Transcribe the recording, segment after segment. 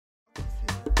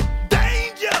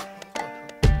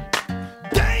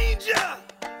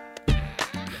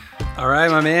All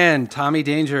right, my man, Tommy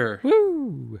Danger.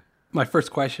 Woo! My first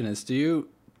question is, do you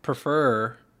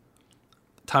prefer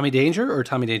Tommy Danger or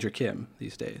Tommy Danger Kim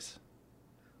these days?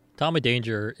 Tommy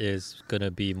Danger is gonna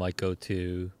be my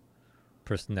go-to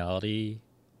personality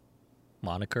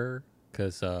moniker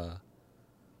because the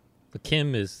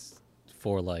Kim is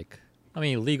for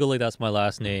legally that's my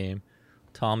last name.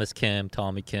 Thomas Kim,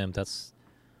 Tommy Kim. That's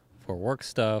for work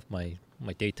stuff, my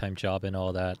daytime job and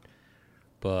all that.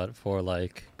 But for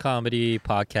like comedy,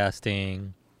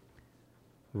 podcasting,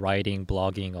 writing,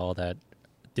 blogging, all that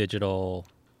digital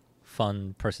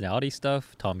fun personality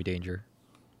stuff, Tommy Danger.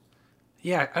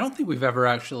 Yeah, I don't think we've ever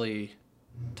actually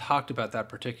talked about that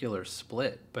particular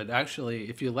split. But actually,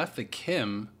 if you left the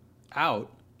Kim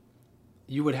out,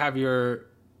 you would have your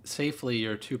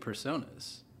two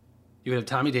personas. You would have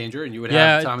Tommy Danger and you would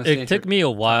have Thomas Danger. It took me a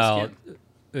while.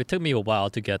 It took me a while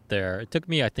to get there. It took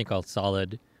me, I think, a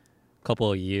solid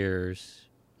couple of years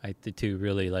to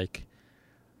really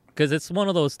because it's one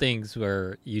of those things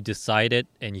where you decide it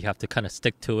and you have to kind of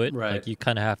stick to it. Right. Like you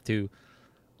kind of have to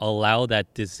allow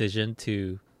that decision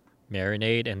to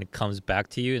marinate, and it comes back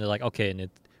to you, and like okay, and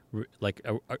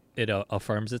it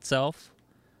affirms itself.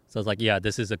 So it's like, yeah,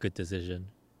 this is a good decision,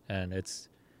 and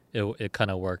it kind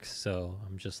of works. So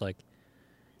I'm just like,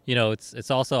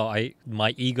 it's also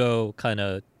my ego kind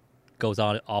of goes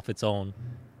on off its own.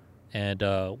 And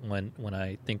when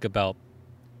I think about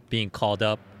being called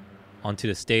up onto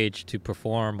the stage to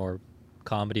perform or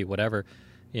comedy, whatever,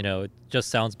 it just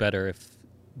sounds better if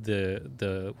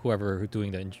the whoever who's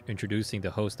doing the introducing,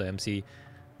 the host, the MC,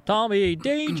 Tommy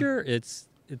Danger, it's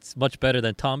much better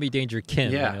than Tommy Danger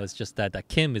Kim. Yeah. It's just that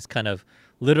Kim is kind of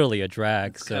literally a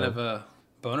drag. It's kind of a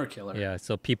boner killer. Yeah,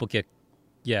 so people get,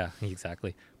 yeah,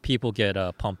 exactly. People get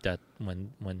pumped at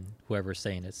when whoever's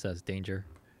saying it says Danger.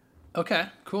 Okay,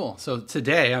 cool. So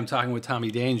today I'm talking with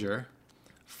Tommy Danger.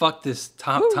 Fuck this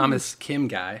Thomas Kim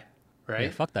guy, right? Yeah,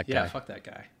 fuck that guy. Yeah, fuck that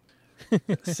guy.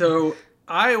 So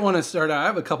I want to start out. I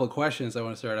have a couple of questions I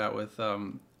want to start out with.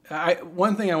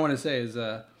 One thing I want to say is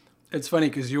it's funny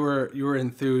because you were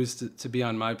enthused to be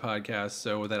on my podcast,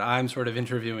 so that I'm sort of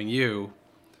interviewing you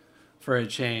for a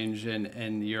change,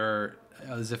 and you're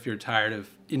as if you're tired of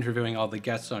interviewing all the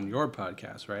guests on your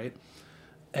podcast, right?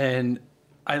 And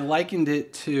I likened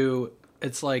it to,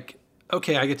 it's like,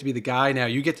 okay, I get to be the guy now,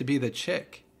 you get to be the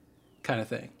chick, kind of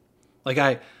thing. Like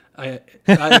I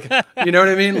you know what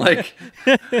I mean? Like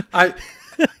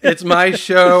it's my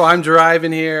show. I'm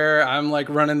driving here. I'm like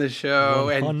running the show,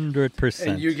 100%.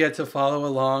 and you get to follow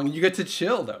along. You get to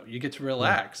chill though. You get to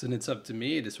relax, and it's up to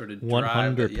me to sort of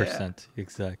drive. 100%,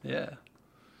 exactly. Yeah.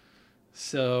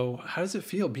 So how does it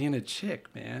feel being a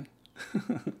chick, man?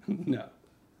 No.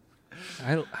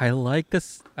 I like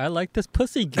this. I like this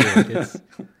pussy gig.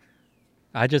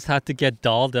 I just have to get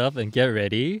dolled up and get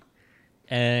ready,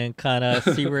 and kind of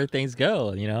see where things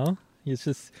go. It's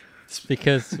just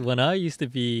because when I used to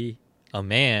be a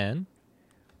man,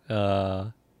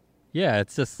 yeah,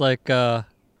 it's just like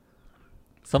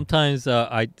sometimes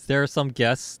there are some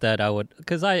guests that I would,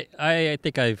 because I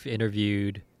think I've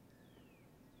interviewed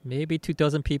maybe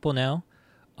 2,000 people now.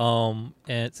 And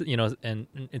and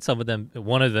some of them,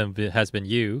 one of them has been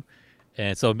you,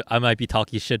 and so I might be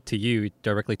talking shit to you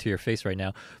directly to your face right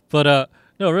now. But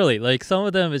no, really, like some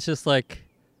of them, it's just like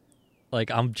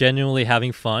I'm genuinely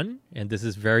having fun, and this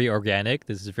is very organic,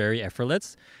 this is very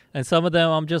effortless. And some of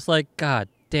them, I'm just like, God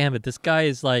damn it, this guy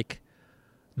is like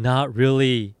not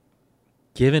really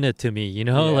giving it to me,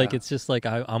 Yeah. Like it's just like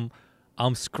I'm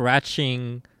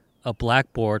scratching a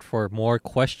blackboard for more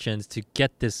questions to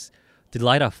get this. To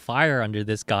light a fire under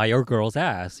this guy or girl's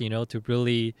ass, to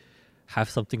really have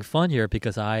something fun here,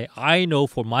 because I know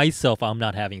for myself I'm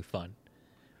not having fun,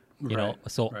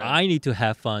 so right. I need to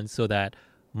have fun so that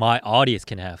my audience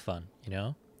can have fun,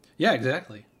 Yeah,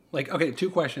 exactly. Like, okay, two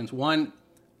questions. One,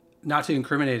 not to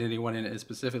incriminate anyone in it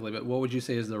specifically, but what would you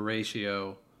say is the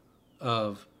ratio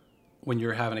of when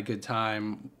you're having a good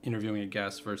time interviewing a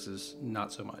guest versus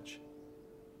not so much?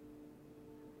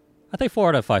 I think 4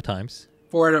 out of 5 times.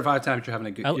 4 out of 5 times you're having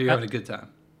a good time.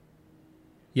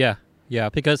 Yeah,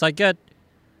 because I get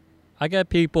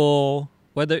people,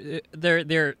 whether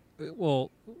they're well,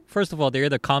 first of all, they're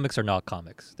either comics or not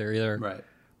comics. They're either Right.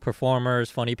 performers,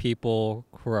 funny people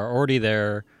who are already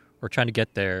there or trying to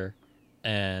get there,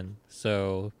 and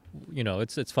so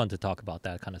it's fun to talk about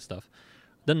that kind of stuff.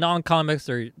 The non-comics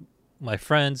are my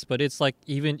friends, but it's like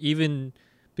even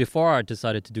before I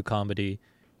decided to do comedy,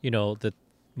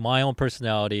 my own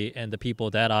personality and the people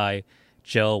that I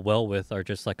gel well with are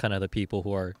just like kind of the people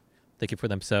who are thinking for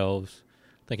themselves,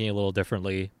 thinking a little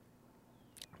differently,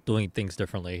 doing things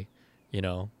differently,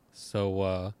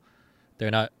 So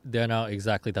They're not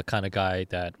exactly the kind of guy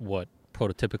that what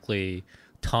prototypically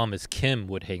Thomas Kim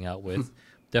would hang out with.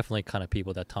 Definitely kind of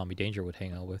people that Tommy Danger would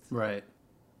hang out with. Right.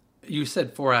 You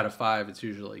said 4 out of 5. It's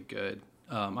usually good.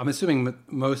 I'm assuming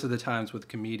most of the times with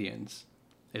comedians,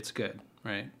 it's good,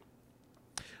 right?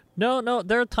 No.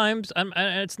 There are times, and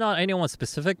it's not anyone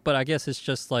specific, but I guess it's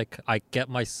just like I get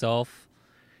myself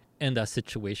in that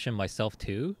situation myself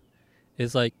too.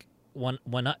 Is like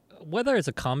when I, whether it's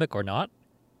a comic or not,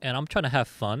 and I'm trying to have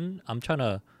fun. I'm trying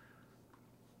to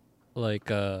like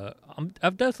I'm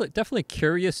definitely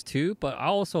curious too, but I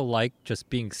also like just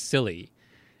being silly.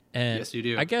 And Yes, you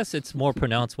do. I guess it's more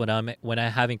pronounced when I'm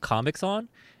having comics on,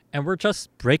 and we're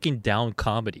just breaking down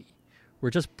comedy. We're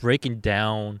just breaking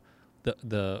down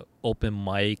the open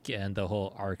mic and the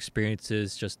whole our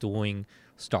experiences just doing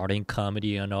starting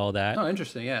comedy and all that, Oh,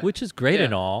 interesting. Yeah. which is great Yeah.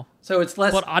 and all. So it's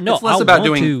less. But I know it's less I about want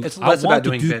doing. to. It's I less want about to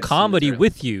doing do bits comedy material.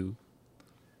 with you.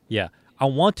 Yeah, I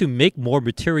want to make more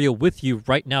material with you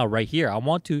right now, right here. I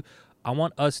want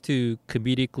us to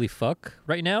comedically fuck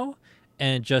right now,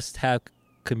 and just have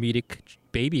comedic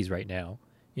babies right now.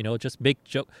 You know, just make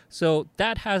joke. So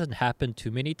that hasn't happened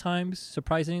too many times,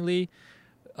 surprisingly.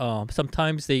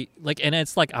 Sometimes they like, and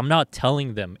it's like I'm not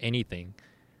telling them anything.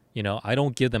 You know, I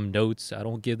don't give them notes. I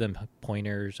don't give them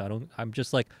pointers. I'm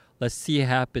just like, let's see it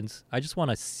happens. I just want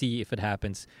to see if it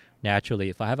happens naturally.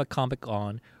 If I have a comic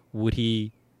on, would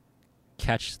he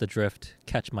catch the drift,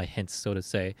 catch my hints, so to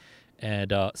say?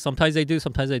 And sometimes they do,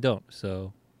 sometimes they don't.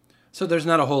 So So there's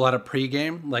not a whole lot of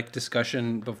pregame like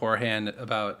discussion beforehand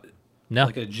about no,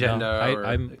 like agenda no, or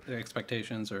I'm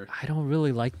expectations or. I don't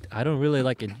really like I don't really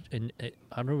like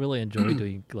I don't really enjoy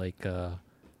doing like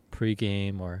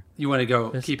pregame or You want to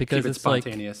go It's keep because it it's like-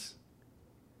 spontaneous.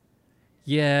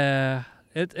 yeah.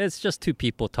 It's just two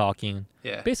people talking.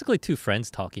 Yeah. Basically two friends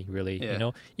talking, really. Yeah. You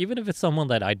know, even if it's someone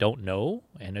that I don't know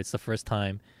and it's the first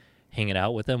time hanging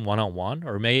out with them one on one,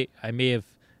 or I may have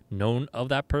known of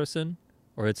that person,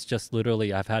 or it's just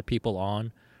literally I've had people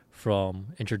on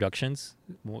from introductions.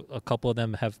 A couple of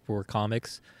them were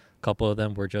comics, a couple of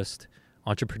them were just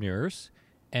entrepreneurs,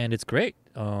 and it's great.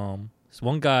 This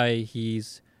one guy,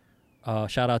 he's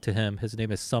shout out to him. His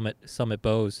name is Summit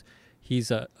Bose.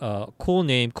 He's a cool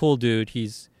name, cool dude.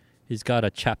 He's got a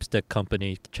chapstick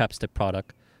company, chapstick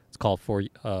product. It's called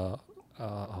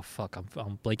oh fuck,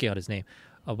 I'm blanking on his name,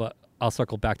 but I'll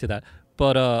circle back to that.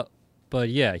 But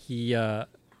yeah,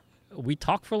 we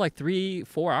talked for like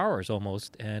 3-4 hours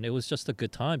almost, and it was just a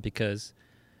good time because,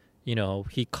 you know,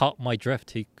 he caught my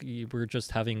drift. We were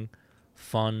just having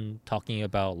fun talking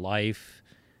about life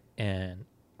and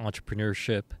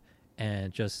entrepreneurship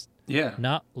and just Yeah.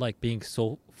 not like being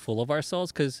so full of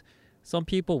ourselves, because some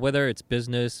people, whether it's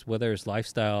business, whether it's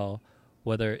lifestyle,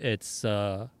 whether it's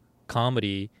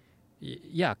comedy,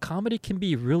 yeah, comedy can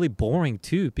be really boring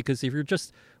too, because if you're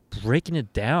just breaking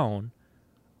it down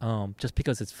just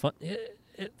because it's fun,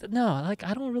 no, like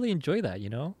I don't really enjoy that, you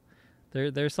know.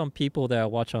 There's some people that I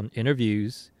watch on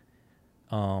interviews,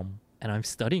 and I'm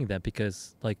studying them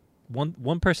because like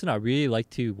one person I really like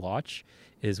to watch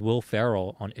is Will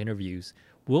Ferrell on interviews.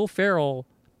 Will Ferrell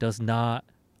does not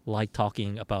like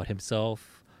talking about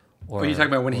himself. Or are you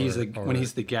talking about when he's or-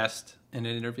 he's the guest in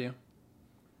an interview?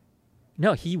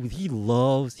 No, he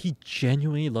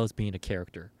genuinely loves being a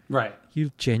character. Right.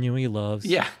 He genuinely loves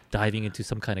Yeah. diving into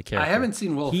some kind of character. I haven't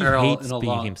seen Will He Ferrell hates in a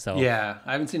being long himself. Yeah,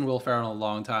 I haven't seen Will Ferrell in a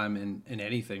long time in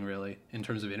anything really in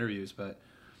terms of interviews, but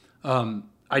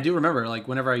I do remember like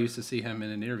whenever I used to see him in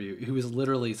an interview, he was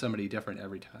literally somebody different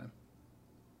every time.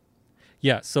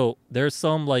 Yeah, so there's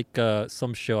some like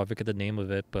some show, I forget the name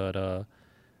of it, but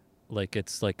like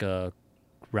it's like a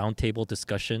roundtable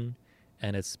discussion,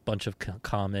 and it's a bunch of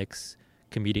comics,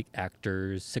 comedic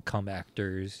actors, sitcom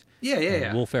actors. Yeah.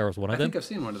 and Will Ferrell's one of I them. think I've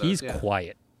seen one of those. He's yeah.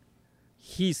 quiet.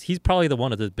 He's probably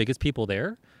one of the biggest people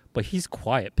there, but he's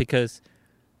quiet because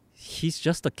he's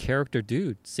just a character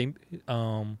dude. Same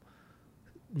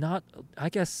not I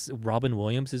guess Robin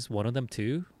Williams is one of them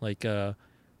too. Like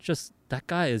just that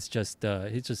guy is just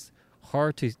he's just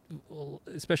hard to,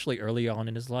 especially early on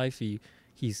in his life. He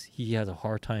has a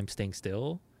hard time staying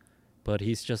still, but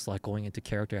he's just like going into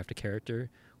character after character,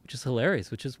 which is hilarious,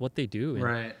 which is what they do. And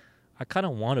Right. I kind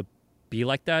of want to be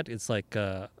like that. It's like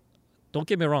don't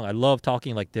get me wrong, I love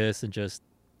talking like this and just,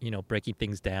 you know, breaking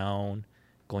things down,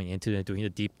 going into it, doing a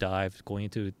deep dive, going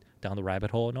into down the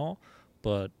rabbit hole and all.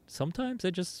 But sometimes I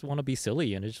just want to be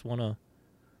silly, and I just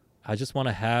want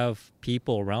to have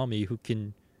people around me who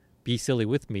can be silly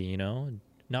with me, you know?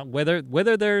 Not whether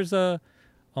there's a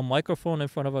microphone in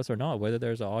front of us or not, whether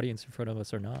there's an audience in front of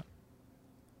us or not.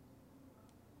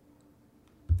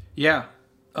 Yeah.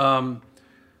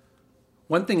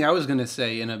 One thing I was going to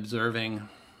say in observing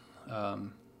or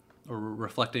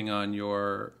reflecting on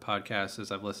your podcast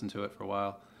as I've listened to it for a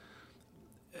while,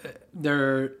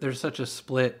 there's such a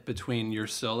split between your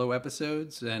solo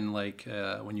episodes and like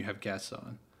when you have guests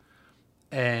on.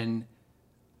 And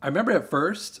I remember at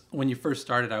first, when you first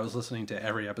started, I was listening to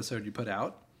every episode you put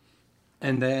out.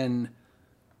 And then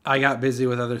I got busy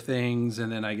with other things,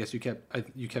 and then I guess you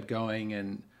kept going,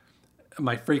 and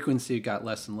my frequency got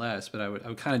less and less, but I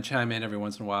would kind of chime in every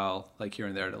once in a while, like here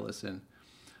and there, to listen.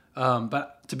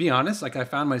 But to be honest, like I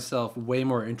found myself way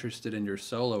more interested in your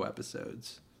solo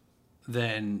episodes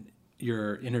than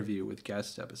your interview with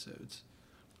guest episodes.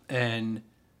 And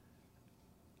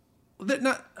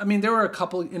there were a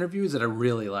couple interviews that I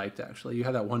really liked, actually. You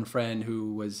had that one friend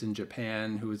who was in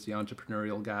Japan, who was the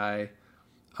entrepreneurial guy.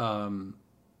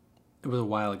 It was a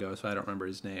while ago, so I don't remember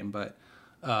his name, but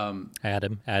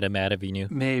Adam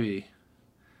Adavinu. Maybe.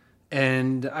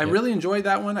 And I really enjoyed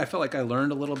that one. I felt like I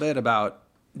learned a little bit about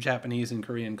Japanese and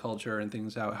Korean culture and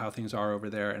things, how things are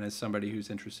over there. And as somebody who's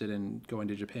interested in going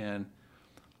to Japan,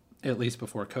 at least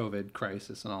before COVID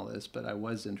crisis and all this, but I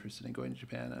was interested in going to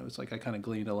Japan. I was like, I kind of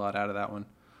gleaned a lot out of that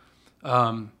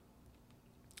one.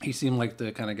 He seemed like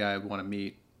the kind of guy I'd want to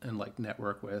meet and like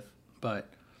network with. But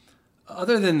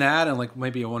other than that, and like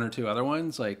maybe one or two other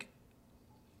ones, like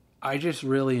I just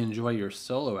really enjoy your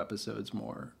solo episodes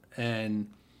more.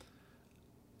 And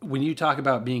when you talk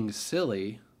about being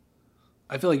silly,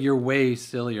 I feel like you're way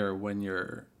sillier when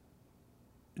you're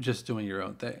just doing your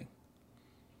own thing.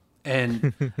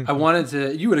 And I wanted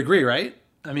to, you would agree, right?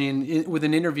 I mean, with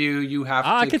an interview, you have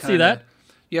to I could see that.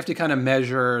 You have to kind of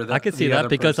measure the I could see that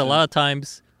because person. a lot of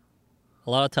times,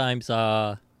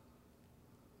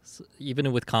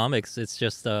 even with comics, it's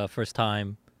just the first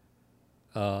time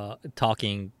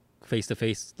talking face to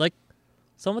face. Like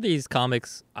some of these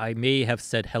comics, I may have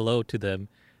said hello to them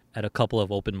at a couple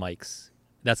of open mics.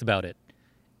 That's about it.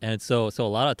 And so a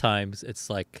lot of times it's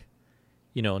like,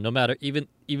 you know, no matter, even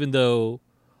though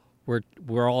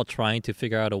we're all trying to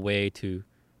figure out a way to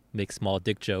make small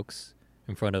dick jokes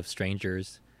in front of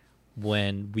strangers,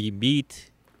 when we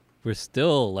meet, we're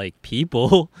still like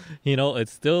people. You know,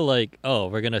 it's still like, oh,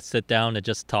 we're gonna sit down and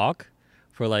just talk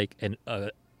for like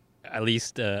at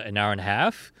least an hour and a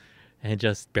half and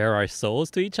just bare our souls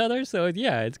to each other. So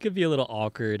yeah, it could be a little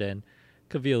awkward and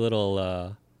could be a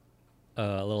little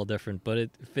different. But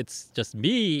if it's just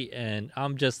me and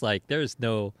I'm just like, there's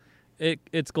no,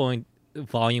 it's going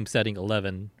volume setting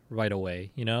 11 right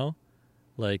away, you know,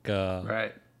 like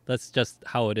right. That's just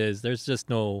how it is. There's just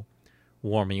no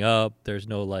warming up. There's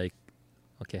no like,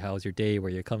 okay, how's your day?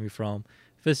 Where you're coming from?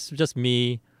 If it's just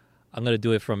me, I'm gonna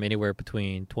do it from anywhere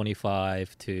between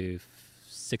 25 to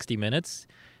 60 minutes,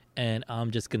 and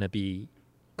I'm just gonna be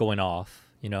going off,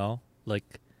 you know,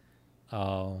 like,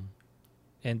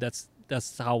 and that's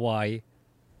how I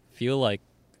feel like.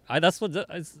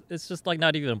 It's just like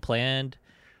not even planned.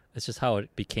 It's just how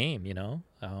it became, you know.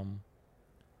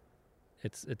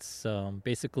 It's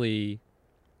basically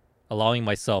allowing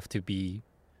myself to be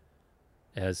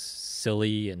as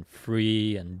silly and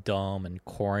free and dumb and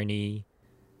corny.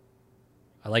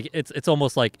 I like it's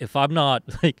almost like if I'm not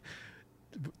like,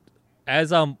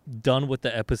 as I'm done with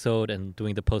the episode and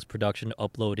doing the post-production,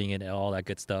 uploading it and all that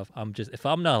good stuff, if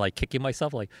I'm not like kicking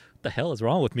myself like, what the hell is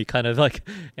wrong with me kind of like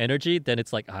energy, then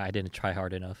it's like, I didn't try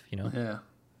hard enough, you know? Yeah.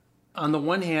 On the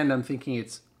one hand, I'm thinking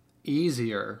it's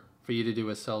easier for you to do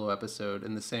a solo episode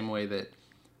in the same way that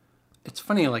it's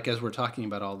funny, like as we're talking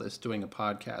about all this, doing a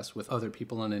podcast with other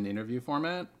people in an interview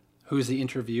format, who's the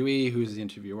interviewee, who's the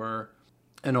interviewer,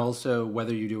 and also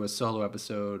whether you do a solo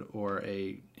episode or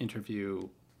a interview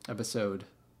episode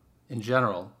in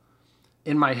general.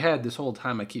 In my head, this whole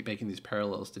time, I keep making these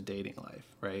parallels to dating life,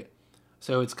 right?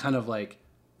 So it's kind of like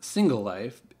single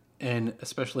life, and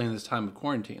especially in this time of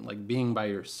quarantine, like being by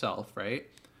yourself, right?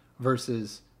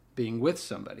 Versus being with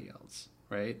somebody else,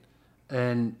 right?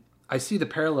 And I see the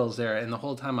parallels there, and the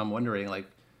whole time I'm wondering, like,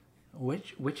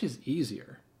 which is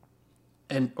easier,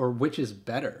 or which is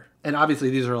better? And obviously,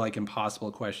 these are like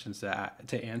impossible questions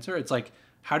to answer. It's like,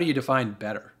 how do you define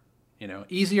better? You know,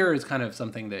 easier is kind of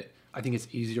something that I think it's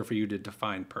easier for you to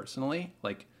define personally,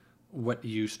 like what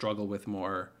you struggle with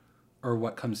more, or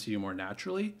what comes to you more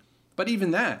naturally. But even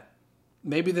that,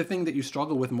 maybe the thing that you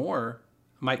struggle with more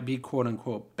might be quote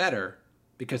unquote better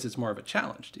because it's more of a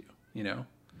challenge to you, you know?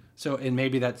 So, and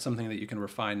maybe that's something that you can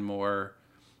refine more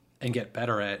and get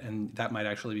better at, and that might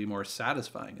actually be more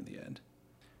satisfying in the end.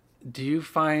 Do you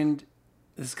find,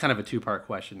 this is kind of a two-part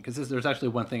question, because there's actually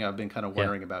one thing I've been kind of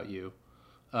wondering about you.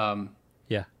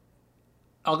 Yeah.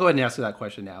 I'll go ahead and answer that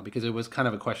question now, because it was kind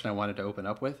of a question I wanted to open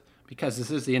up with, because this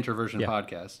is the Introversion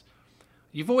podcast.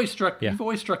 Yeah. you've always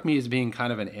struck me as being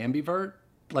kind of an ambivert.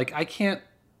 Like I can't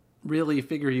really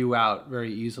figure you out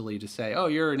very easily to say, oh,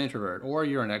 you're an introvert or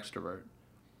you're an extrovert.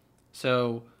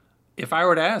 So if I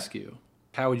were to ask you,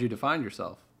 how would you define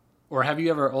yourself? Or have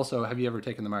you ever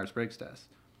taken the Myers-Briggs test?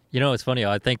 It's funny.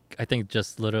 I think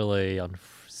just literally on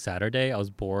Saturday I was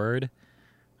bored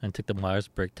and took the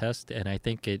Myers-Briggs test, and I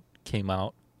think it came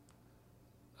out.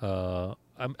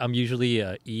 I'm usually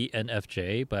a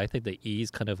ENFJ, but I think the E is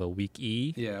kind of a weak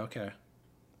E Yeah, okay.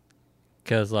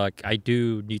 because like I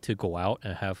do need to go out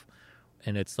and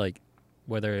and it's like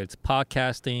whether it's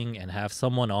podcasting and have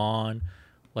someone on,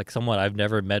 like someone I've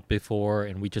never met before,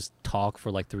 and we just talk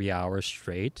for like 3 hours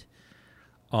straight.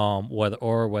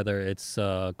 Whether it's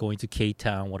going to K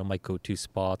Town, one of my go-to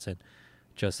spots, and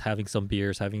just having some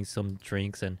beers, having some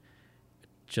drinks, and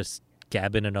just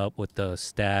gabbing it up with the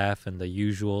staff and the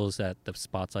usuals at the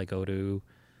spots I go to.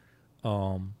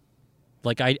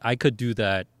 Like I could do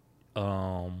that.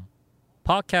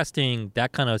 Podcasting,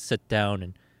 that kind of sit down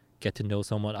and get to know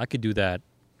someone. I could do that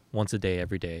once a day,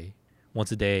 every day,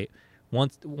 once a day,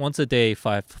 once a day,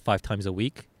 five times a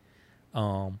week.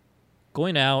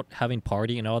 Going out, having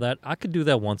party and all that, I could do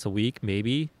that once a week,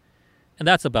 maybe, and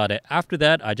that's about it. After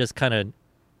that, I just kind of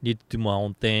need to do my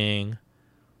own thing,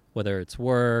 whether it's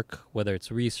work, whether it's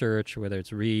research, whether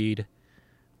it's read,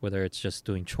 whether it's just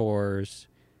doing chores.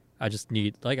 I just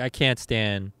need, like, I can't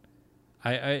stand.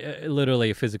 I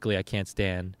literally physically I can't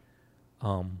stand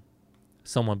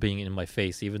someone being in my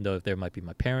face, even though if there might be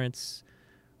my parents,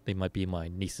 they might be my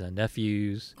nieces and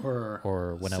nephews,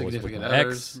 or when I was with my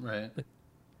others, ex. right?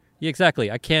 Yeah, exactly.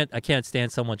 I can't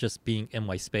stand someone just being in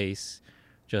my space,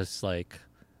 just like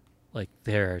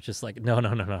there, just like no,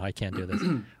 I can't do this.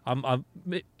 I'm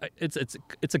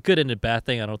it's a good and a bad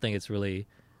thing. I don't think it's really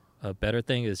a better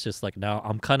thing. It's just like now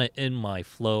I'm kind of in my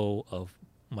flow of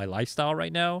my lifestyle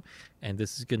right now, and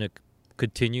this is gonna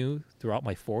continue throughout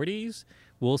my 40s.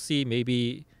 We'll see.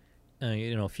 Maybe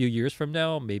a few years from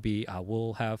now, maybe I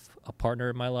will have a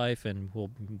partner in my life, and we'll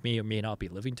may or may not be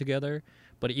living together.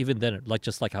 But even then, like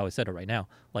just like how I said it right now,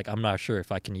 like I'm not sure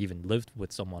if I can even live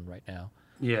with someone right now.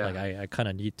 Yeah. Like I kind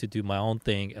of need to do my own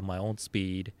thing at my own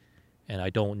speed, and I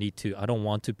don't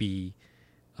want to be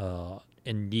I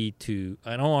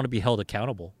don't want to be held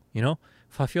accountable.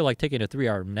 If I feel like taking a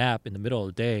 3-hour nap in the middle of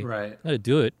the day, Right. I'm gonna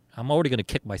do it. I'm already gonna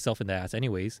kick myself in the ass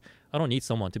anyways. I don't need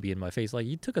someone to be in my face like,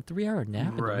 you took a 3-hour nap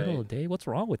in the middle of the day. What's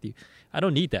wrong with you? I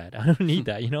don't need that. I don't need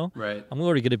that. Right. I'm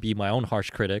already gonna be my own harsh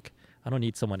critic. I don't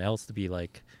need someone else to be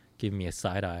like giving me a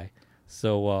side eye. As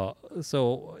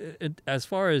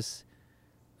far as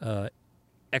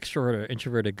extrovert or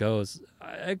introverted goes,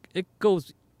 it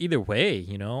goes either way.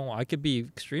 I could be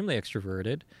extremely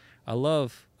extroverted. I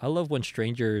love when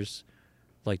strangers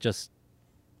like just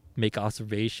make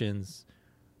observations.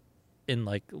 In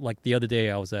like the other day,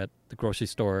 I was at the grocery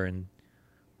store and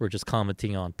we're just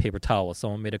commenting on paper towels.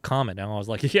 Someone made a comment, and I was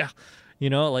like, yeah,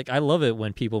 like I love it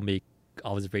when people make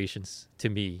observations to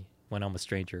me when I'm a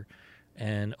stranger.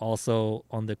 And also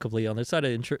on the complete other side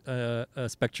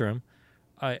of spectrum,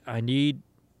 I need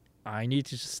to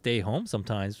just stay home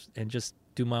sometimes and just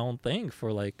do my own thing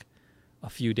for like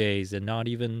a few days, and not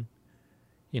even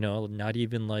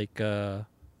like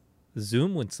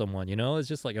Zoom with someone. It's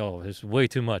just like, oh, there's way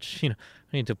too much. I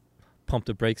need to pump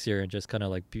the brakes here and just kind of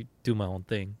like do my own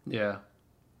thing. Yeah.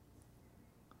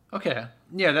 Okay.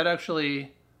 Yeah, that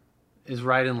actually is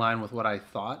right in line with what I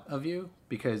thought of you,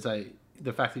 because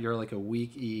the fact that you're like a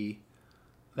weak E,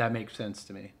 that makes sense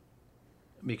to me,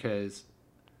 because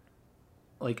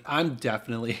like I'm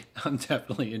definitely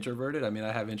introverted. I mean,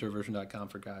 I have introversion.com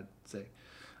for God's sake.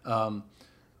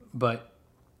 But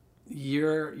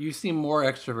you seem more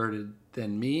extroverted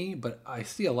than me, but I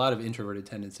see a lot of introverted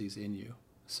tendencies in you.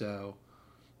 So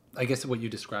I guess what you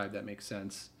described, that makes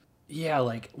sense. Yeah,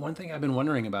 like one thing I've been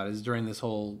wondering about is during this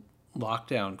whole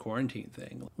lockdown quarantine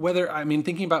thing,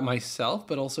 thinking about myself,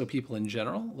 but also people in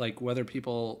general, like whether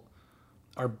people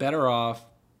are better off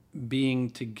being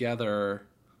together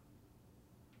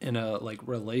in a like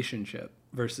relationship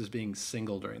versus being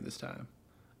single during this time.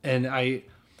 And I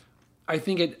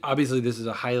think obviously this is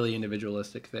a highly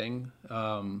individualistic thing,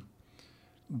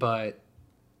 but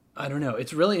I don't know.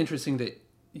 It's really interesting that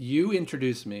you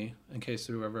introduced me, in case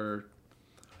whoever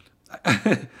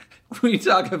we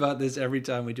talk about this every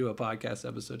time we do a podcast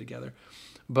episode together.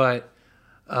 But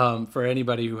for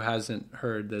anybody who hasn't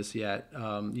heard this yet,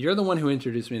 you're the one who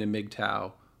introduced me to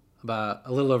MGTOW about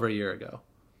a little over a year ago.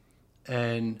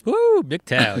 And woo,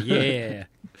 MGTOW, yeah.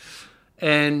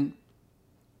 And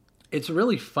it's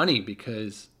really funny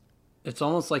because it's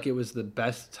almost like it was the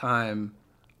best time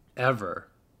ever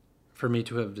for me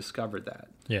to have discovered that.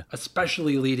 Yeah.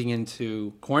 Especially leading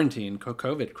into quarantine,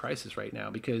 COVID crisis right now.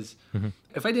 Because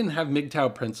if I didn't have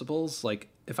MGTOW principles, like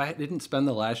if I didn't spend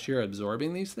the last year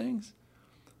absorbing these things,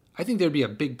 I think there'd be a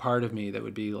big part of me that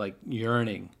would be like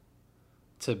yearning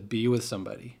to be with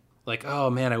somebody. Like, oh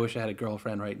man, I wish I had a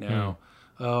girlfriend right now.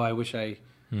 Oh, I wish I,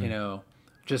 you know,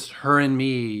 just her and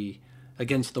me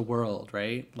against the world,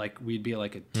 right? Like we'd be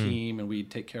like a team and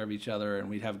we'd take care of each other and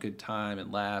we'd have a good time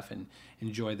and laugh and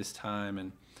enjoy this time.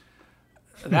 And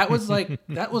that was like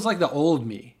the old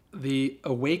me. The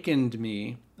awakened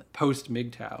me post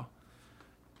MGTOW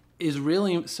is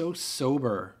really so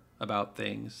sober about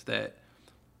things that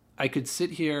I could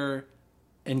sit here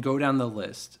and go down the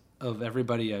list of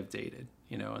everybody I've dated,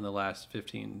 you know, in the last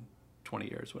 15, 20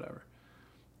 years, whatever.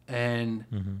 And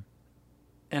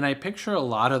I picture a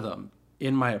lot of them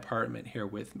in my apartment here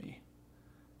with me.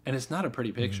 And it's not a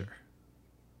pretty picture.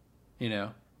 You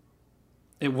know?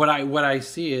 What I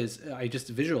see is I just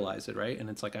visualize it, right? And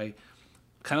it's like I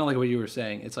kind of like what you were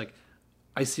saying. It's like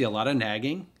I see a lot of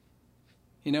nagging,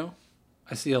 you know?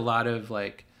 I see a lot of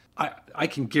like I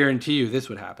can guarantee you this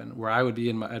would happen where I would be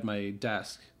at my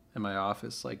desk in my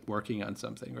office like working on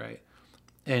something, right?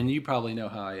 And you probably know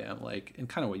how I am, like, and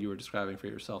kind of what you were describing for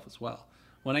yourself as well.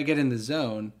 When I get in the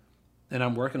zone and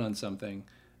I'm working on something,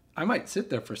 I might sit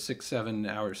there for 6-7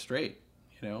 hours straight,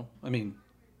 you know? I mean,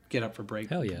 get up for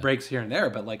breaks here and there,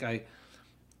 but like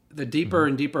the deeper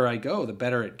and deeper I go, the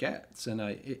better it gets. And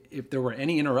if there were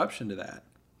any interruption to that,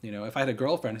 you know, if I had a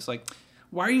girlfriend, it's like,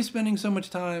 why are you spending so much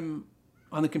time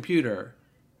on the computer?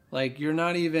 Like, you're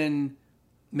not even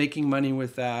making money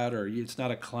with that, or it's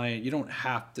not a client. You don't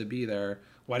have to be there.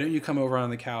 Why don't you come over on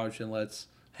the couch and let's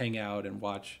hang out and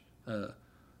watch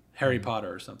Harry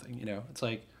Potter or something? You know, it's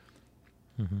like,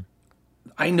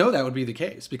 I know that would be the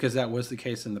case because that was the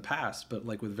case in the past, but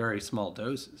like with very small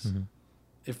doses.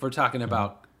 If we're talking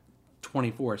about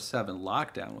 24/7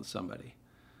 lockdown with somebody,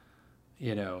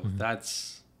 you know,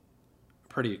 that's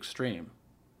pretty extreme.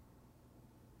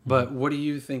 But what do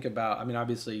you think about, I mean,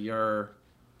 obviously we're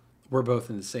both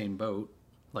in the same boat,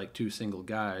 like two single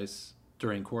guys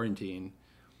during quarantine.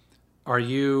 Are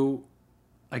you,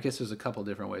 I guess there's a couple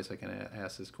different ways I can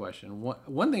ask this question.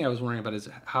 One thing I was wondering about is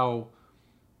how,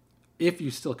 if you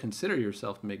still consider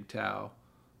yourself MGTOW,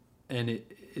 and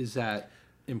is that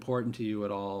important to you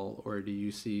at all, or do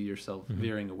you see yourself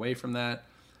veering away from that?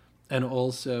 And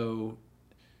also,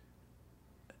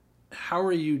 how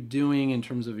are you doing in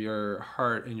terms of your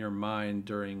heart and your mind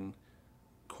during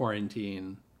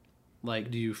quarantine?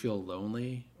 Like, do you feel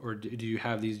lonely, or do you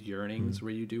have these yearnings where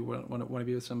you do want to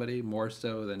be with somebody more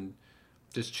so than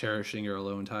just cherishing your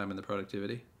alone time and the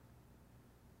productivity?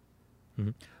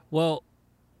 Well,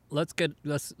 let's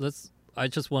I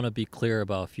just want to be clear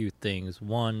about a few things.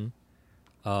 One,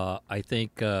 I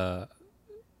think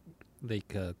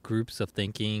groups of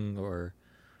thinking or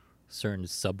certain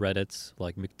subreddits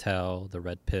like MGTOW, the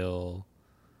Red Pill,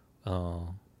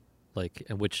 and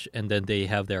then they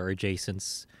have their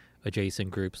adjacent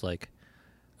groups like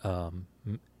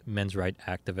men's right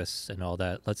activists and all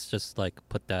that. Let's just like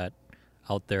put that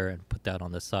out there and put that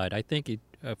on the side. I think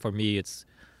for me it's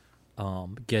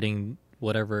getting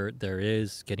whatever there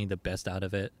is, getting the best out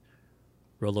of it,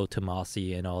 Rollo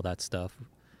Tomasi and all that stuff.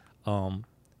 And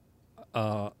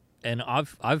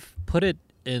I've put it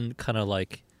in kind of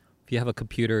like, if you have a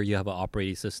computer, you have an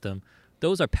operating system.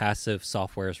 Those are passive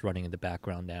softwares running in the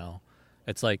background now.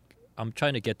 It's like I'm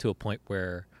trying to get to a point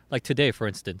where, like today, for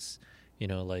instance, you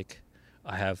know, like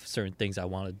I have certain things I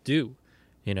want to do,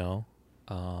 you know,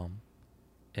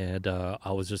 and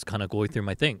I was just kind of going through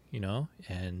my thing, you know,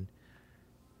 and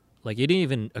like it didn't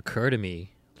even occur to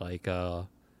me like oh,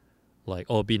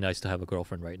 it'd be nice to have a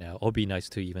girlfriend right now. Oh, it'd be nice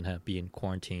to even be in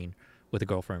quarantine with a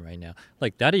girlfriend right now.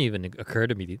 Like that didn't even occur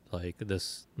to me. Like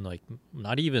this, like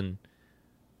not even.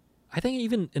 I think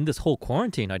even in this whole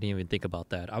quarantine, I didn't even think about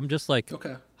that. I'm just like,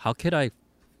 okay, how could I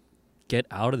get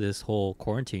out of this whole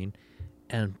quarantine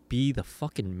and be the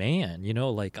fucking man? You know,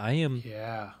 like I am.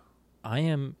 Yeah. I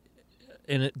am,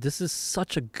 and this is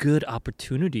such a good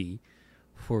opportunity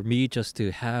for me just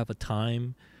to have a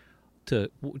time to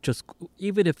just,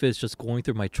 even if it's just going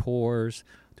through my chores,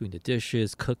 doing the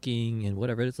dishes, cooking, and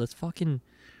whatever it is, let's fucking,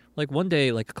 like one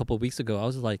day, like a couple of weeks ago, I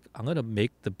was like, I'm going to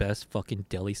make the best fucking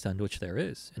deli sandwich there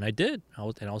is. And I did. I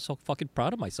was so fucking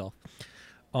proud of myself.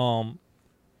 And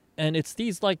it's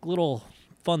these like little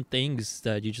fun things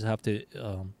that you just have to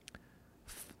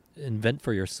invent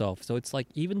for yourself. So it's like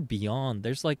even beyond,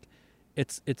 there's like,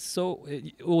 it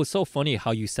was so funny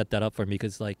how you set that up for me,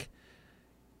 because like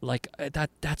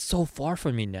that's so far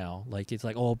from me now. Like it's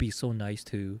like, oh, it'd be so nice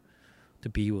to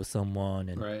be with someone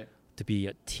and right. to be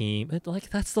a team. Like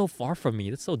that's so far from me.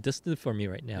 That's so distant from me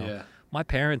right now. Yeah. My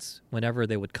parents, whenever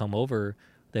they would come over,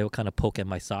 they would kind of poke at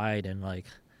my side, and like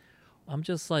I'm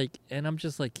just like,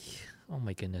 oh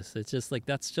my goodness, it's just like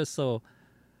that's just so.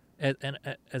 And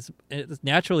as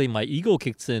naturally my ego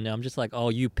kicks in, I'm just like, oh,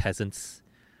 you peasants,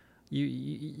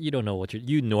 you don't know what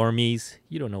you normies,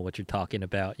 you don't know what you're talking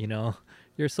about.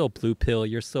 You're so blue pill.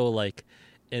 You're so like,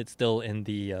 it's still in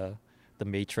the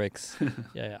matrix.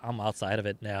 Yeah, I'm outside of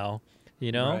it now.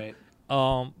 You know.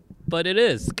 Right. But it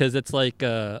is because it's like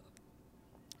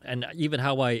and even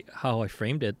how I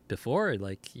framed it before,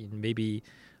 like maybe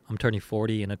I'm turning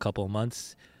 40 in a couple of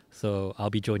months, so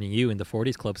I'll be joining you in the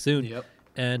 40s club soon. Yep.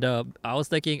 And I was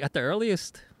thinking at the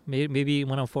earliest, maybe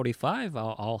when I'm 45,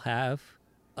 I'll have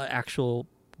an actual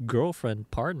girlfriend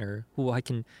partner who I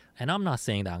can. And I'm not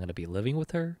saying that I'm going to be living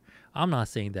with her. I'm not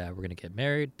saying that we're going to get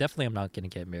married. Definitely, I'm not going to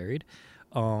get married.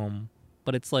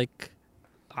 But it's like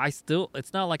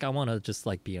it's not like I want to just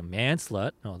like be a man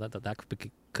slut. No,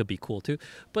 that could be cool too.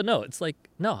 But no, it's like,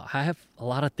 no, I have a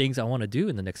lot of things I want to do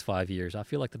in the next 5 years. I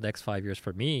feel like the next 5 years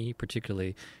for me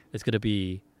particularly is going to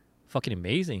be fucking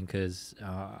amazing because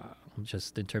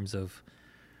just in terms of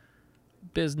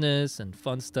business and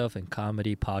fun stuff and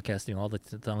comedy, podcasting, all the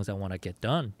things I want to get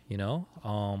done,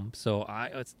 So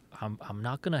I'm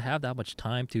not gonna have that much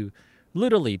time to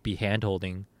literally be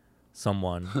hand-holding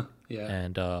someone. Yeah.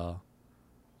 And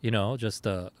just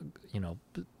the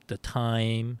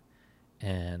time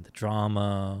and the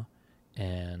drama,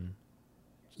 and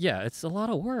yeah, it's a lot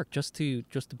of work just to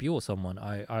be with someone.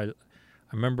 I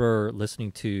remember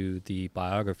listening to the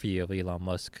biography of Elon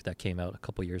Musk that came out a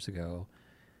couple years ago,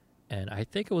 and I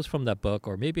think it was from that book,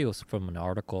 or maybe it was from an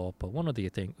article, but one of the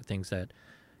things that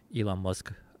Elon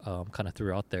Musk kind of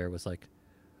threw out there was like,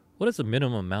 what is the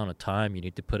minimum amount of time you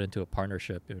need to put into a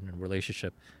partnership and a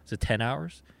relationship? Is it 10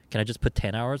 hours? Can I just put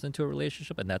 10 hours into a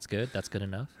relationship and that's good? That's good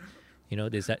enough?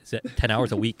 Is that 10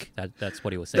 hours a week? That's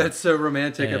what he was saying. That's so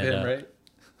romantic of him, right?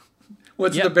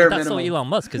 What's yeah, the bare that's minimum? So Elon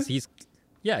Musk, because he's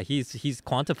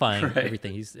quantifying Right.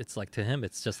 everything. It's like, to him,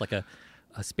 it's just like a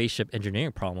spaceship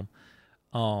engineering problem.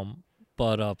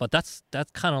 But that's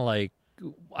kind of like,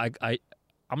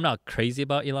 I'm not crazy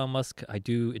about Elon Musk. I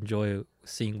do enjoy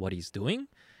seeing what he's doing,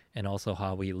 and also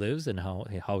how he lives and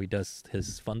how he does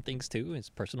his fun things too, his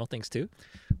personal things too.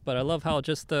 But I love how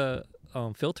just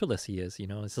filterless he is.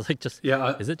 It's like, just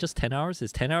is it just 10 hours?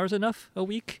 Is 10 hours enough a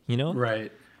week?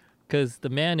 Right. Because the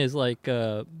man is like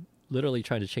literally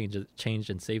trying to change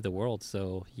and save the world.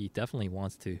 So he definitely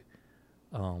wants to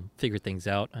figure things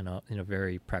out in a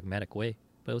very pragmatic way.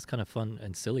 But it was kind of fun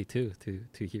and silly too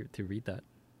to read that.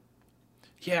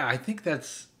 Yeah, I think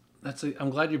I'm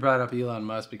glad you brought up Elon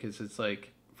Musk, because it's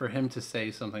like, for him to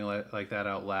say something like that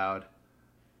out loud,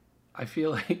 I feel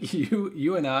like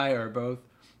you and I are both,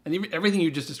 and even everything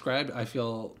you just described, I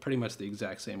feel pretty much the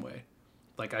exact same way.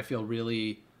 Like, I feel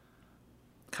really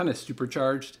kind of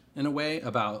supercharged in a way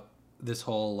about this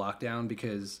whole lockdown,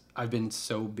 because I've been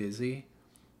so busy.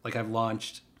 Like, I've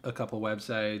launched a couple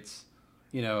websites,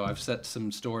 I've set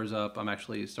some stores up. I'm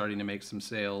actually starting to make some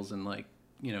sales and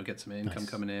get some income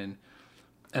coming in.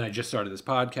 And I just started this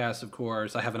podcast, of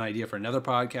course. I have an idea for another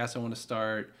podcast I want to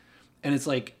start. And it's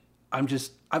like, I'm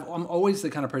always the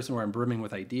kind of person where I'm brimming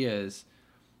with ideas,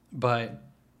 but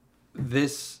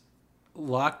this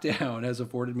lockdown has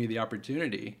afforded me the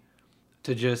opportunity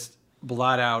to just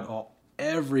blot out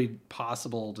every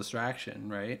possible distraction,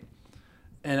 right?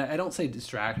 And I don't say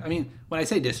distract. I mean, when I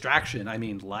say distraction, I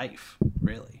mean life,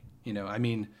 really. I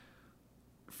mean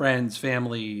friends,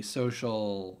 family,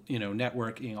 social,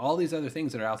 networking, all these other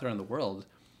things that are out there in the world.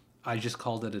 I just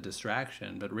called it a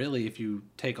distraction. But really, if you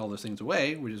take all those things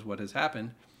away, which is what has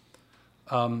happened,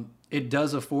 it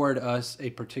does afford us a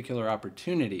particular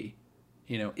opportunity,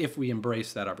 if we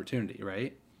embrace that opportunity,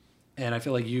 right? And I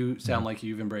feel like you sound like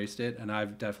you've embraced it, and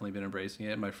I've definitely been embracing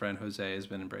it. My friend Jose has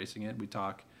been embracing it. We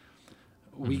talk.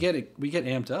 We get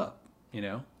amped up,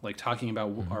 like talking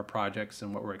about our projects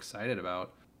and what we're excited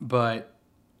about. But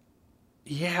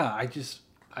yeah,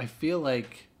 I feel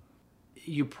like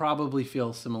you probably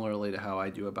feel similarly to how I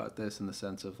do about this, in the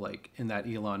sense of like, in that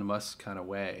Elon Musk kind of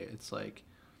way. It's like,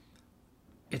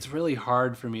 it's really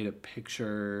hard for me to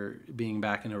picture being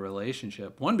back in a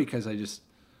relationship. One, because I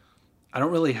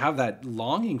don't really have that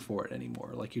longing for it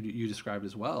anymore. Like you described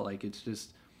as well. Like,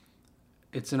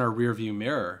 it's in our rear view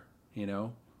mirror,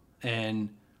 and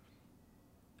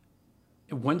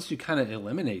once you kind of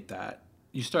eliminate that,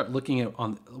 you start looking at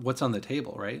what's on the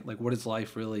table, right? Like, what is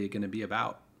life really going to be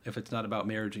about? If it's not about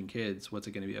marriage and kids, what's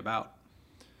it going to be about?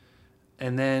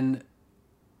 And then,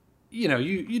 you're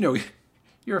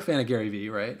a fan of Gary Vee,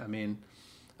 right? I mean,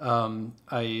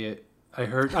 I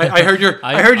heard your Kermit.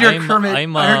 I heard your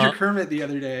uh, Kermit the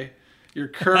other day. Your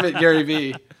Kermit Gary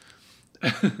Vee.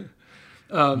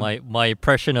 my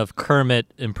impression of Kermit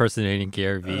impersonating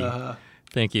Gary Vee. Uh,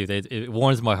 Thank you. It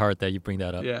warms my heart that you bring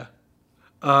that up. yeah.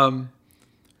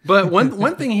 But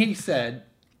one thing he said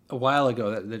a while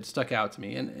ago that stuck out to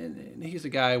me, and he's a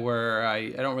guy where I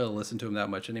don't really listen to him that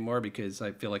much anymore because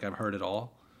I feel like I've heard it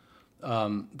all.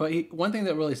 But one thing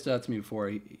that really stood out to me before,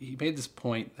 he made this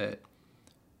point that,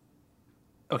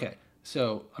 okay,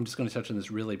 so I'm just going to touch on this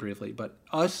really briefly, but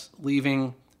us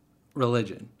leaving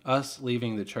religion, us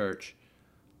leaving the church,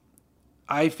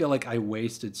 I feel like I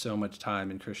wasted so much time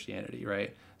in Christianity,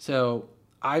 right? So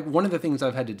one of the things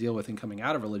I've had to deal with in coming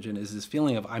out of religion is this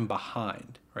feeling of I'm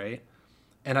behind, right?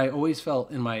 And I always felt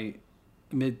in my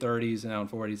mid 30s and now in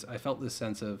 40s, I felt this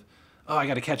sense of, oh, I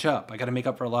got to catch up. I got to make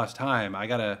up for lost time.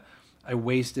 I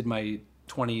wasted my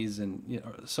 20s and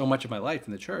so much of my life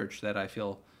in the church that I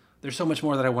feel there's so much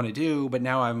more that I want to do, but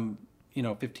now I'm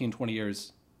 15, 20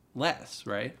 years less,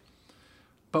 right?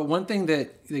 But one thing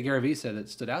that Gary Vee said that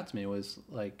stood out to me was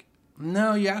like,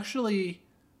 no, you actually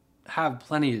have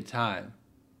plenty of time.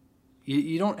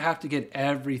 You don't have to get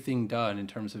everything done in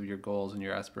terms of your goals and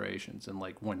your aspirations in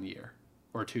like 1 year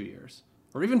or 2 years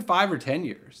or even 5 or 10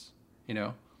 years,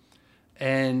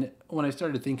 And when I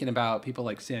started thinking about people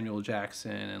like Samuel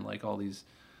Jackson and like all these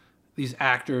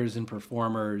actors and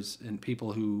performers and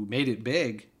people who made it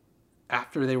big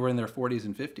after they were in their 40s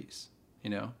and 50s,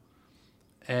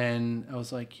 And I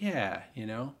was like, yeah,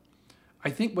 I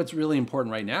think what's really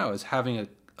important right now is having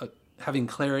having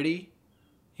clarity,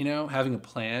 having a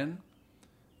plan,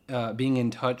 being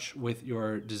in touch with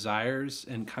your desires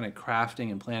and kind of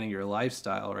crafting and planning your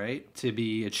lifestyle, right? To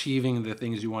be achieving the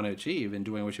things you want to achieve and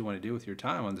doing what you want to do with your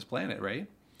time on this planet, right?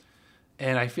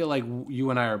 And I feel like you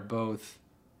and I are both,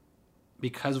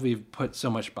 because we've put so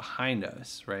much behind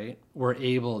us, right? We're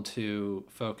able to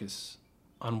focus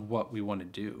on what we want to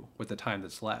do with the time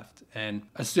that's left. And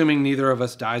assuming neither of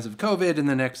us dies of COVID in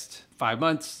the next 5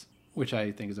 months, which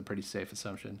I think is a pretty safe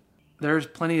assumption, there's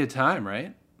plenty of time,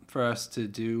 right, for us to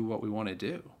do what we want to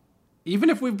do. Even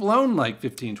if we've blown like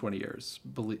 15, 20 years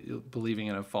believing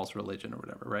in a false religion or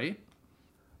whatever, right?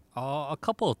 A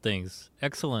couple of things.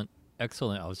 Excellent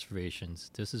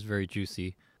observations. This is very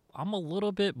juicy. I'm a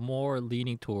little bit more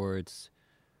leaning towards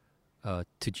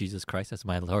to Jesus Christ as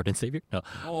my Lord and Savior. No,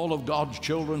 All of God's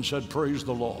children said, "Praise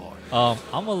the Lord."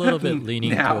 I'm a little bit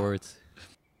leaning Now. towards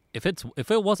if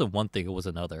it wasn't one thing, it was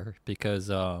another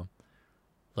because I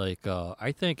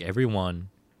think everyone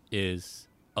is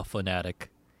a fanatic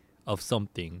of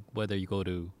something, whether you go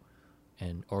to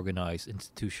an organized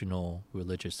institutional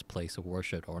religious place of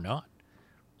worship or not.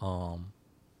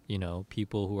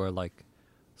 People who are like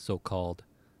so-called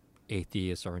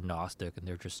atheists or agnostic and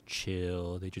they're just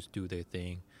chill, they just do their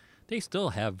thing. They still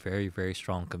have very, very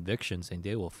strong convictions and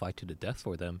they will fight to the death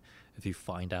for them if you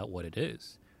find out what it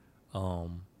is.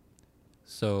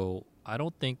 So I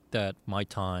don't think that my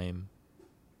time,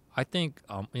 I think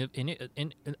I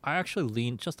actually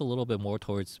lean just a little bit more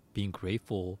towards being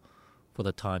grateful for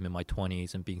the time in my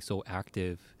 20s and being so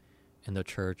active in the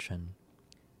church and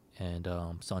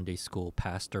Sunday school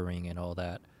pastoring and all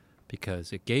that,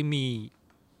 because it gave me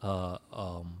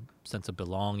sense of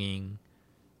belonging,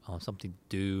 something to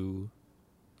do,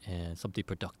 and something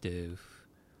productive.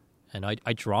 And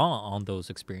I draw on those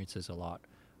experiences a lot,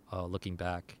 looking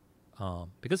back.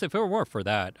 Because if it weren't for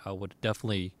that, I would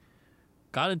definitely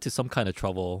got into some kind of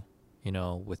trouble,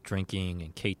 with drinking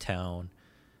and K-Town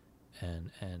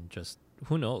and just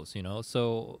who knows,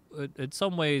 So in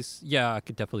some ways, yeah, I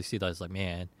could definitely see that as like,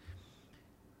 man,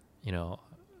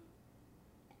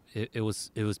 it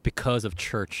was because of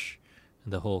church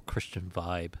and the whole Christian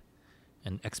vibe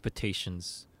and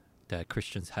expectations that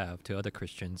Christians have to other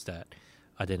Christians that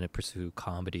I didn't pursue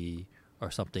comedy or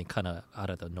something kind of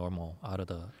out of the normal, out of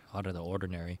the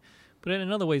ordinary. But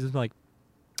in other ways, it's like,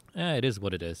 it is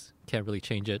what it is. Can't really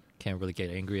change it. Can't really get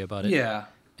angry about it. Yeah.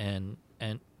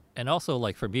 And also,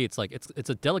 like, for me, it's like it's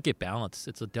a delicate balance.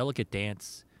 It's a delicate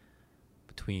dance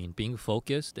between being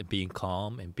focused and being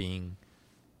calm and being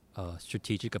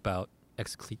strategic about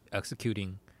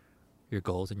executing your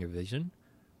goals and your vision.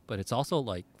 But it's also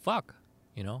like, fuck,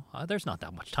 there's not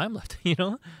that much time left.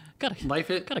 Life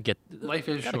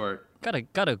is short.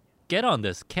 Gotta get on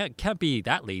this. Can't be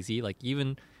that lazy. Like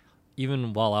even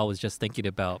while I was just thinking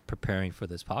about preparing for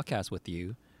this podcast with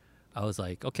you, I was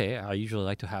like, okay, I usually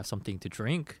like to have something to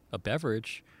drink, a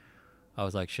beverage. I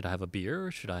was like, should I have a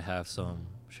beer? Should I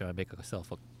make myself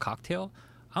a cocktail?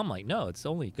 I'm like, no, it's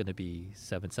only going to be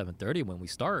 7:30 when we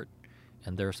start.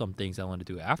 And there are some things I want to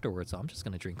do afterwards, so I'm just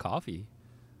going to drink coffee.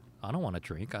 I don't want to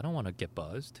drink. I don't want to get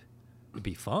buzzed. It'd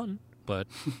be fun, but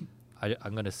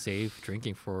I'm gonna save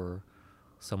drinking for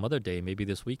some other day. Maybe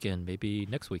this weekend. Maybe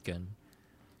next weekend.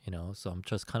 You know. So I'm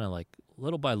just kind of like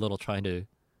little by little trying to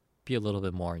be a little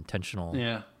bit more intentional.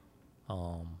 Yeah.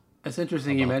 Um, It's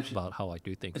interesting you mentioned about how I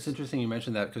do things. It's interesting you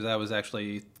mentioned that because I was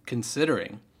actually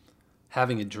considering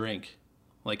having a drink,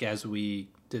 like as we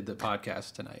did the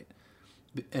podcast tonight.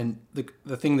 And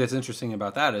the thing that's interesting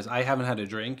about that is I haven't had a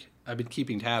drink. I've been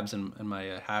keeping tabs in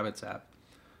my Habits app.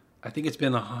 I think it's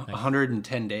been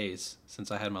 110 days since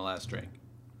I had my last drink.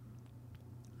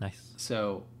 Nice.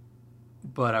 So,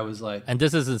 but I was like, and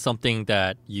this isn't something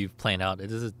that you've planned out.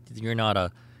 You're not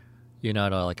a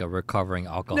like a recovering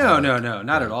alcoholic. No,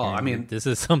 not at all. I mean, this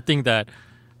is something that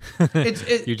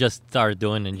you just started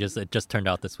doing, and it just turned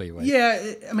out this way, right?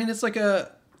 Yeah, I mean,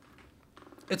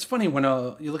 it's funny when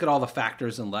you look at all the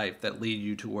factors in life that lead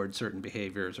you towards certain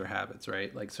behaviors or habits,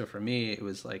 right? Like, so for me, it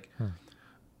was like,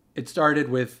 it started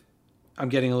with, I'm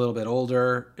getting a little bit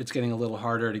older. It's getting a little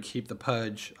harder to keep the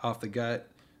pudge off the gut.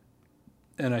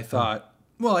 And I thought,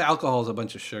 well, alcohol is a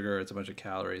bunch of sugar. It's a bunch of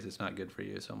calories. It's not good for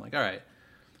you. So I'm like, all right,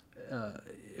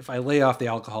 if I lay off the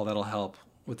alcohol, that'll help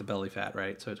with the belly fat,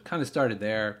 right? So it kind of started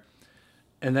there.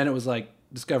 And then it was like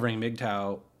discovering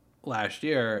MGTOW last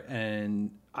year,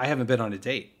 and I haven't been on a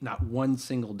date, not one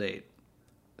single date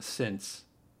since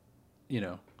you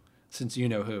know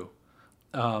who.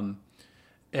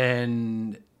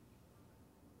 And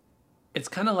it's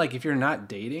kind of like if you're not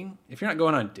dating, if you're not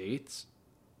going on dates,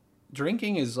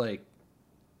 drinking is like,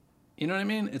 you know what I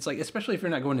mean? It's like, especially if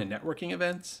you're not going to networking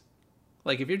events,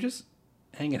 like if you're just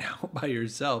hanging out by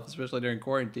yourself, especially during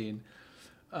quarantine.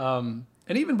 And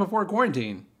even before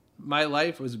quarantine, my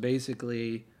life was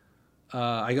basically,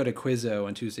 I go to Quizzo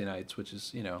on Tuesday nights, which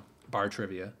is, bar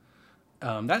trivia.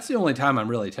 That's the only time I'm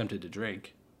really tempted to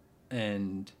drink.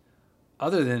 And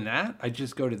other than that, I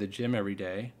just go to the gym every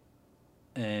day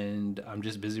and I'm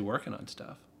just busy working on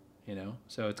stuff,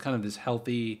 So it's kind of this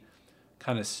healthy,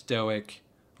 kind of stoic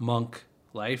monk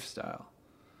lifestyle.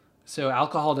 So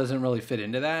alcohol doesn't really fit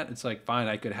into that. It's like, fine,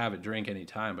 I could have a drink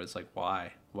anytime, but it's like,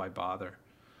 why? Why bother?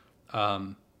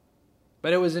 But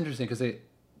it was interesting because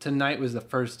tonight was the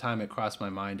first time it crossed my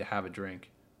mind to have a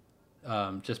drink,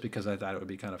 just because I thought it would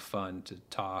be kind of fun to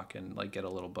talk and like get a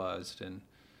little buzzed and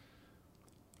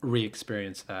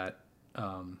re-experience that.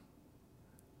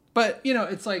 But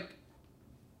it's like,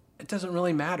 it doesn't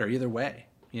really matter either way.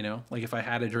 Like if I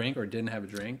had a drink or didn't have a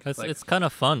drink. It's kind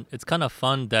of fun. It's kind of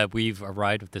fun that we've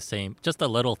arrived at the same, just a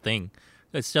little thing.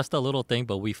 It's just a little thing,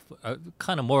 but we've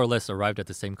kind of more or less arrived at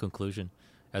the same conclusion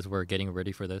as we're getting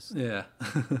ready for this. Yeah.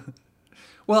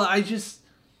 Well, I don't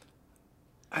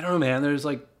know, man. There's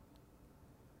like,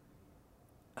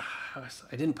 I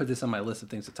didn't put this on my list of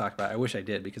things to talk about. I wish I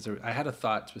did, because I had a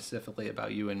thought specifically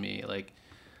about you and me. Like,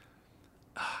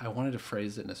 I wanted to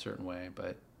phrase it in a certain way,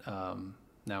 but now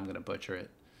I'm going to butcher it.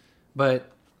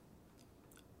 But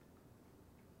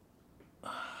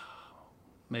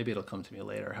maybe it'll come to me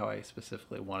later how I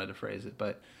specifically wanted to phrase it.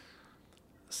 But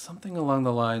something along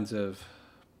the lines of,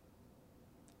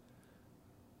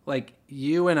 like,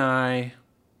 you and I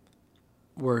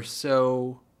were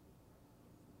so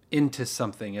into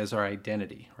something as our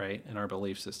identity, right? And our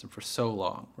belief system for so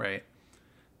long, right?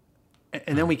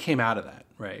 And then we came out of that,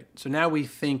 right? So now we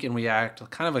think and we act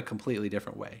kind of a completely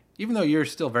different way. Even though you're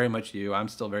still very much you, I'm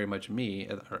still very much me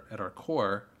at our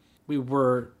core. We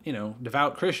were,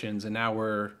 devout Christians, and now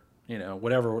we're,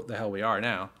 whatever the hell we are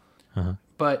now. Uh-huh.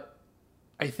 But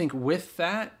I think with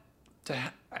that,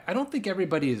 I don't think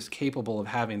everybody is capable of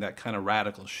having that kind of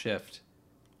radical shift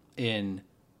in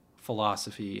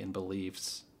philosophy and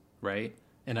beliefs, right?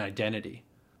 And identity.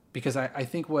 Because I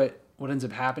think what ends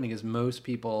up happening is most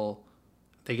people,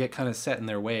 they get kind of set in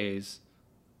their ways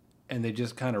and they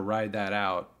just kind of ride that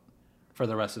out for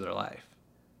the rest of their life,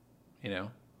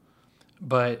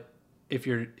 But if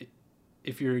you're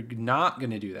not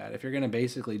going to do that, if you're going to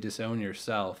basically disown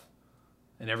yourself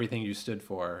and everything you stood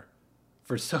for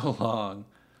so long,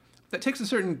 that takes a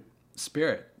certain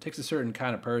spirit, takes a certain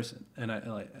kind of person. And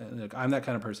I'm that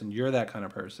kind of person. You're that kind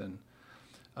of person.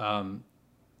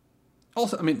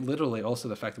 Also, I mean, literally also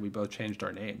the fact that we both changed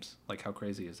our names. Like, how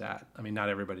crazy is that? I mean, not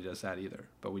everybody does that either,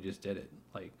 but we just did it,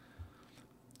 like,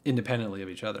 independently of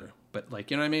each other. But,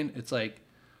 like, you know what I mean? It's like,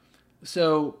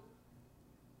 so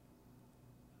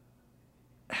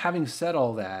having said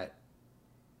all that,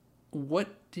 what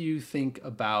do you think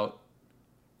about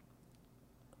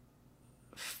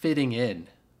fitting in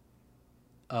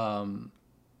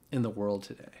the world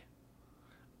today?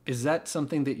 Is that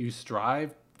something that you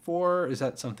strive for? Is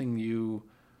that something you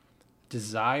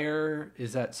desire?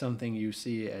 Is that something you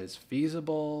see as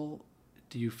feasible?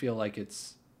 Do you feel like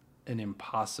it's an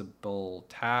impossible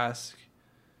task?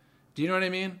 Do you know what I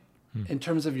mean? In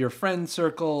terms of your friend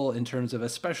circle, in terms of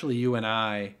especially you and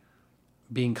I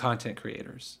being content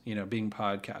creators, being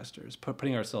podcasters,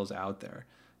 putting ourselves out there.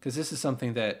 Because this is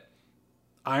something that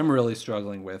I'm really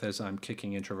struggling with as I'm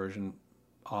kicking introversion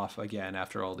off again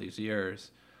after all these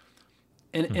years.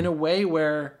 In a way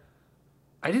where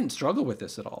I didn't struggle with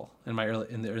this at all in my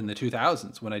in the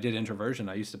 2000s. When I did introversion,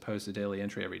 I used to post a daily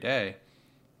entry every day.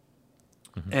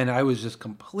 And I was just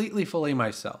completely fully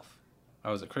myself. I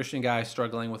was a Christian guy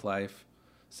struggling with life,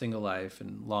 single life,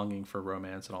 and longing for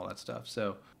romance and all that stuff.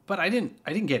 So, but I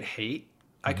didn't get hate.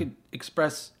 I could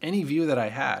express any view that I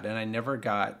had, and I never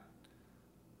got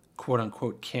quote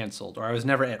unquote canceled, or I was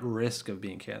never at risk of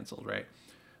being canceled, right?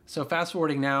 So fast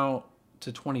forwarding now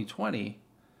to 2020,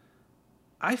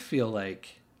 I feel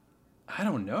like, I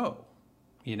don't know,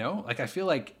 like I feel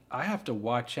like I have to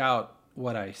watch out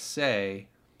what I say,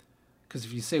 because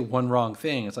if you say one wrong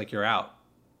thing, it's like you're out.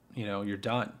 You're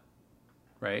done,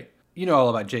 right? You know all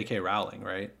about J.K. Rowling,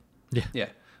 right? Yeah. Yeah.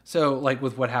 So, like,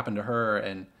 with what happened to her,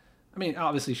 and, I mean,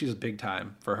 obviously she's big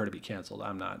time for her to be canceled.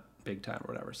 I'm not big time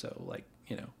or whatever, so, like,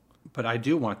 But I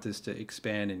do want this to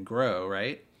expand and grow,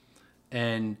 right?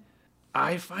 And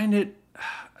I find it,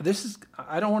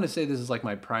 I don't want to say this is, like,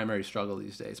 my primary struggle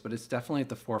these days, but it's definitely at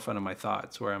the forefront of my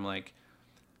thoughts, where I'm, like,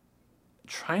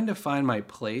 trying to find my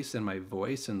place and my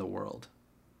voice in the world,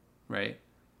 right?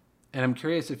 And I'm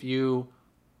curious if you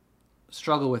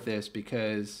struggle with this,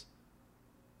 because,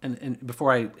 and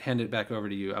before I hand it back over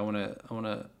to you, I want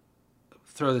to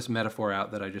throw this metaphor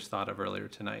out that I just thought of earlier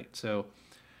tonight. So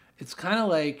it's kind of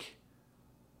like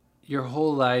your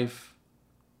whole life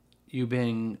you've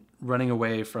been running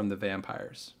away from the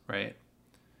vampires, right?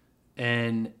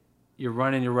 And you're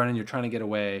running, you're trying to get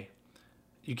away.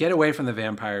 You get away from the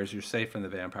vampires, you're safe from the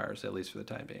vampires, at least for the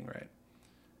time being, right?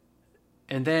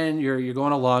 And then you're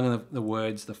going along in the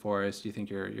woods, the forest. You think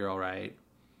you're all right,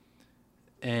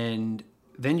 and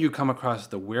then you come across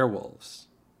the werewolves,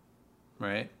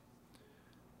 right?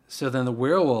 So then the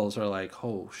werewolves are like,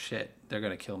 oh shit, they're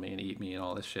gonna kill me and eat me and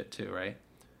all this shit too, right?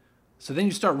 So then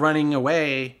you start running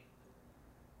away,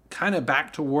 kind of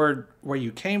back toward where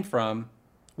you came from,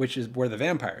 which is where the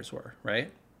vampires were,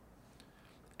 right?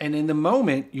 And in the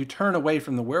moment you turn away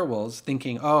from the werewolves,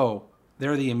 thinking, oh,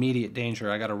 they're the immediate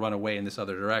danger. I got to run away in this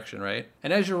other direction, right?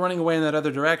 And as you're running away in that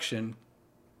other direction,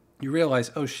 you realize,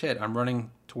 oh shit, I'm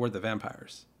running toward the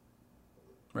vampires,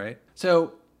 right?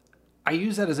 So I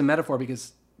use that as a metaphor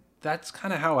because that's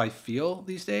kind of how I feel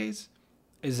these days,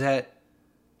 is that,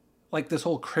 like, this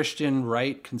whole Christian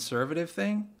right conservative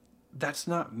thing, that's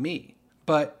not me.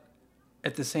 But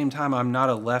at the same time, I'm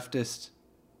not a leftist,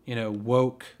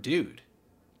 woke dude.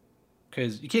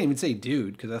 Because you can't even say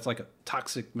dude, because that's like a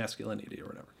toxic masculinity or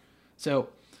whatever. So,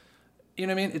 you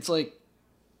know what I mean? It's like,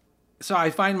 so I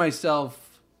find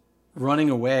myself running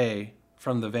away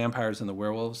from the vampires and the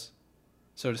werewolves,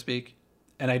 so to speak.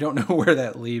 And I don't know where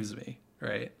that leaves me,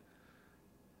 right?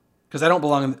 Because I don't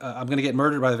belong, I'm going to get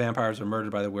murdered by the vampires or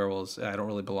murdered by the werewolves. I don't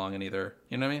really belong in either.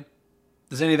 You know what I mean?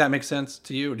 Does any of that make sense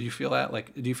to you? Or do you feel that?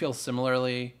 Like, do you feel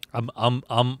similarly?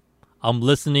 I'm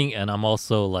listening, and I'm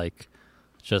also like,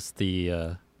 just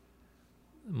the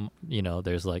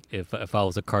there's like, if I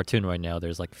was a cartoon right now,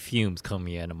 there's like fumes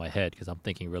coming out of my head because I'm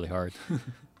thinking really hard.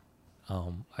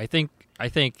 I think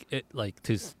it, like,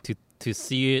 to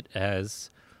see it as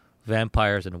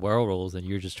vampires and werewolves, and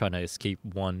you're just trying to escape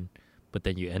one, but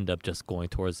then you end up just going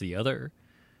towards the other,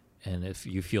 and if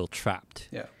you feel trapped,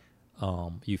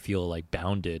 you feel like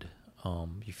bounded,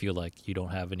 you feel like you don't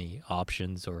have any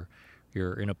options, or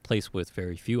you're in a place with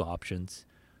very few options,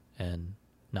 and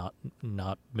not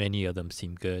many of them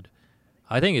seem good.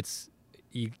 I think it's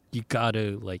you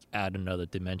gotta, like, add another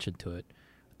dimension to it.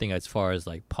 I think as far as,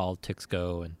 like, politics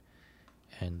go,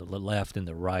 and the left and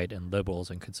the right and liberals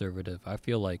and conservative, I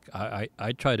feel like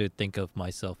I try to think of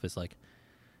myself as, like,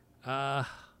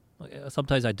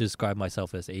 sometimes I describe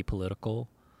myself as apolitical,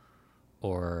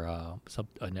 or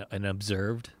an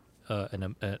observed,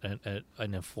 an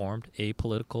informed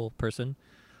apolitical person.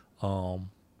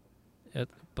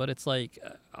 But it's like,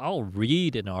 I'll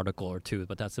read an article or two,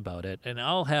 but that's about it. And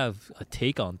I'll have a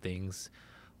take on things,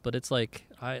 but it's like,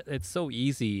 it's so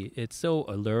easy. It's so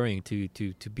alluring to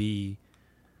be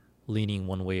leaning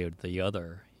one way or the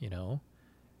other,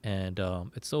 And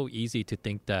it's so easy to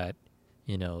think that,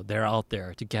 they're out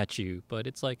there to catch you. But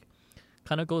it's like,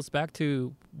 kind of goes back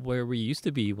to where we used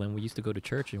to be when we used to go to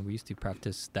church and we used to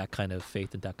practice that kind of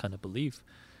faith and that kind of belief,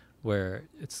 where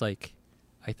it's like,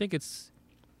 I think it's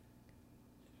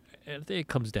think it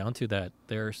comes down to that.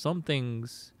 There are some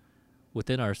things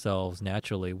within ourselves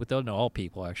naturally, within all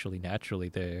people actually naturally,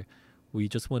 there we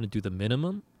just want to do the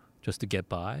minimum just to get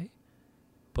by.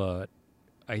 But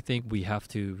I think we have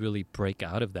to really break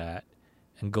out of that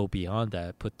and go beyond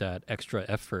that, put that extra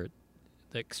effort,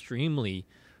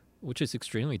 which is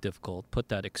extremely difficult, put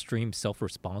that extreme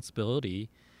self-responsibility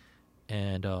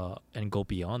and go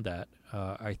beyond that.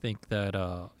 I think that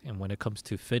and when it comes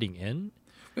to fitting in,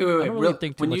 Wait. I don't really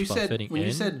think too When much you about said fitting when in.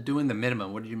 you said doing the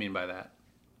minimum, what did you mean by that?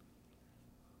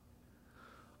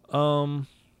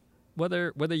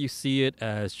 Whether you see it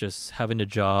as just having a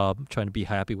job, trying to be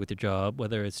happy with your job,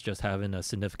 whether it's just having a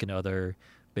significant other,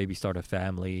 maybe start a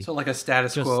family, So like a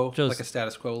status Just- quo, just- like a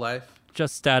status quo life.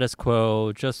 just status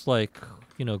quo, just like,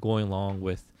 going along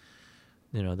with,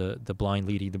 the blind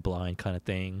leading the blind kind of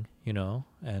thing,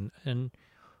 and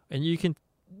you can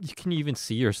even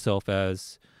see yourself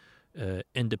as an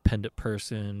independent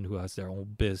person who has their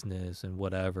own business and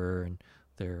whatever, and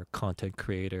they're a content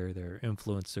creator, they're an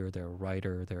influencer, they're a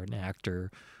writer, they're an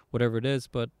actor, whatever it is.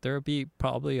 But there'll be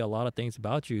probably a lot of things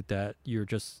about you that you're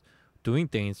just doing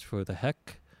things for the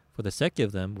sake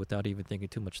of them without even thinking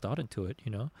too much thought into it,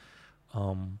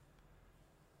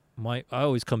 I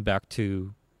always come back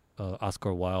to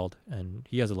Oscar Wilde, and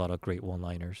he has a lot of great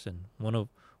one-liners. And one of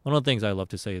the things I love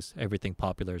to say is everything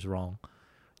popular is wrong.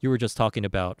 You were just talking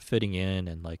about fitting in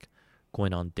and like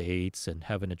going on dates and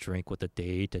having a drink with a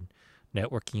date and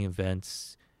networking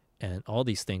events and all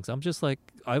these things. I'm just like,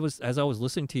 as I was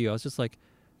listening to you, I was just like,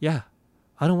 yeah,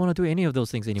 I don't want to do any of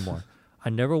those things anymore. I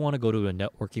never want to go to a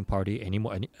networking party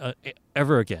anymore,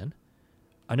 ever again.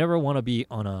 I never want to be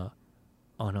I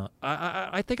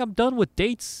think I'm done with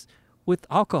dates with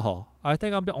alcohol. I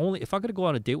think if I'm going to go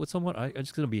on a date with someone, it's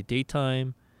just going to be a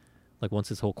daytime, like once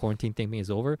this whole quarantine thing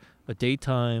is over, a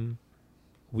daytime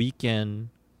weekend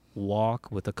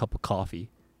walk with a cup of coffee,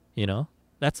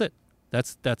 that's it.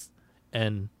 That's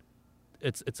and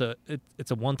it's a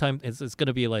one time. It's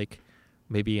gonna be like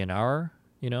maybe an hour,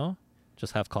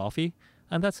 just have coffee,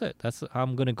 and that's it.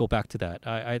 I'm gonna go back to that.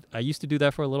 I used to do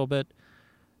that for a little bit,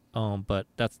 but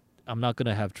I'm not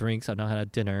gonna have drinks. I'm not gonna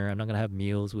have dinner. I'm not gonna have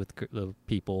meals with the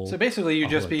people. So basically, you'd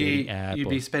on just a be dating app you'd or-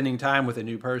 be spending time with a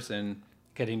new person,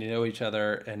 getting to know each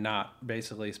other, and not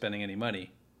basically spending any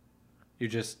money. You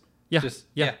just yeah.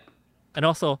 And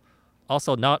also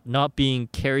not being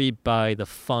carried by the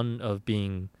fun of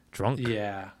being drunk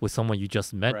yeah, with someone you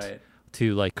just met right.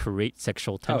 to like create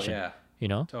sexual tension. Oh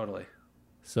yeah, totally.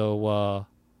 So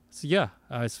yeah,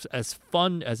 as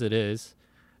fun as it is,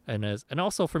 and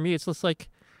also for me, it's just like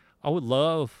I would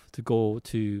love to go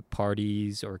to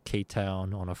parties or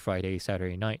K-Town on a Friday,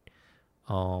 Saturday night.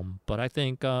 But I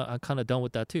think I'm kind of done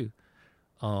with that too.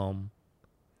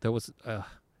 There was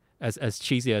as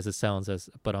cheesy as it sounds,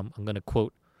 but I'm gonna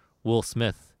quote Will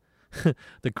Smith,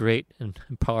 the great and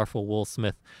powerful Will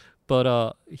Smith.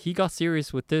 But he got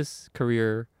serious with this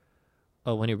career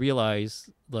when he realized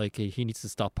like he needs to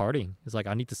stop partying. He's like,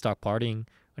 I need to stop partying.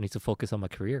 I need to focus on my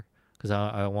career because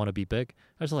I want to be big.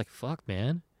 I was like, fuck,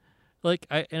 man. Like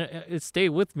it stayed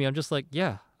with me. I'm just like,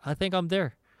 yeah, I think I'm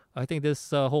there. I think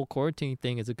this whole quarantine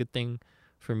thing is a good thing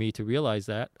for me to realize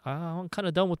that I'm kind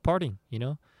of done with partying.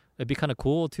 It'd be kind of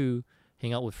cool to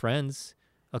hang out with friends,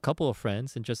 a couple of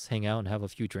friends, and just hang out and have a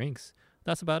few drinks.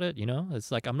 That's about it.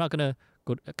 It's like I'm not gonna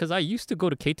go because I used to go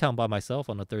to K-Town by myself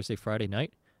on a Thursday, Friday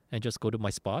night and just go to my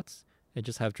spots and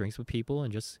just have drinks with people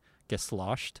and just get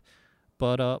sloshed.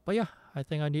 But yeah, I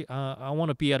think I want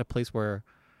to be at a place where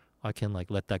I can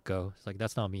like let that go. It's like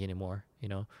that's not me anymore.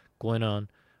 Going on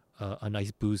a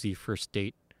nice boozy first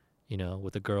date,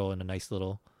 with a girl in a nice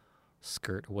little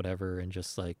skirt or whatever, and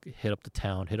just like hit up the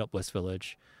town, hit up West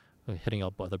Village, hitting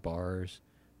up other bars.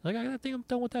 Like I think I'm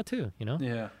done with that too.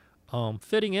 Yeah.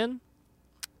 Fitting in.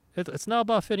 It's not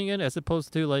about fitting in as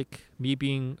opposed to like me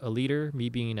being a leader, me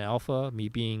being an alpha, me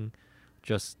being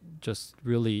just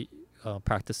really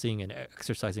practicing and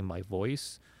exercising my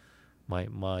voice,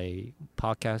 my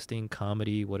podcasting,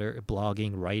 comedy, whatever,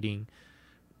 blogging, writing,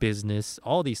 business,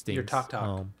 all these things. Your talk.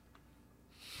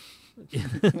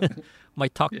 My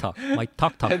talk. I think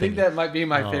thingy. that might be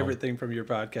my favorite thing from your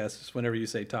podcast. Is whenever you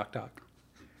say talk.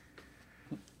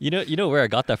 You know where I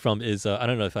got that from is I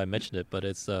don't know if I mentioned it, but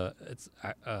I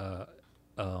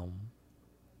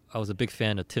was a big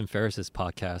fan of Tim Ferriss's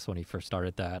podcast when he first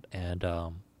started that, and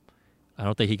I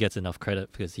don't think he gets enough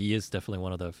credit because he is definitely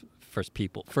one of the first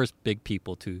big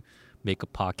people to make a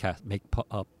podcast, make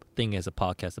a thing as a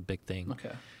podcast a big thing.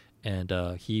 Okay. And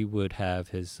he would have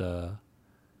his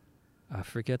I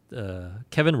forget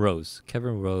Kevin Rose.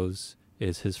 Kevin Rose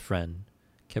is his friend.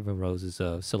 Kevin Rose is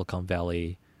a Silicon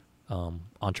Valley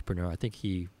entrepreneur. I think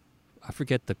he I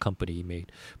forget the company he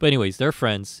made. But anyways, they're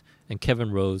friends, and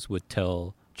Kevin Rose would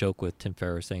joke with Tim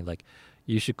Ferriss saying like,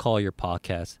 you should call your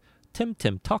podcast Tim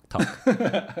Talk Talk.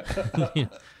 You know?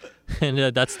 And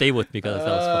that stayed with me because that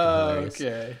was fucking hilarious.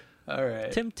 Okay, all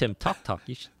right. Tim Talk Talk.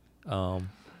 You should.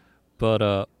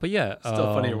 But yeah.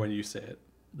 Still funnier when you say it.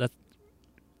 That.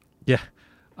 Yeah,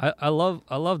 I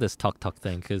love this Talk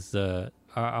thing because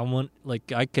I want,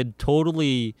 like, I could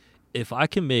totally, if I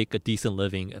can make a decent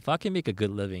living, if I can make a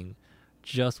good living,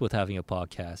 just with having a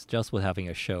podcast, just with having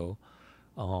a show,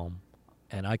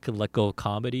 and I could let go of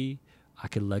comedy, I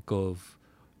could let go of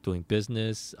doing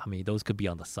business. I mean, those could be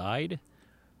on the side,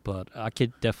 but I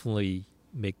could definitely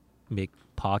make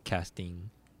podcasting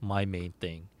my main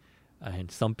thing.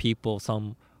 And some people,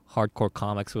 some hardcore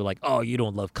comics were like, "Oh, you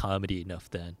don't love comedy enough."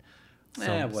 Then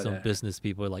some business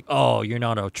people are like, "Oh, you're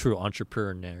not a true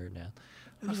entrepreneur now."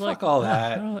 Fuck like, all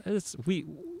that. No, it's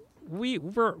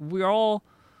we're all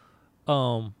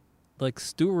like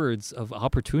stewards of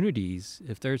opportunities.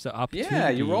 If there's an opportunity, yeah,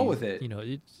 you roll with it. You know,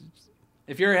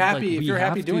 if you're happy, like, if you're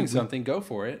happy doing something, go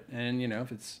for it. And you know,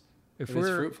 if it's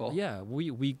fruitful, yeah,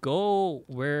 we go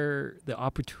where the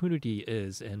opportunity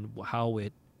is and how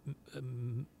it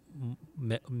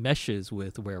meshes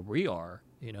with where we are.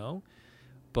 You know,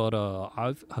 but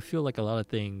I feel like a lot of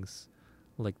things.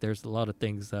 Like there's a lot of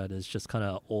things that is just kind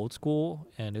of old school,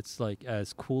 and it's like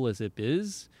as cool as it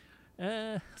is,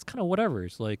 it's kind of whatever.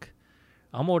 It's like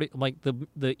I'm already like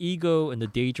the ego and the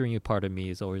daydreaming part of me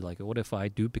is always like, what if I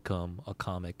do become a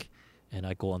comic and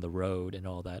I go on the road and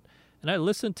all that? And I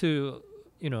listen to,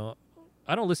 you know,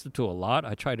 I don't listen to a lot.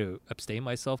 I try to abstain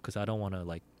myself because I don't want to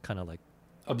like kind of like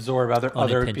absorb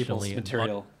other people's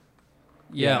material.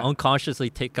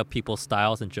 Unconsciously take up people's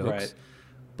styles and jokes. Right.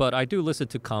 But I do listen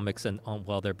to comics and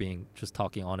while they're being just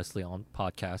talking honestly on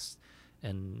podcasts,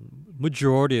 and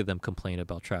majority of them complain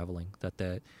about traveling, that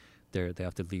they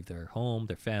have to leave their home,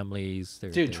 their families.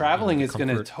 Dude, traveling is going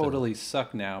to totally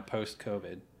suck now post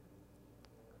COVID.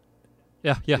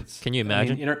 Yeah. Can you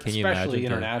imagine? I mean, especially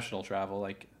international travel.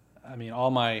 Like, I mean, all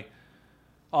my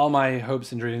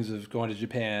hopes and dreams of going to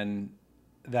Japan,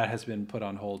 that has been put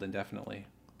on hold indefinitely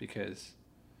because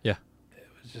it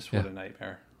was just what a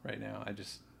nightmare right now.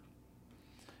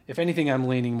 If anything, I'm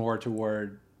leaning more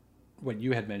toward what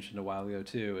you had mentioned a while ago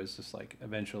too, is just like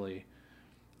eventually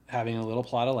having a little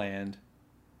plot of land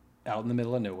out in the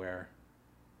middle of nowhere,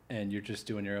 and you're just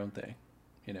doing your own thing,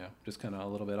 you know, just kind of a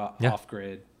little bit off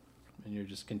grid, and you're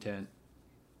just content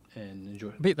and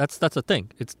enjoy. But that's the thing.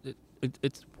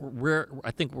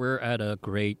 I think we're at a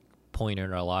great point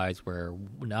in our lives where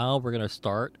now we're gonna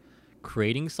start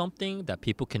creating something that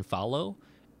people can follow.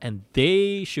 And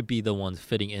they should be the ones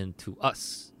fitting into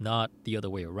us, not the other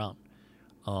way around.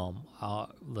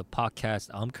 The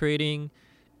podcast I'm creating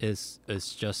is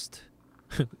just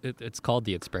it's called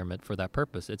The Experiment for that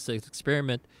purpose. It's an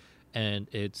experiment, and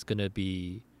it's gonna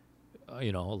be,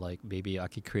 you know, like maybe I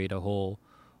could create a whole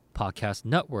podcast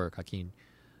network. I can,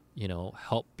 you know,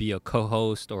 help be a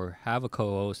co-host or have a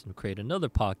co-host and create another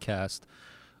podcast.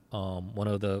 One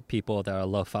of the people that I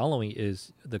love following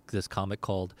is this comic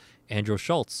called Andrew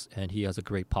Schultz, and he has a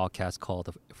great podcast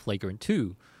called Flagrant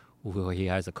 2, where he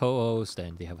has a co-host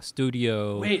and they have a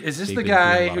studio. Wait, is this the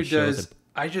guy who does...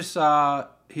 I just saw...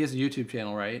 He has a YouTube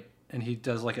channel, right? And he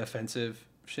does like offensive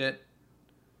shit?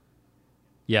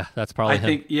 Yeah, that's probably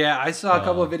him. I saw a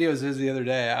couple of videos of his the other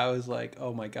day. I was like,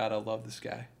 oh my God, I love this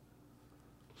guy.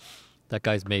 That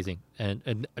guy's amazing,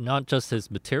 and not just his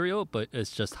material, but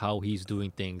it's just how he's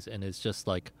doing things, and it's just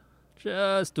like,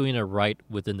 just doing it right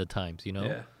within the times, you know.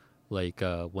 Yeah. Like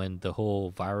when the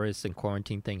whole virus and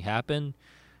quarantine thing happened,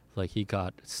 like he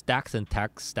got stacks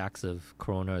of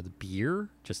Corona beer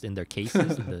just in their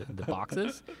cases, in the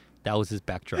boxes. That was his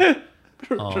backdrop.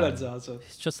 That's awesome.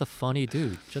 He's just a funny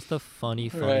dude, funny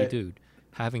dude,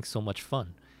 having so much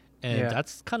fun, and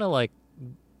that's kind of like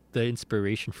the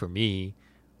inspiration for me.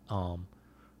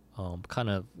 Kind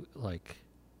of like,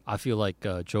 I feel like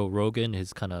Joe Rogan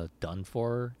is kind of done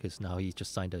for because now he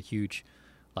just signed a huge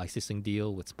licensing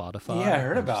deal with Spotify. Yeah, I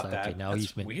heard about like, that. Okay, now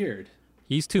That's weird.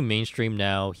 He's too mainstream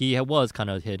now. He was kind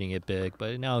of hitting it big,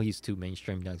 but now he's too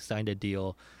mainstream now. He signed a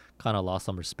deal, kind of lost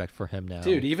some respect for him now.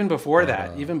 Dude, even before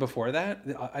that,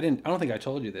 I don't think I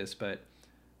told you this, but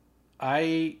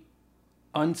I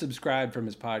unsubscribed from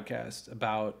his podcast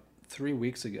about 3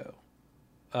 weeks ago.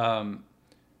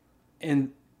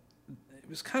 And it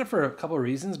was kind of for a couple of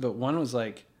reasons, but one was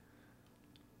like,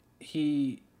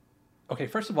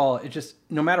 first of all, it just,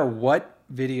 no matter what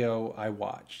video I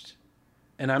watched,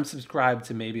 and I'm subscribed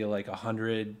to maybe like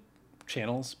 100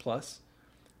 channels plus,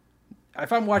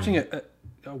 if I'm watching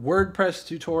a WordPress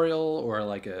tutorial or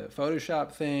like a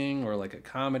Photoshop thing or like a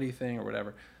comedy thing or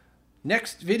whatever.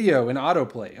 Next video in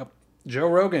autoplay. Oh, Joe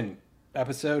Rogan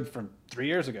episode from 3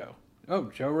 years ago. Oh,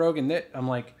 Joe Rogan. I'm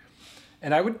like,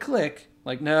 and I would click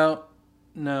like, no,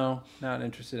 not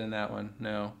interested in that one.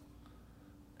 No.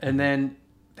 And then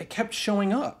they kept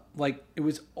showing up. Like it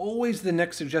was always the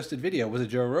next suggested video was a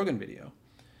Joe Rogan video.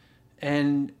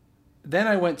 And then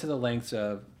I went to the lengths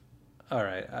of, all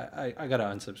right, I got to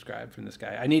unsubscribe from this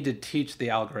guy. I need to teach the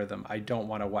algorithm. I don't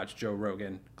want to watch Joe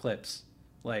Rogan clips.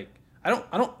 Like, I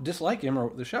don't dislike him or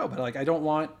the show, but like, I don't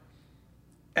want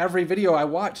every video I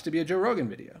watch to be a Joe Rogan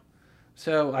video.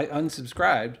 So I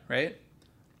unsubscribed, right?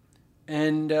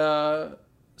 And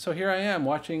so here I am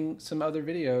watching some other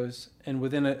videos, and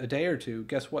within a day or two,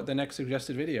 guess what the next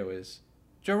suggested video is?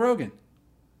 Joe Rogan.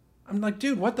 I'm like,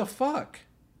 dude, what the fuck?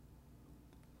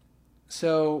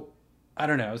 So I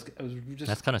don't know. I was just,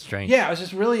 That's kind of strange. yeah, I was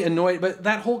just really annoyed. But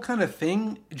that whole kind of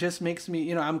thing just makes me,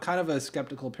 you know, I'm kind of a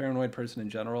skeptical, paranoid person in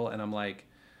general. And I'm like,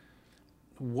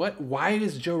 why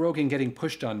is Joe Rogan getting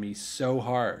pushed on me so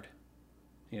hard?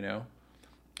 You know?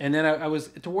 And then I was,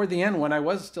 toward the end, when I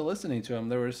was still listening to him,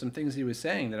 there were some things he was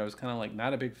saying that I was kind of like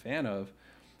not a big fan of.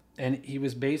 And he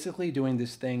was basically doing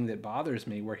this thing that bothers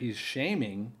me where he's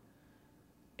shaming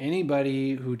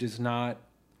anybody who does not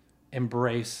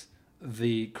embrace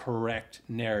the correct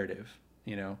narrative,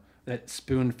 you know, that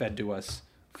spoon-fed to us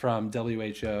from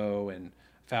WHO and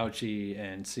Fauci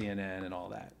and CNN and all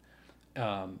that.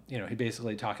 You know, he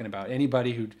basically talking about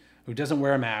anybody who doesn't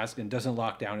wear a mask and doesn't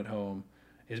lock down at home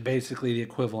is basically the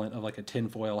equivalent of like a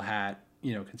tinfoil hat,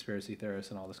 you know, conspiracy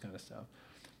theorist and all this kind of stuff.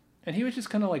 And he was just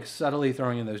kind of like subtly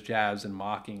throwing in those jabs and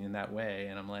mocking in that way.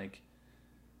 And I'm like,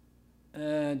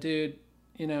 dude,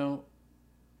 you know,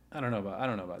 I don't know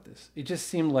about this. It just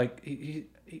seemed like he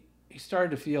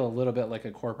started to feel a little bit like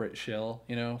a corporate shill,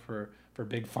 you know, for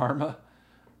big pharma.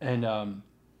 And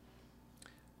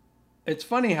it's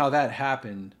funny how that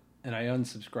happened. And I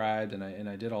unsubscribed and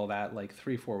I did all that like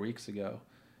 3-4 weeks ago.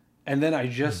 And then I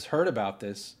just heard about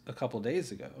this a couple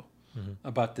days ago,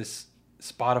 about this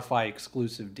Spotify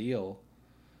exclusive deal.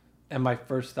 And my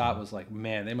first thought was like,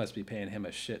 man, they must be paying him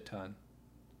a shit ton.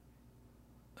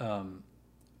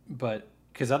 But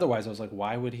because otherwise I was like,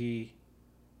 why would he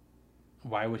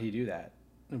do that?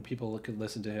 And people could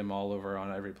listen to him all over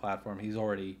on every platform. He's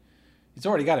already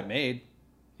got it made,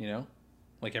 you know,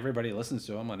 like everybody listens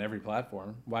to him on every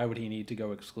platform. Why would he need to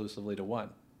go exclusively to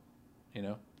one? You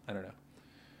know, I don't know.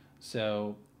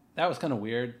 So that was kind of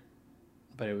weird,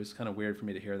 but it was kind of weird for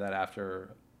me to hear that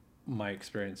after my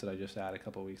experience that I just had a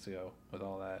couple of weeks ago with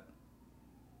all that.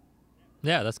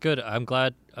 Yeah, that's good. I'm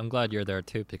glad you're there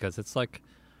too, because it's like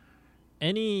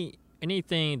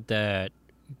anything that,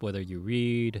 whether you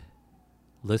read,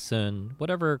 listen,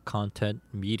 whatever content,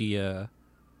 media,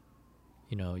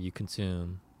 you know, you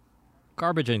consume,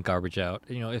 garbage in, garbage out,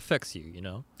 you know, it affects you, you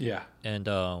know? Yeah. And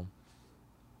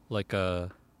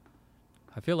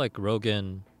I feel like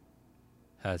Rogan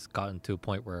has gotten to a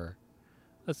point where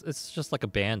it's just like a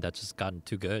band that's just gotten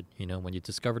too good. You know, when you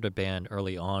discovered a band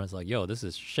early on, it's like, yo, this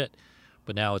is shit.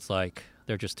 But now it's like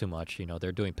they're just too much. You know,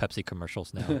 they're doing Pepsi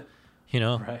commercials now. You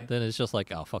know, Right. Then it's just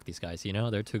like, oh, fuck these guys. You know,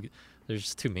 they're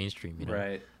just too mainstream. You know,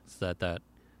 Right. It's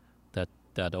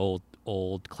that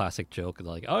old classic joke,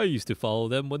 like, I used to follow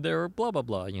them when they were blah blah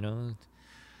blah. You know,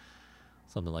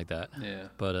 something like that. Yeah.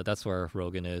 But that's where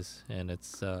Rogan is, and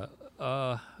it's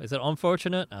is it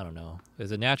unfortunate? I don't know.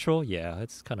 Is it natural? Yeah,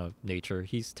 it's kind of nature.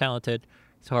 He's talented,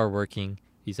 he's hardworking,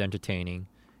 he's entertaining,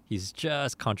 he's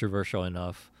just controversial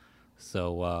enough.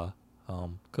 So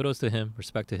kudos to him,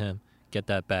 respect to him, get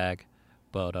that bag.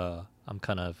 But I'm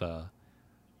gonna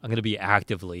be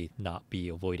actively not be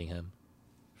avoiding him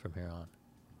from here on.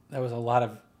 That was a lot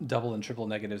of double and triple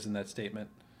negatives in that statement.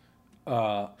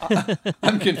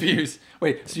 I'm confused.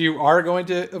 Wait, so you are going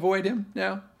to avoid him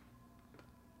now?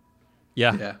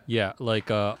 Yeah. Like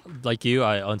you,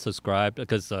 I unsubscribed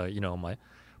because you know, my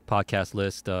podcast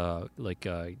list got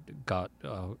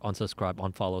unsubscribed,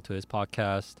 unfollowed to his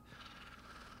podcast.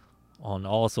 On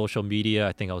all social media,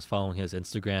 I think I was following his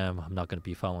Instagram. I'm not going to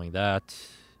be following that.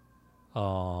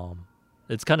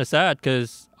 It's kind of sad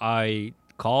because I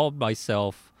called my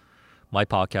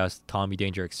podcast Tommy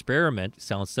Danger Experiment.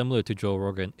 Sounds similar to Joe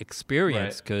Rogan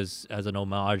Experience because as an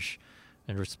homage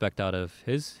and respect out of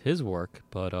his work.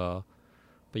 But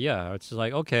yeah, it's just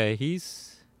like, okay,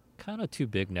 he's kind of too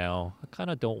big now. I kind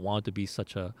of don't want to be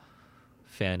such a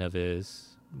fan of his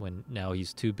when now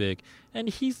he's too big. And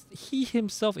he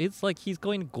himself, it's like he's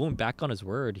going back on his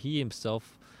word. He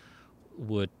himself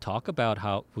would talk about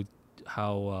how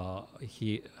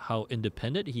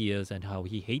independent he is and how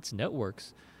he hates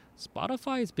networks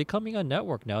Spotify is becoming a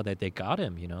network now that they got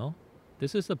him.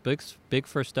 This is a big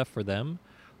first step for them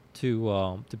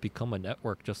to become a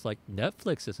network, just like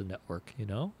Netflix is a network.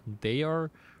 They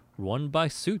are run by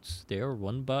suits. They are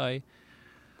run by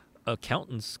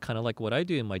accountants, kind of like what I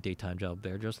do in my daytime job.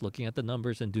 They're just looking at the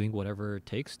numbers and doing whatever it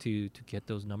takes to get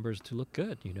those numbers to look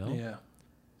good. Yeah.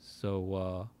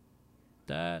 So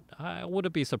that I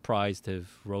wouldn't be surprised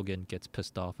if Rogan gets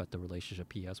pissed off at the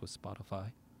relationship he has with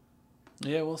Spotify.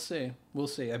 Yeah, we'll see. We'll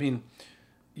see. I mean,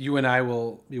 you and I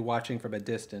will be watching from a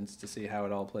distance to see how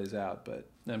it all plays out, but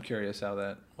I'm curious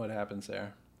what happens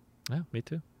there. Yeah, me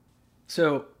too.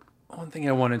 So one thing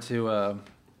I wanted to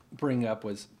bring up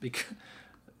was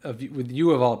with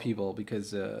you of all people,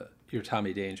 because you're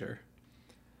Tommy Danger.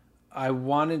 I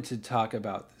wanted to talk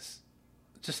about this,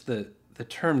 just the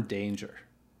term danger.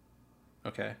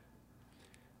 Okay.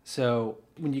 So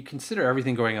when you consider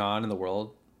everything going on in the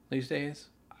world these days,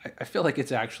 I feel like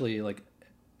it's actually like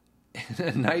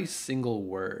a nice single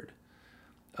word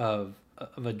of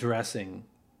addressing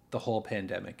the whole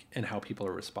pandemic and how people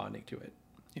are responding to it.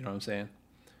 You know what I'm saying?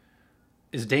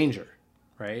 Is danger,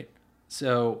 right?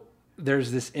 So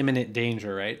there's this imminent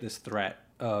danger, right? This threat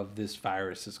of this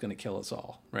virus is going to kill us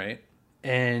all, right?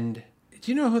 And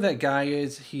do you know who that guy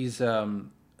is? He's,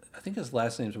 I think his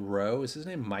last name's Rowe. Is his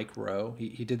name Mike Rowe?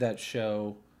 He did that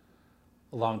show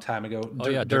a long time ago.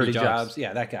 Dirty Jobs.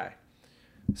 Yeah, that guy.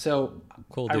 So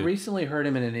cool I dude. recently heard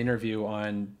him in an interview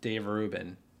on Dave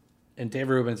Rubin. And Dave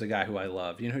Rubin's a guy who I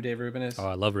love. You know who Dave Rubin is? Oh,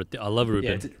 I love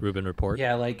Rubin. Yeah, Rubin Report.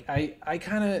 Yeah, like I've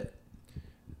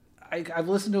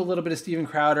listened to a little bit of Steven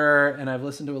Crowder, and I've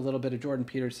listened to a little bit of Jordan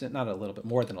Peterson. Not a little bit,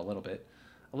 more than a little bit.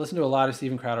 I've listened to a lot of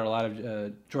Steven Crowder, a lot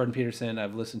of Jordan Peterson.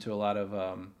 I've listened to a lot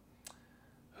of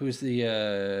who's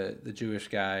the Jewish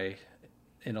guy,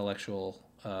 intellectual,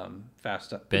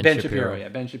 fast up. Ben Shapiro. Yeah,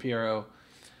 Ben Shapiro.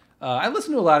 I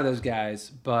listen to a lot of those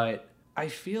guys, but I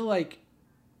feel like,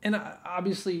 and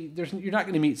obviously, you're not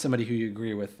going to meet somebody who you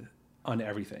agree with on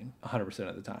everything 100%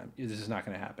 of the time. This is not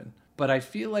going to happen. But I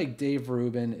feel like Dave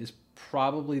Rubin is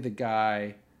probably the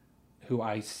guy who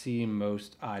I see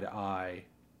most eye to eye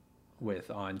with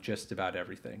on just about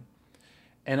everything.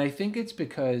 And I think it's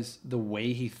because the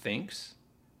way he thinks,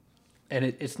 and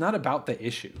it's not about the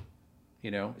issue.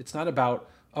 It's not about,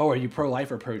 are you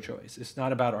pro-life or pro-choice? It's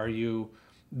not about, are you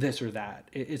this or that?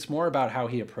 It's more about how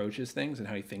he approaches things and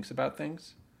how he thinks about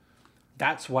things.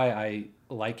 That's why I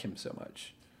like him so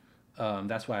much.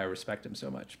 That's why I respect him so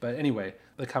much. But anyway,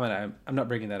 the comment, I'm not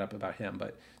bringing that up about him.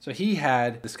 But so he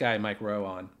had this guy, Mike Rowe,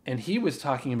 on, and he was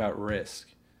talking about risk.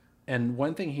 And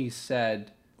one thing he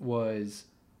said was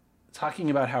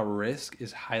talking about how risk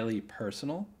is highly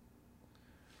personal.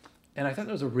 And I thought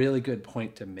that was a really good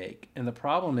point to make. And the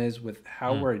problem is with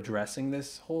how we're addressing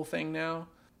this whole thing now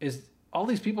is all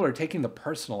these people are taking the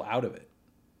personal out of it,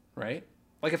 right?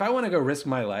 Like if I want to go risk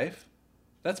my life,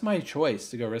 that's my choice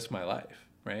to go risk my life,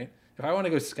 right? If I want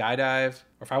to go skydive,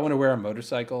 or if I want to wear a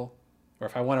motorcycle, or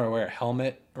if I want to wear a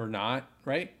helmet or not,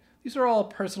 right? These are all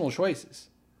personal choices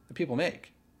that people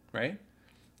make, right?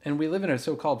 And we live in a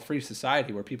so-called free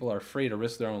society where people are free to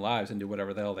risk their own lives and do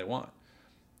whatever the hell they want.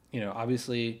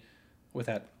 Obviously, with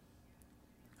that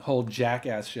whole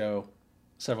Jackass show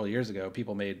several years ago,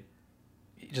 people made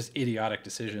just idiotic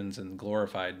decisions and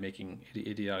glorified making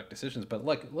idiotic decisions. But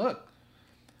look,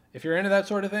 if you're into that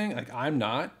sort of thing, like I'm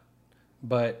not,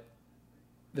 but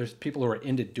there's people who are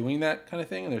into doing that kind of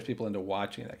thing, and there's people into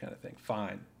watching that kind of thing.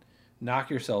 Fine. Knock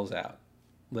yourselves out,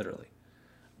 literally.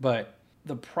 But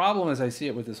the problem, as I see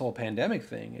it with this whole pandemic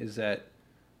thing, is that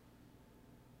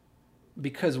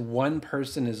because one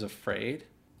person is afraid,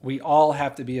 we all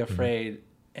have to be afraid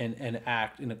and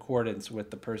act in accordance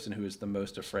with the person who is the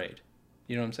most afraid.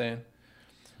 You know what I'm saying?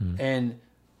 And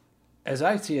as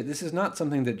I see it, this is not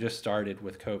something that just started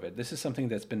with COVID. This is something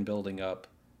that's been building up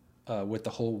with the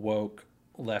whole woke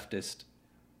leftist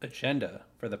agenda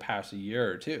for the past year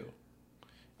or two.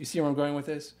 You see where I'm going with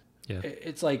this? Yeah.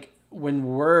 It's like when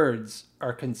words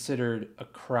are considered a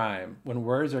crime, when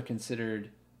words are considered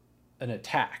an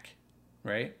attack,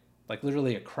 right? Like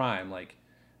literally a crime, like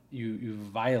you've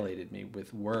violated me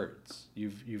with words.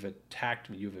 You've attacked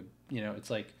me. It's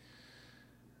like,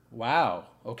 wow,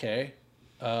 okay.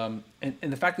 And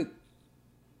the fact that,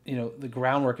 the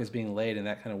groundwork is being laid in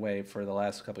that kind of way for the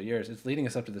last couple of years, it's leading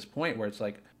us up to this point where it's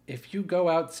like, if you go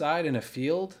outside in a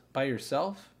field by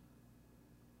yourself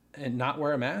and not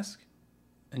wear a mask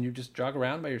and you just jog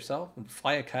around by yourself and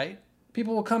fly a kite,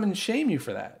 people will come and shame you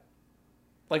for that.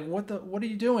 Like, what are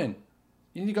you doing?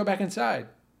 You need to go back inside.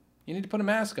 You need to put a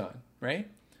mask on, right?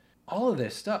 All of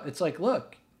this stuff. It's like,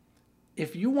 look,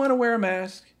 if you want to wear a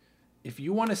mask If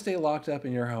you want to stay locked up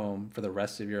in your home for the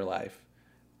rest of your life,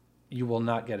 you will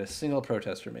not get a single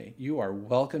protest from me. You are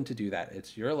welcome to do that.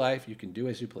 It's your life. You can do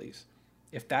as you please.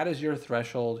 If that is your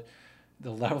threshold,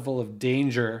 the level of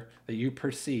danger that you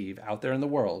perceive out there in the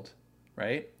world,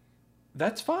 right?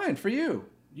 That's fine for you.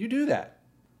 You do that.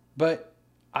 But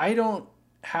I don't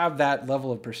have that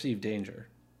level of perceived danger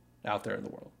out there in the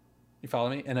world. You follow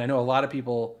me? And I know a lot of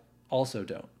people also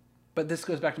don't. But this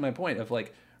goes back to my point of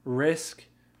like risk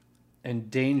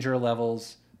and danger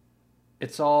levels.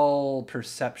 It's all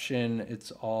perception.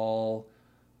 It's all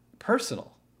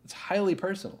personal. It's highly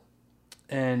personal.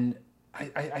 And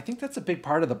I think that's a big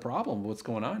part of the problem of what's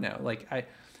going on now. Like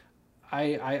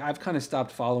I've kind of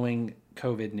stopped following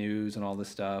COVID news and all this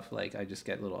stuff. Like I just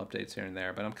get little updates here and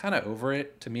there, but I'm kind of over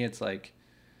it. To me, it's like,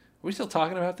 are we still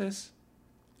talking about this?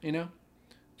 You know,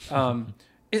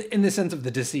 in the sense of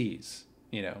the disease.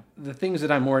 You know, the things that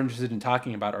I'm more interested in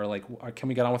talking about are like, can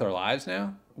we get on with our lives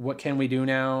now? What can we do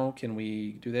now? Can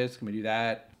we do this? Can we do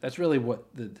that? That's really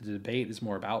what the debate is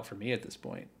more about for me at this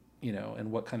point. You know,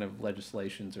 and what kind of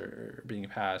legislations are being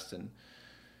passed and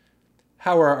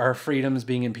how are our freedoms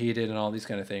being impeded and all these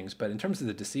kind of things. But in terms of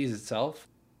the disease itself,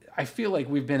 I feel like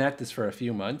we've been at this for a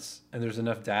few months and there's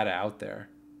enough data out there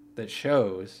that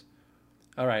shows,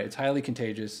 all right, it's highly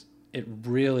contagious. It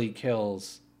really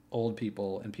kills old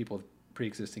people and people with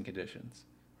pre-existing conditions,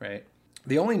 right?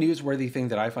 The only newsworthy thing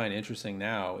that I find interesting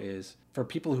now is for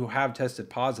people who have tested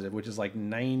positive, which is like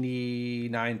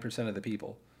 99% of the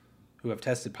people who have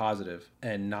tested positive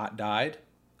and not died,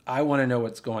 I want to know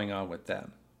what's going on with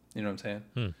them. You know what I'm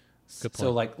saying? Good point.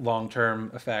 So like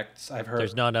long-term effects, I've heard.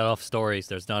 There's not enough stories.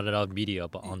 There's not enough media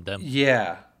on them.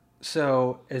 Yeah.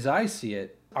 So as I see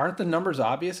it, aren't the numbers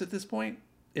obvious at this point?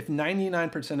 If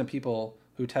 99% of people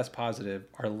who test positive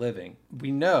are living,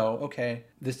 we know, okay,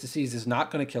 this disease is not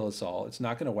going to kill us all. It's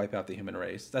not going to wipe out the human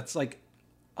race. That's like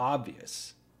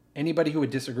obvious. Anybody who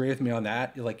would disagree with me on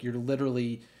that, you're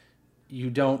literally, you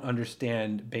don't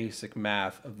understand basic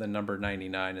math of the number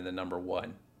 99 and the number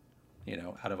 1, you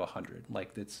know, out of 100.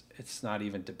 Like it's not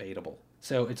even debatable.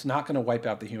 So it's not going to wipe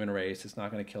out the human race. It's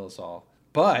not going to kill us all.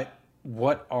 But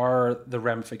what are the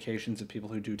ramifications of people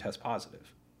who do test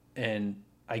positive? And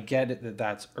I get it that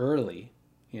that's early.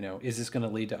 You know, is this going to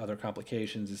lead to other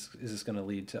complications? Is this going to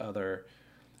lead to other,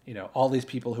 you know, all these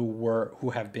people who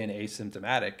have been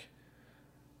asymptomatic,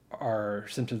 are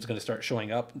symptoms going to start showing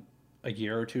up a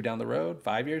year or two down the road,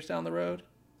 5 years down the road,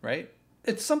 right?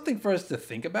 It's something for us to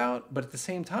think about, but at the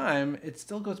same time, it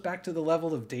still goes back to the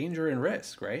level of danger and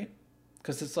risk, right?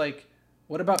 Because it's like,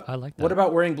 what about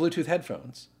wearing Bluetooth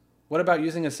headphones? What about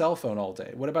using a cell phone all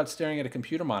day? What about staring at a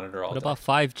computer monitor all day? What about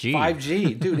 5G?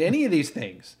 5G, dude, any of these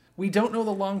things. We don't know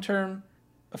the long-term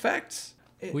effects.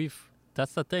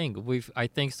 That's the thing. I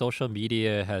think social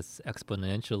media has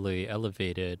exponentially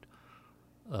elevated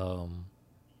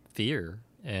fear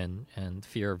and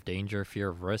fear of danger, fear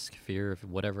of risk, fear of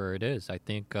whatever it is. I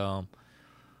think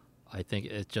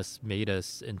it just made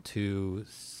us into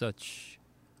such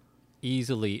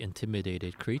easily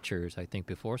intimidated creatures. I think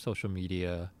before social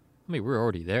media, I mean, we're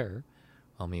already there.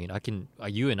 I mean,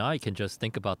 you and I can just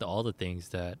think about all the things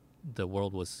that the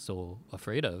world was so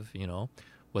afraid of, you know,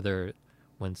 whether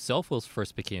when cell phones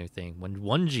first became a thing, when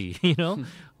 1G, you know,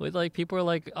 with like people are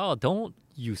like, oh, don't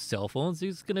use cell phones,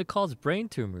 it's gonna cause brain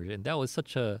tumors, and that was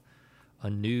such a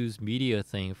news media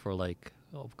thing for like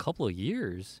a couple of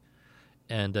years,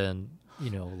 and then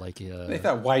you know like they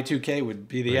thought Y2K would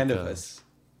be the end of us.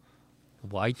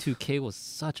 Y2K was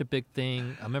such a big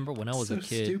thing. I remember when I was a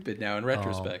kid. Stupid now in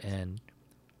retrospect. And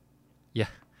yeah.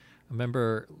 I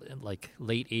remember in like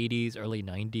late 80s, early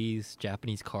 90s,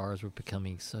 Japanese cars were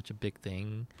becoming such a big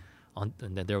thing. And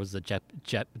then there was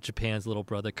Japan's little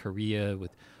brother, Korea,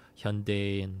 with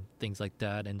Hyundai and things like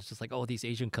that. And it's just like, oh, these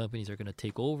Asian companies are going to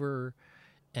take over.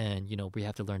 And, you know, we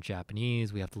have to learn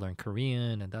Japanese, we have to learn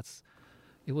Korean. And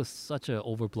it was such an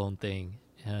overblown thing.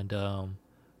 And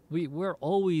we're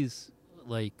always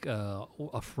like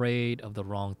afraid of the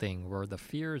wrong thing, where the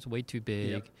fear is way too big.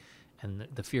 Yep. And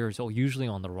the fear is usually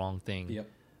on the wrong thing. Yep.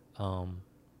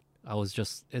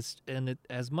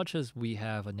 As much as we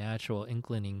have a natural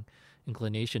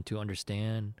inclination to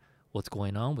understand what's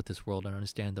going on with this world and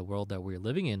understand the world that we're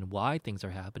living in, why things are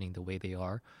happening the way they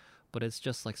are, but it's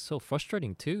just like so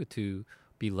frustrating too to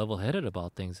be level-headed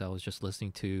about things. I was just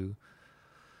listening to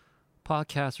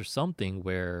podcasts or something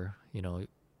where, you know,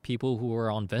 people who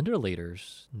are on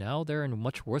ventilators, now they're in a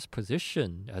much worse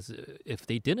position as if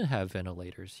they didn't have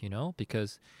ventilators, you know,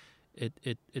 because I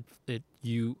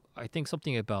think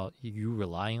something about you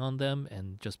relying on them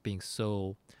and just being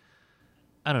so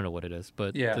I don't know what it is,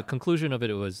 but Yeah. the conclusion of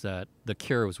it was that the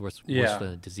cure was worse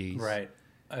than the disease. Right.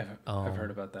 I've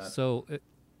heard about that. So,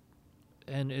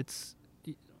 and it's,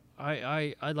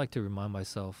 I'd like to remind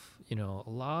myself, you know, a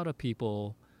lot of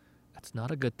people, it's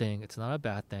not a good thing, it's not a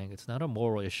bad thing, it's not a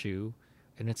moral issue,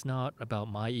 and it's not about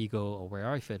my ego or where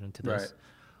I fit into this. Right.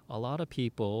 A lot of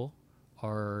people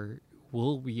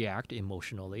will react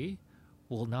emotionally,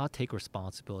 will not take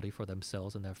responsibility for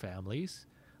themselves and their families.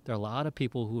 There are a lot of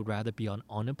people who would rather be on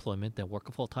unemployment than work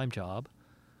a full-time job.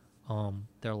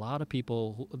 There are a lot of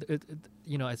people who,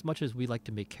 you know, as much as we like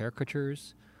to make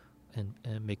caricatures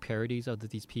and make parodies of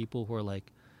these people who are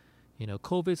like, you know,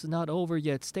 COVID's not over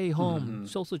yet, stay home,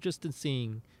 social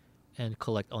distancing, and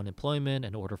collect unemployment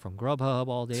and order from Grubhub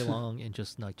all day long and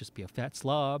just be a fat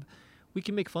slob. We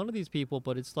can make fun of these people,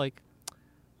 but it's like,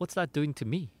 what's that doing to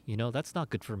me? You know, that's not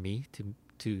good for me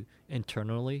to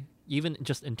internally, even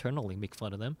just internally make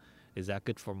fun of them. Is that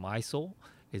good for my soul?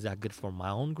 Is that good for my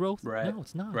own growth? Right. No,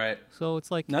 it's not. Right. So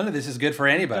it's like, None of this is good for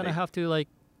you anybody. kind of have to like,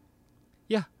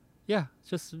 yeah,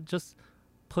 just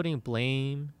putting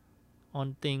blame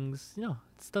on things, you know,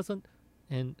 it doesn't.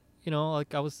 And you know,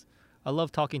 like I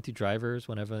love talking to drivers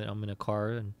whenever I'm in a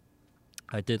car, and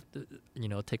I did, you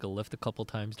know, take a Lyft a couple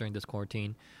times during this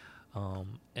quarantine,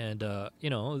 and you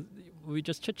know, we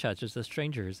just chit chat just as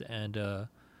strangers, and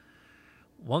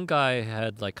one guy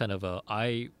had like kind of a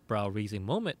eyebrow raising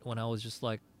moment when I was just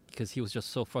like, because he was just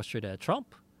so frustrated at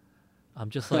Trump. I'm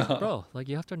just like, bro, like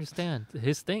you have to understand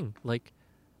his thing, like.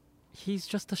 He's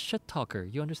just a shit talker.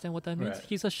 You understand what that means? Right.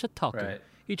 He's a shit talker. Right.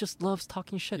 He just loves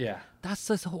talking shit. Yeah. That's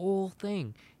his whole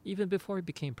thing, even before he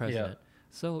became president.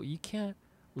 So you can't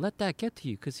let that get to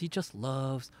you because he just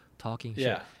loves talking shit.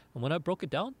 Yeah. And when I broke it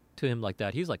down to him like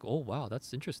that, he's like, "Oh wow,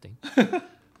 that's interesting." I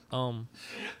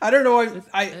don't know.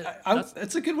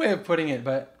 It's a good way of putting it,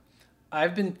 but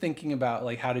I've been thinking about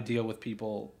like how to deal with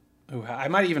people who I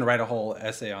might even write a whole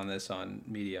essay on this on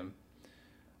Medium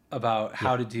about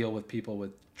how to deal with people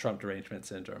with Trump derangement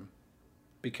syndrome,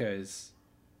 because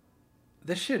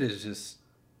this shit is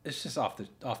just off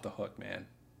the hook, man.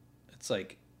 It's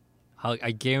like,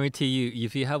 I guarantee you,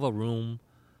 if you have a room,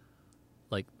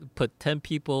 like put 10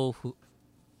 people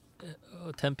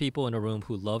in a room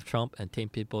who love Trump and 10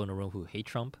 people in a room who hate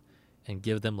Trump, and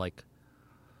give them like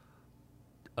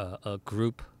a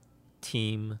group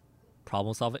team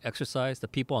problem solving exercise, the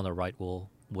people on the right will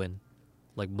win.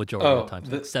 Like majority of the time,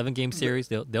 like 7-game series,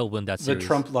 they'll win that series. The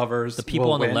Trump lovers. The people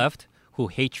will on win. the left who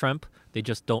hate Trump, they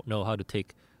just don't know how to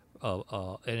take.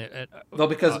 Well,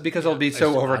 because they'll be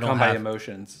so overcome by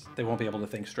emotions, they won't be able to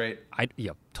think straight.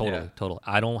 Totally.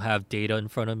 I don't have data in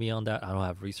front of me on that. I don't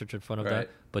have research in front of that.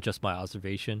 But just my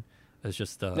observation is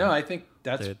just. No, I think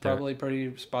that's probably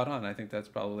pretty spot on. I think that's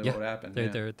probably what happened.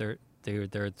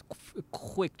 They're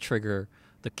quick trigger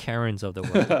the Karens of the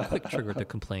world. Quick trigger to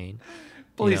complain.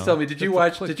 Please tell me, did you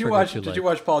watch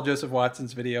Paul Joseph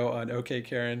Watson's video on OK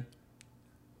Karen?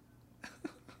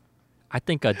 I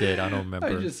think I did. I don't remember.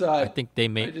 I just saw it. I think they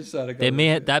may. I just saw it.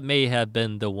 That may have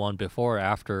been the one before or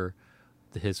after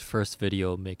his first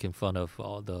video making fun of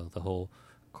all the whole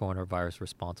coronavirus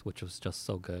response, which was just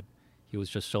so good. He was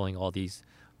just showing all these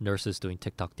nurses doing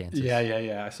TikTok dances.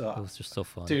 Yeah. I saw. It was just so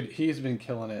fun. Dude, he's been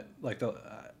killing it. Like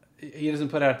he doesn't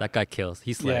put out. That guy kills.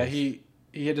 He slays. Yeah,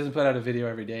 he doesn't put out a video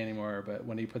every day anymore. But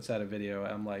when he puts out a video,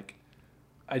 I'm like,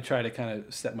 I try to kind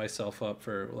of set myself up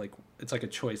for like it's like a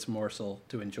choice morsel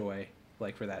to enjoy.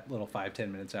 Like for that little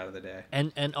 5-10 minutes out of the day.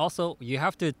 And also you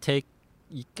have to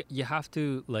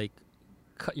like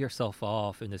cut yourself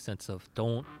off in the sense of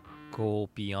don't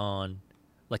go beyond,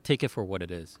 like take it for what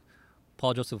it is.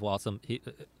 Paul Joseph Watson,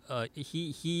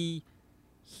 he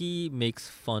makes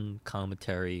fun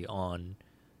commentary on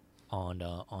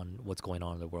what's going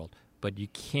on in the world, but you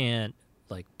can't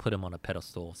like put him on a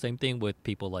pedestal. Same thing with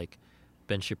people like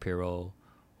Ben Shapiro,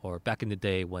 or back in the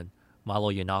day when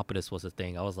Milo Yiannopoulos was a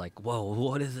thing. I was like, whoa,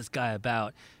 what is this guy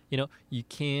about? You know, you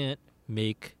can't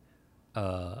make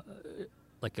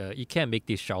you can't make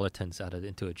these charlatans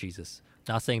into a Jesus.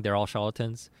 Not saying they're all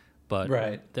charlatans, but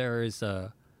there is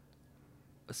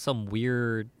some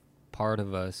weird part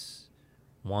of us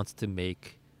wants to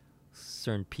make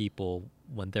certain people,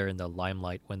 when they're in the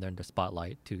limelight, when they're in the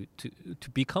spotlight, to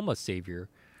become a savior.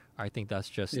 I think that's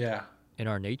just in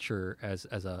our nature as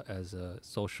a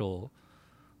social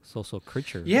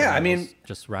creature. Yeah, I mean,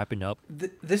 just wrapping up.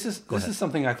 This is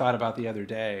something I thought about the other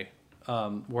day,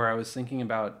 where I was thinking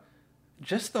about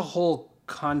just the whole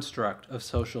construct of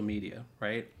social media,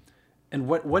 right? And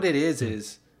what it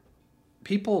is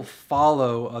people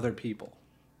follow other people,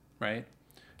 right?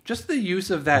 Just the use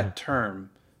of that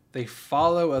term, they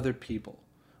follow other people.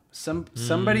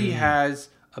 Somebody has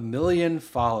 1 million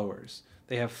followers.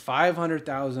 They have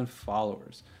 500,000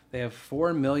 followers. They have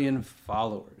 4 million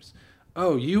followers.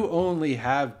 Oh, you only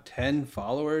have 10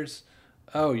 followers?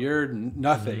 Oh, you're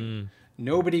nothing.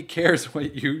 Nobody cares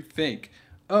what you think.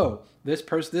 Oh, this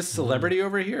celebrity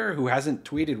over here who hasn't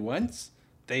tweeted once,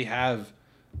 they have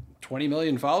 20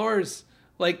 million followers.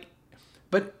 Like,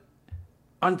 but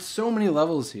on so many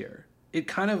levels here, it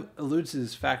kind of alludes to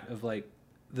this fact of like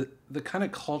the kind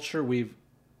of culture we've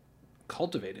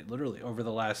cultivated literally over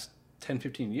the last 10,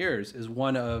 15 years is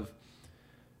one of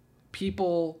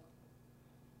people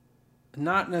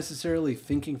not necessarily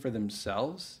thinking for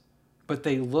themselves, but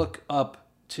they look up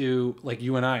to, like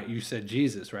you and I, you said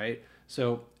Jesus, right?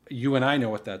 So you and I know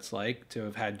what that's like to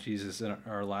have had Jesus in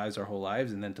our lives, our whole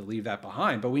lives, and then to leave that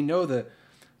behind. But we know the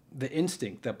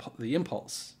instinct, the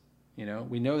impulse, you know,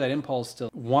 we know that impulse to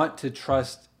want to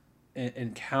trust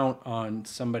and count on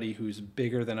somebody who's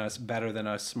bigger than us, better than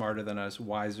us, smarter than us,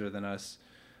 wiser than us.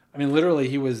 I mean, literally,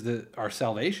 he was our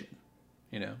salvation,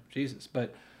 you know, Jesus.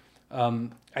 But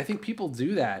I think people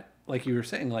do that, like you were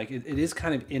saying, like it is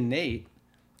kind of innate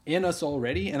in us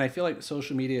already. And I feel like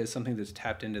social media is something that's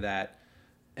tapped into that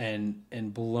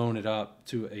and blown it up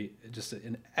to just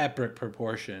an epic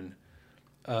proportion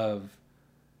of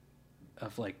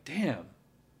like, damn,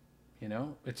 you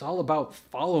know, it's all about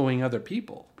following other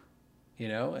people, you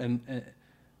know, and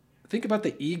think about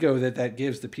the ego that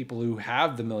gives the people who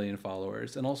have the 1 million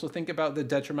followers, and also think about the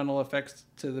detrimental effects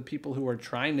to the people who are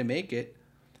trying to make it,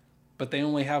 but they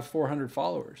only have 400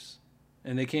 followers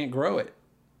and they can't grow it.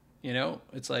 You know,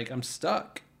 it's like, I'm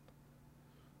stuck,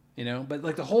 you know, but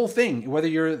like the whole thing, whether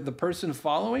you're the person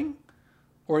following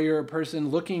or you're a person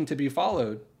looking to be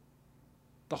followed,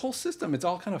 the whole system, it's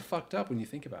all kind of fucked up when you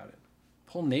think about it.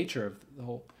 The whole nature of the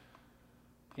whole,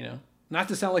 you know, not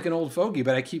to sound like an old fogey,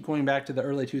 but I keep going back to the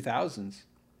early 2000s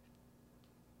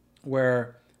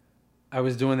where I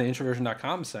was doing the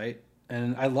introversion.com site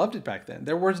and I loved it back then.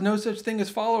 There was no such thing as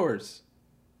followers.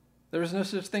 There was no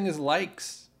such thing as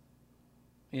likes.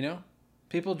 You know,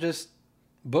 people just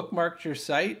bookmarked your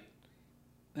site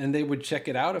and they would check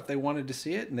it out if they wanted to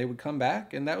see it and they would come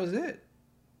back and that was it.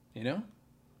 You know,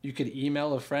 you could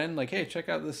email a friend like, hey, check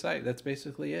out this site. That's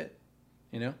basically it,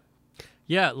 you know?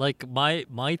 Yeah, like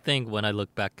my thing when I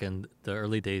look back in the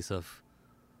early days of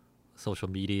social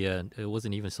media, and it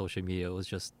wasn't even social media, it was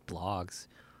just blogs.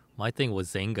 My thing was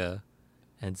Zynga.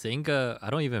 And Zynga, I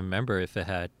don't even remember if it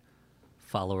had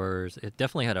followers. It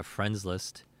definitely had a friends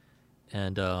list.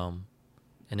 And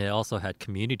it also had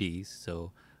communities,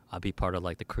 so I'd be part of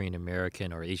like the Korean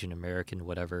American or Asian American,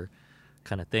 whatever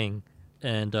kind of thing.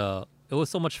 And it was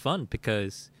so much fun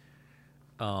because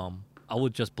I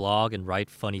would just blog and write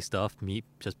funny stuff, me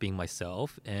just being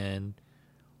myself, and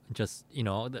just, you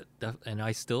know, and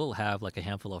I still have like a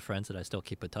handful of friends that I still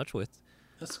keep in touch with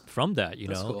from that, you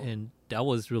know. Cool. And that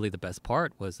was really the best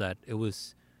part, was that it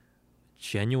was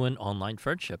genuine online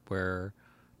friendship where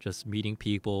just meeting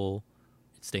people,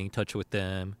 staying in touch with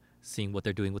them, seeing what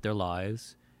they're doing with their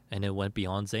lives, and it went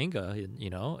beyond Zynga. You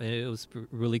know, and it was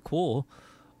really cool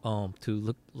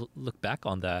to look back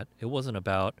on that. It wasn't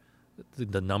about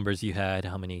the numbers you had,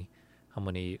 how many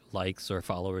likes or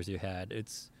followers you had.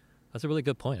 That's a really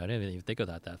good point. I didn't even think of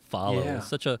that. That follow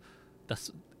is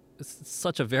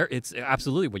it's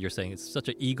absolutely what you're saying. It's such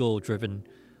an ego-driven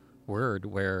word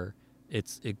where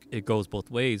it goes both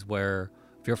ways. Where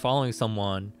if you're following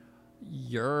someone,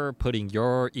 you're putting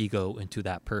your ego into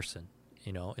that person,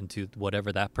 you know, into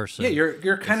whatever that person. Yeah,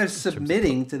 you're kind of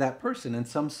submitting to that person in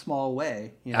some small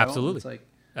way. You know? Absolutely, it's like,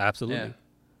 absolutely. Yeah.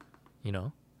 You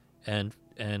know, and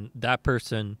that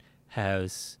person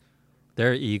has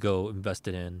their ego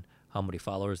invested in how many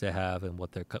followers they have and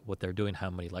what they're doing, how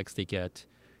many likes they get.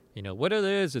 You know, whether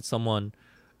it's someone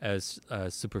as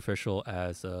superficial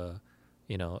as a,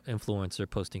 you know, influencer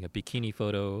posting a bikini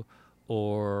photo,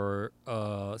 or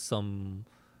some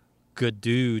good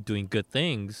dude doing good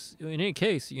things. In any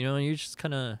case, you know, you're just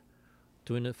kind of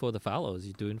doing it for the follows.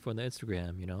 You're doing it for the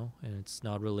Instagram, you know, and it's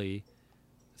not really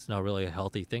a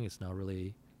healthy thing. It's not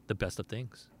really the best of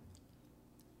things.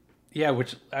 Yeah,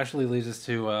 which actually leads us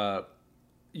to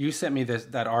you sent me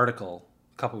that article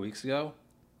a couple weeks ago.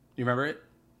 You remember it?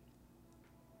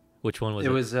 Which one was it?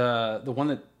 It was the one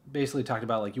that basically talked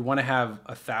about like you want to have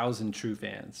 1,000 true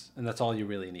fans, and that's all you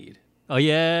really need. Oh,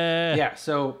 yeah. Yeah,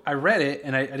 so I read it,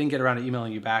 and I didn't get around to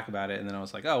emailing you back about it, and then I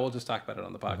was like, oh, we'll just talk about it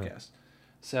on the podcast. Uh-huh.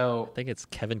 So I think it's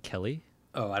Kevin Kelly.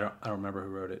 Oh, I don't remember who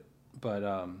wrote it,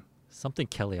 but something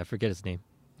Kelly, I forget his name.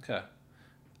 Okay.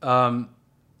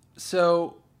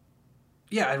 So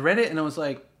yeah, I read it, and I was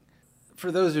like,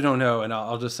 for those who don't know, and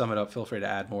I'll just sum it up, feel free to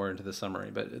add more into the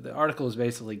summary, but the article is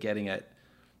basically getting at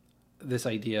this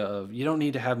idea of you don't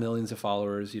need to have millions of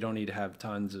followers. You don't need to have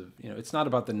tons of, it's not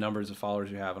about the numbers of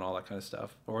followers you have and all that kind of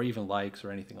stuff, or even likes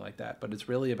or anything like that. But it's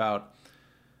really about,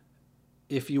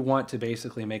 if you want to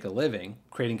basically make a living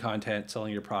creating content,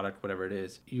 selling your product, whatever it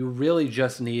is, you really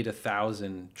just need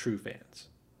 1,000 true fans,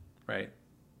 right?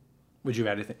 Would you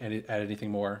add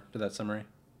anything more to that summary?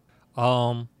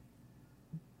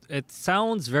 It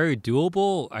sounds very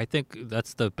doable. I think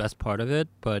that's the best part of it.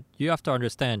 But you have to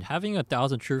understand, having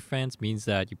 1,000 true fans means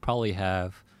that you probably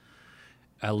have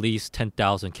at least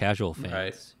 10,000 casual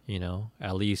fans. Right.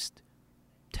 At least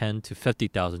 10 to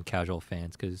 50,000 casual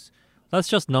fans. Because that's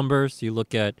just numbers. You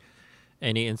look at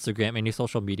any Instagram, any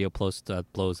social media post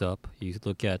that blows up. You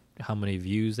look at how many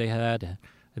views they had,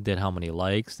 and then how many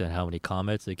likes, then how many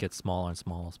comments. It gets smaller and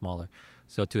smaller and smaller.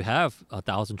 So to have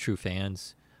 1,000 true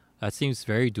fans, that seems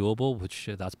very doable, which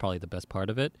that's probably the best part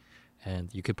of it,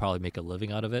 and you could probably make a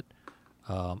living out of it.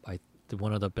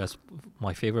 One of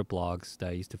my favorite blogs that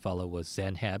I used to follow was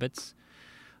Zen Habits.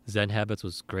 Zen Habits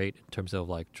was great in terms of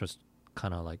like just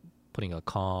kind of like putting a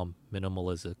calm,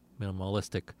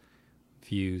 minimalistic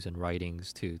views and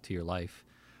writings to your life.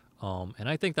 And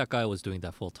I think that guy was doing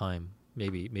that full time.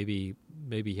 Maybe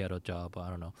he had a job. I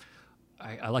don't know.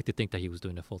 I like to think that he was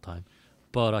doing it full time.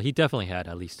 But he definitely had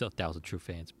at least 1,000 true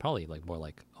fans, probably like more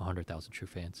like 100,000 true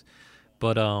fans.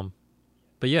 But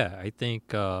yeah, I think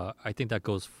that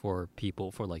goes for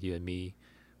people, for like you and me,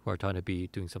 who are trying to be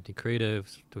doing something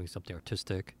creative, doing something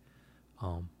artistic,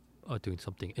 doing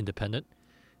something independent,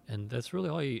 and that's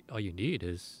really all you need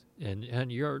is,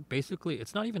 and you're basically,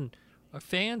 it's not even,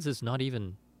 fans is not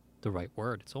even the right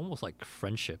word. It's almost like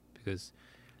friendship, because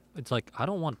it's like, I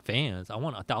don't want fans, I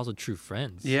want 1,000 true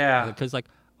friends. Yeah. Because like,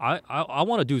 I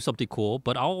want to do something cool,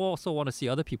 but I also want to see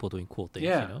other people doing cool things.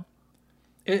 Yeah.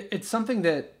 It's something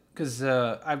that, because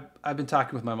I've been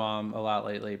talking with my mom a lot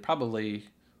lately, probably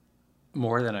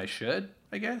more than I should,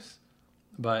 I guess.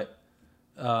 But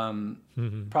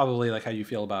probably like how you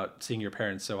feel about seeing your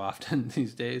parents so often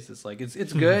these days. It's like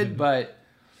it's good, but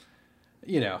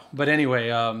But anyway,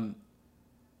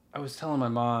 I was telling my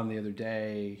mom the other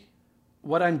day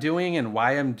what I'm doing and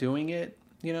why I'm doing it.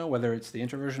 Whether it's the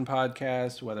Introversion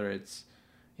Podcast, whether it's,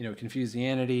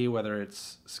 Confusianity, whether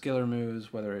it's Skiller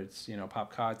Moves, whether it's,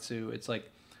 Popkatsu. It's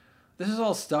like, this is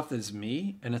all stuff that's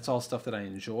me, and it's all stuff that I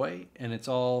enjoy, and it's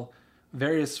all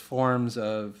various forms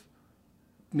of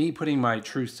me putting my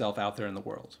true self out there in the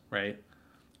world, right?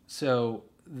 So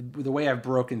the way I've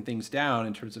broken things down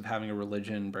in terms of having a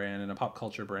religion brand and a pop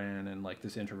culture brand and like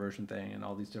this introversion thing and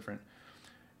all these different,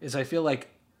 is I feel like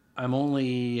I'm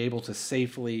only able to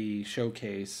safely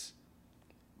showcase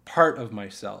part of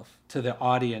myself to the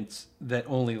audience that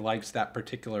only likes that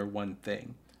particular one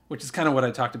thing, which is kind of what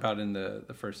I talked about in the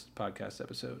first podcast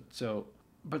episode. So,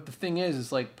 but the thing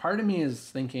is like, part of me is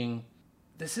thinking,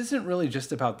 this isn't really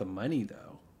just about the money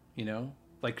though,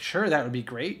 Like, sure, that would be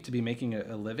great to be making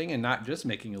a living, and not just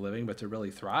making a living, but to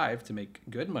really thrive, to make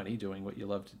good money doing what you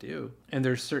love to do. And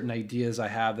there's certain ideas I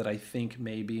have that I think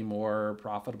may be more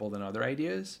profitable than other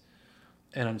ideas.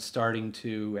 And I'm starting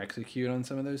to execute on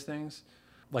some of those things.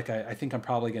 Like, I think I'm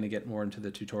probably going to get more into the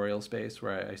tutorial space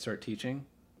where I start teaching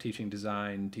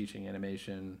design, teaching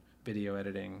animation, video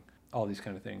editing, all these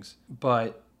kind of things.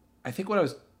 But I think what I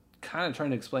was kind of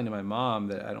trying to explain to my mom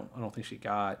that I don't think she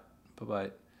got,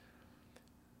 but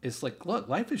it's like, look,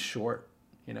 life is short,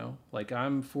 like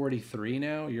I'm 43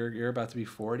 now, you're about to be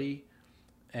 40,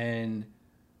 and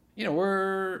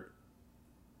we're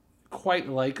quite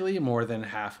likely more than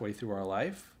halfway through our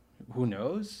life. Who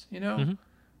knows, Mm-hmm.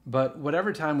 But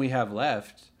whatever time we have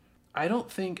left, I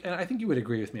don't think, and I think you would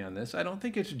agree with me on this, I don't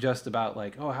think it's just about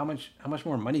like, oh, how much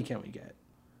more money can we get?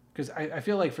 Because I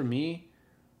feel like for me,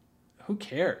 who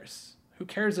cares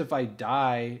if I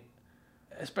die?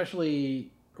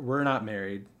 Especially, we're not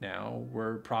married now.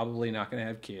 We're probably not going to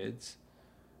have kids.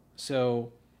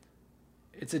 So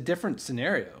it's a different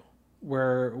scenario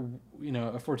where,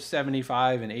 if we're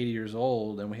 75 and 80 years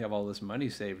old and we have all this money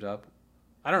saved up,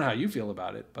 I don't know how you feel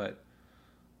about it, but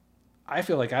I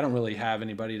feel like I don't really have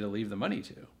anybody to leave the money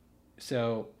to.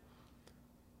 So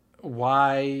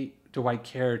why do I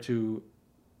care to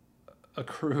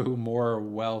accrue more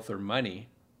wealth or money?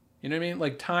 You know what I mean?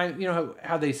 Like time,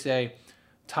 how they say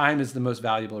time is the most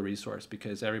valuable resource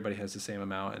because everybody has the same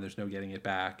amount and there's no getting it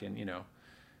back. And,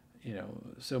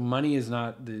 so money is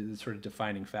not the sort of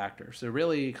defining factor. So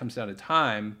really it comes down to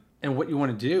time and what you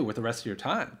want to do with the rest of your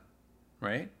time,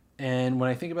 right? And when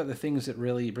I think about the things that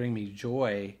really bring me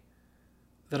joy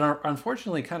that are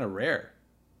unfortunately kind of rare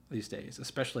these days,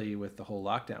 especially with the whole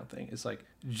lockdown thing, it's like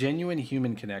genuine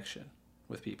human connection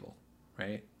with people,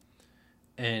 right?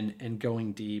 And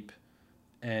going deep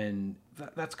And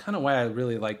that's kind of why I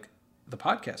really like the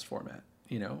podcast format.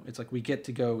 It's like we get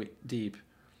to go deep.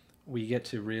 We get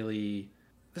to really,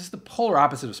 this is the polar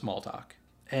opposite of small talk.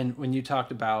 And when you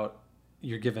talked about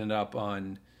you're giving it up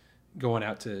on going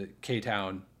out to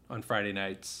K-Town on Friday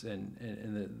nights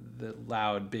and the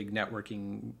loud, big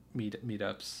networking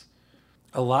meetups,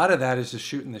 a lot of that is just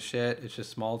shooting the shit. It's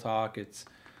just small talk.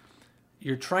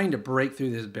 You're trying to break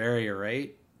through this barrier,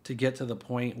 right? To get to the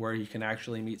point where you can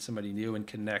actually meet somebody new and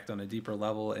connect on a deeper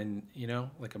level and,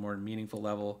 like a more meaningful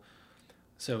level.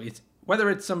 So it's whether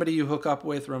it's somebody you hook up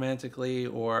with romantically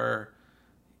or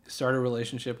start a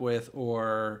relationship with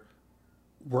or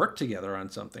work together on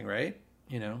something, right?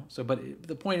 But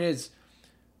the point is,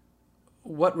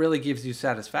 what really gives you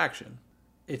satisfaction?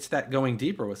 It's that going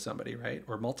deeper with somebody, right?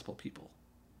 Or multiple people.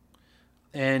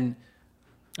 And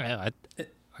I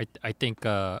think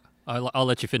I'll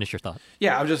let you finish your thought.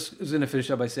 Yeah, I was going to finish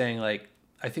up by saying, like,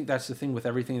 I think that's the thing with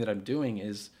everything that I'm doing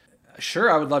is,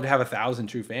 sure, I would love to have 1,000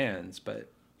 true fans,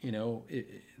 but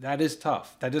that is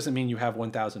tough. That doesn't mean you have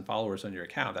 1,000 followers on your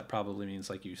account. That probably means,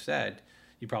 like you said,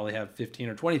 you probably have 15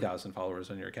 or 20,000 followers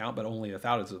on your account, but only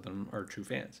 1,000 of them are true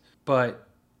fans. But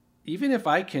even if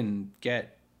I can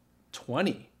get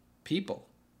 20 people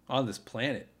on this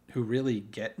planet who really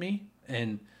get me,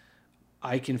 and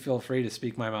I can feel free to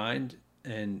speak my mind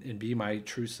and be my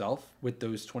true self with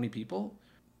those 20 people,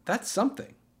 that's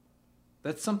something.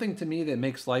 That's something to me that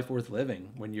makes life worth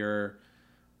living when you're,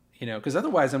 because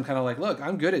otherwise I'm kind of like, look,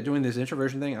 I'm good at doing this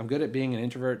introversion thing. I'm good at being an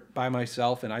introvert by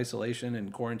myself in isolation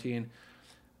and quarantine.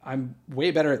 I'm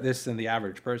way better at this than the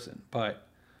average person. But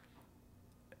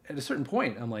at a certain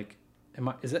point, I'm like,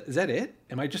 is that it?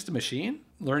 Am I just a machine?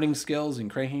 Learning skills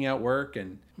and cranking out work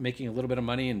and making a little bit of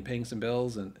money and paying some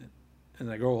bills and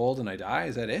I grow old and I die?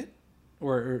 Is that it?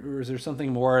 Or is there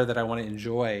something more that I want to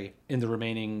enjoy in the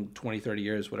remaining 20, 30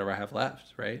 years, whatever I have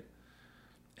left, right?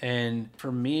 And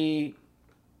for me,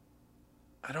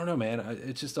 I don't know, man.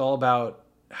 It's just all about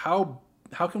how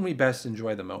can we best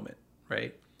enjoy the moment,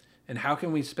 right? And how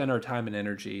can we spend our time and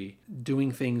energy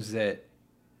doing things that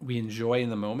we enjoy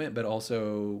in the moment, but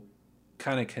also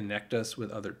kind of connect us with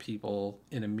other people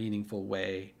in a meaningful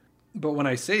way. But when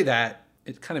I say that,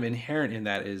 it's kind of inherent in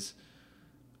that is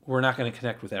we're not going to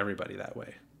connect with everybody that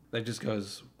way. That just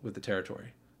goes with the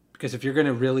territory. Because if you're going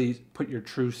to really put your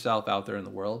true self out there in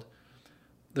the world,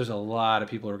 there's a lot of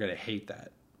people who are going to hate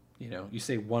that. You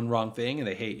say one wrong thing and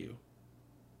they hate you.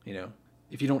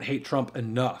 If you don't hate Trump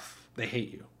enough, they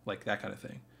hate you, like that kind of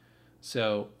thing.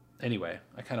 So anyway,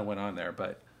 I kind of went on there,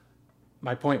 but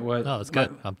my point was... No, it's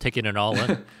good. I'm taking it all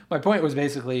in. My point was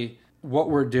basically what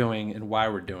we're doing and why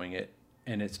we're doing it.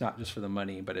 And it's not just for the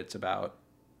money, but it's about...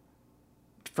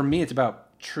 For me, it's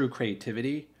about true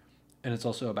creativity. And it's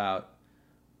also about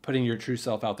putting your true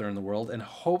self out there in the world. And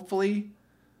hopefully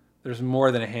there's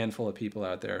more than a handful of people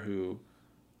out there who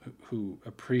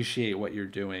appreciate what you're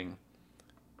doing.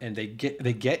 And they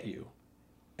get you.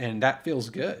 And that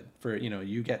feels good. For,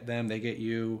 you get them, they get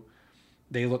you.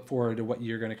 They look forward to what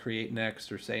you're going to create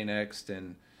next or say next,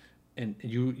 and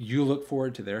you look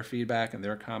forward to their feedback and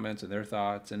their comments and their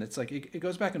thoughts, and it's like it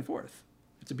goes back and forth.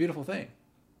 It's a beautiful thing.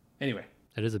 Anyway,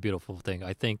 it is a beautiful thing.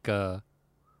 I think to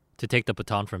take the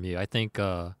baton from you, I think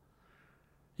you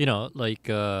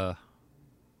have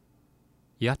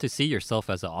to see yourself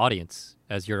as an audience,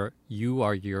 as you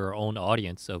are your own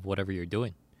audience of whatever you're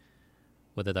doing,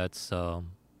 whether that's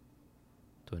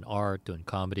doing art, doing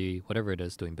comedy, whatever it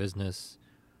is, doing business.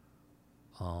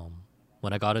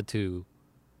 When I got into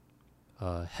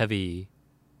heavy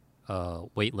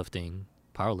weightlifting,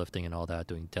 powerlifting and all that,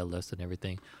 doing deadlifts and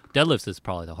everything, deadlifts is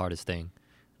probably the hardest thing.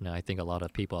 And I think a lot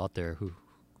of people out there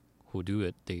who do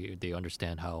it, they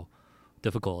understand how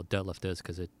difficult a deadlift is,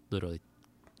 because it literally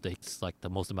takes like the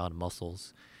most amount of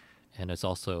muscles, and it's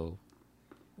also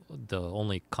the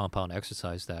only compound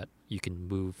exercise that you can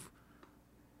move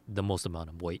the most amount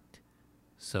of weight,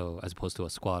 so as opposed to a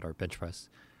squat or bench press.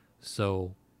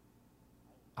 So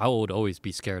I would always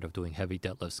be scared of doing heavy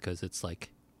deadlifts, because it's like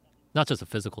not just a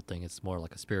physical thing, it's more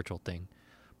like a spiritual thing.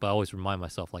 But I always remind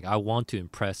myself, like, I want to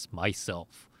impress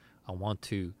myself. I want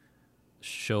to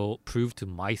prove to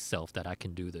myself that I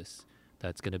can do this.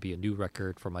 That's going to be a new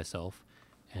record for myself,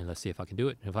 and let's see if I can do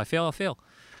it. If I fail, I'll fail.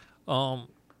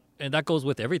 And that goes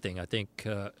with everything. I think,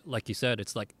 like you said,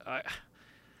 it's like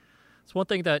it's one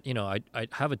thing that, I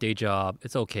have a day job.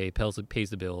 It's okay. Pays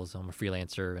the bills. I'm a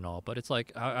freelancer and all. But it's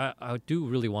like I do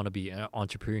really want to be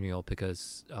entrepreneurial,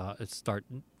 because start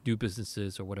new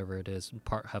businesses or whatever it is,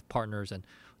 have partners and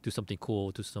do something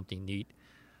cool, do something neat.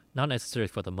 Not necessarily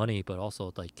for the money, but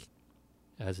also like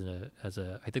as a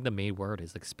I think the main word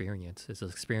is experience. It's an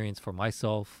experience for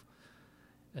myself,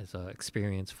 as a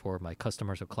experience for my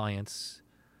customers or clients.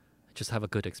 Just have a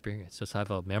good experience. Just have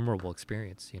a memorable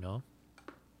experience.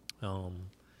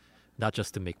 Not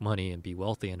just to make money and be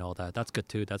wealthy and all that. That's good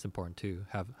too. That's important too.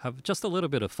 Have just a little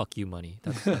bit of fuck you money.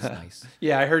 That's nice.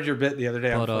 Yeah, I heard your bit the other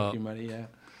day on But, fuck you money. Yeah.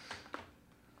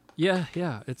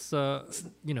 Yeah. It's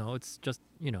it's just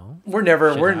We're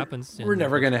never shit we're happens we're and-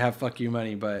 never gonna have fuck you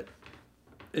money, but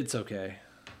it's okay.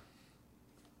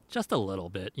 just a little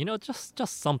bit. Just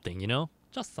something.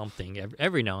 Just something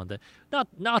every now and then.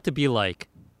 Not to be like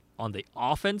on the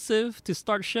offensive to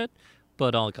start shit,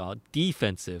 but on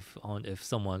defensive on if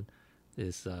someone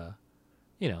is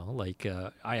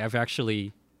I've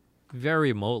actually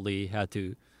very remotely had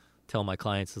to tell my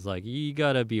clients is like, you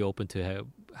gotta be open to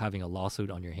having a lawsuit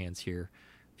on your hands here.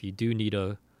 If you do need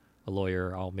a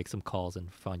lawyer, I'll make some calls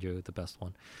and find you the best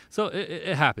one. So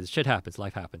it happens. Shit happens.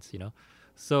 Life happens.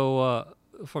 So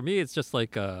for me, it's just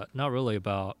like not really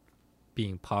about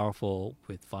being powerful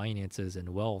with finances and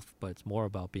wealth, but it's more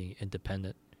about being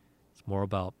independent. It's more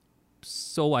about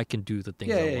so I can do the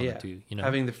things I want to do.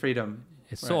 Having the freedom.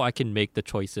 It's so Right. I can make the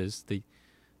choices.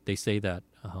 They say that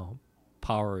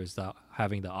power is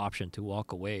having the option to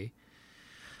walk away.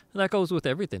 And that goes with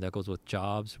everything. That goes with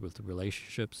jobs, with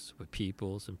relationships, with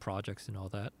peoples and projects and all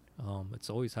that. It's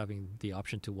always having the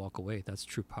option to walk away. That's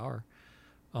true power.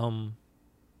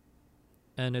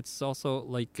 And it's also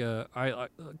like I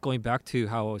going back to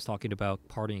how I was talking about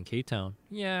partying in K-Town.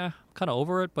 Yeah, I'm kind of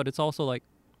over it, but it's also like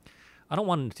I don't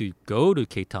want to go to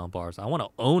K-Town bars. I want to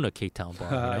own a K-Town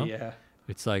bar. Yeah.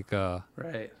 It's like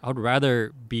Right. I would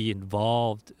rather be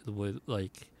involved with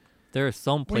like there are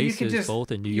some Well, you can places just-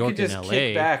 both in New you York can and just LA.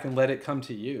 kick back and let it come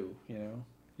to you.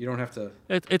 You don't have to.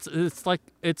 It's like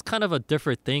it's kind of a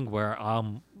different thing where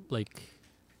I'm like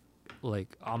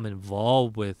I'm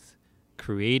involved with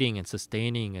creating and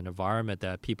sustaining an environment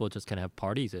that people just can have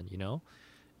parties in,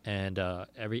 and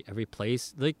every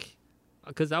place like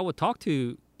because I would talk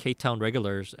to K-Town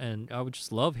regulars and I would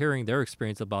just love hearing their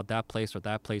experience about that place or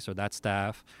that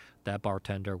staff, that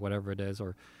bartender, whatever it is,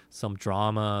 or some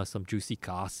drama, some juicy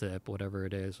gossip, whatever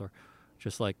it is, or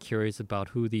just like curious about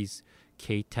who these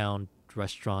K-Town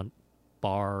restaurant,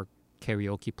 bar,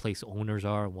 karaoke place owners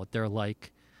are and what they're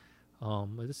like.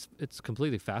 It's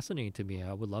completely fascinating to me.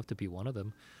 I would love to be one of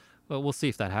them, but we'll see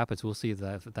if that happens. We'll see if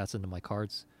that's into my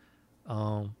cards.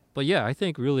 But yeah, I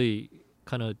think really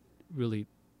kind of really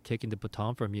taking the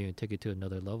baton from you and take it to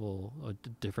another level, a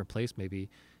different place maybe,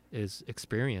 is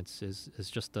experience. Is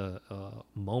just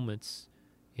moments.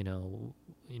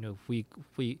 If we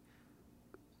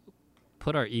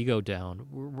put our ego down,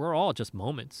 we're all just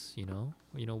moments.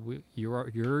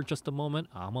 You're just a moment.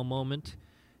 I'm a moment.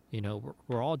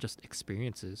 We're all just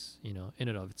experiences. In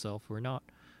and of itself, we're not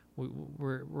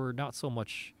so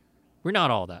much. We're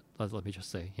not all that. Let me just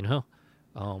say.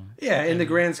 Yeah, in the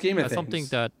grand scheme of That's things. something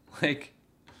that like.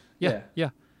 yeah.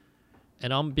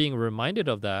 And I'm being reminded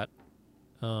of that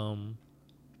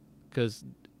because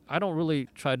I don't really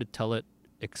try to tell it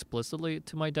explicitly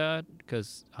to my dad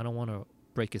because I don't want to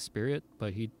break his spirit,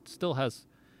 but he still has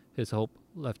his hope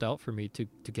left out for me to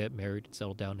get married and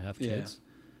settle down and have Yeah. kids.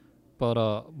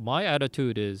 But my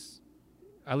attitude is,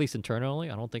 at least internally,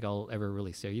 I don't think I'll ever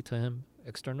really say it to him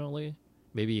externally.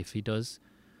 Maybe if he does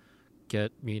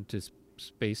get me into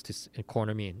space to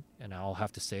corner me and I'll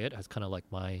have to say it as kind of like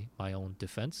my own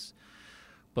defense.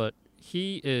 But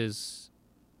he is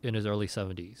in his early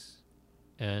 70s.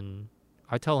 And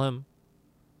I tell him,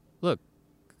 look,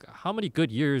 how many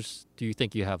good years do you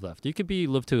think you have left? You could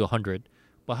live to 100,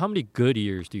 but how many good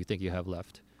years do you think you have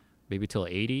left? Maybe till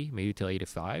 80, maybe till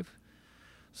 85.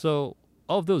 So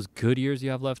of those good years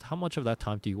you have left, how much of that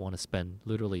time do you want to spend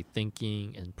literally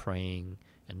thinking and praying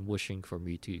and wishing for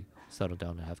me to settle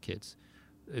down and have kids?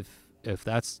 If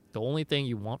that's the only thing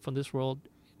you want from this world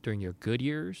during your good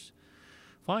years,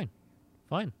 fine.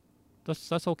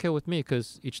 That's okay with me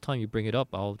because each time you bring it up,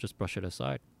 I'll just brush it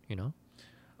aside.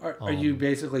 Are you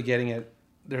basically getting it?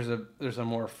 There's a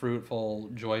more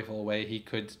fruitful, joyful way he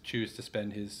could choose to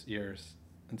spend his years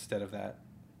instead of that.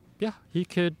 Yeah, he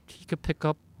could pick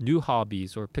up new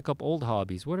hobbies or pick up old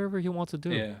hobbies, whatever he wants to do.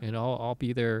 Yeah. And I'll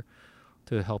be there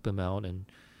to help him out and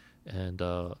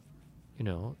to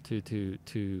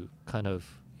kind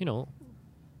of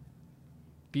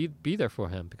be there for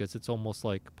him because it's almost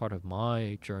like part of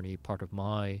my journey, part of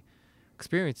my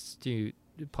experience,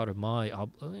 part of my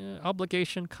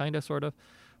obligation, kind of, sort of,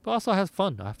 but also have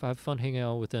fun. I have fun hanging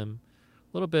out with him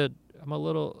a little bit.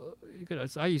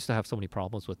 I used to have so many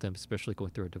problems with him, especially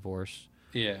going through a divorce.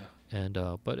 Yeah. And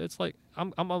but it's like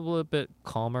I'm a little bit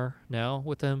calmer now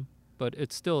with him, but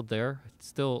it's still there. It's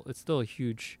still a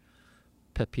huge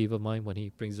pet peeve of mine when he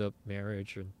brings up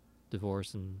marriage and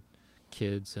divorce and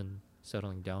kids and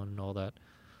settling down and all that.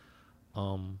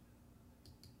 And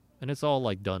it's all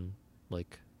like done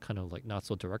like kind of like not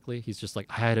so directly. He's just like,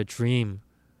 I had a dream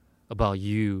about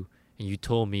you and you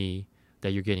told me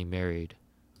that you're getting married.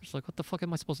 I'm just like, what the fuck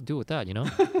am I supposed to do with that, you know?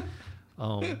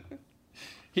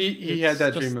 He had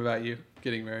that dream about you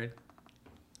getting married.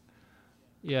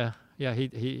 Yeah,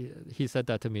 he said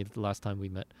that to me the last time we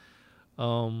met.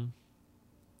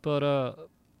 But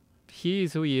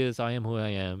he's who he is, I am who I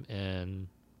am, and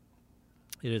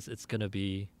it's gonna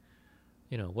be,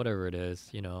 whatever it is,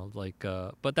 like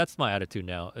but that's my attitude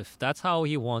now. If that's how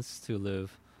he wants to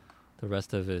live the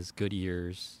rest of his good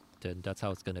years, then that's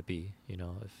how it's gonna be,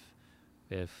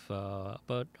 if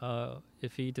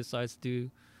he decides to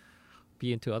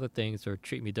be into other things or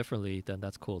treat me differently, then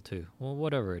that's cool too. Well,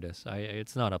 whatever it is,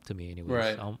 it's not up to me anyways.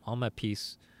 Right. I'm at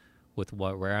peace with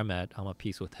where I'm at. I'm at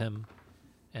peace with him,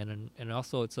 and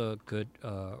also it's a good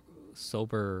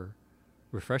sober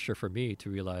refresher for me to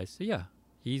realize, yeah,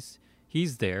 he's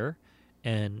there,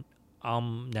 and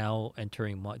I'm now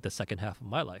entering the second half of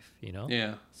my life.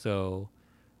 Yeah. So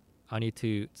I need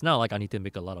to. It's not like I need to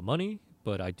make a lot of money,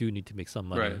 but I do need to make some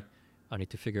money. Right. I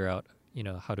need to figure out,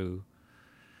 how to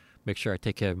make sure I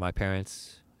take care of my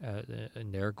parents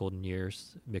in their golden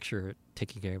years. Make sure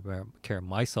taking care of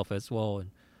myself as well, and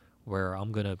where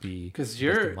I'm gonna be. Because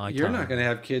you're not gonna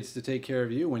have kids to take care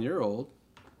of you when you're old.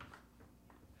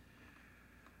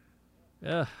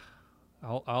 Yeah,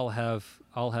 I'll have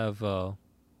whores.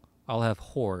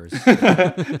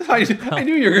 I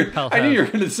knew you were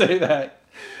gonna say that.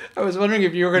 I was wondering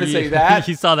if you were going to say that.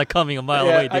 You saw that coming a mile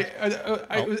away.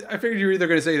 I figured you were either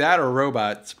going to say that or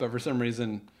robots, but for some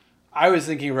reason, I was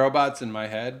thinking robots in my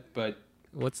head. But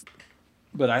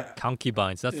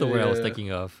concubines? That's the word I was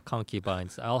thinking of.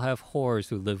 Concubines. I'll have whores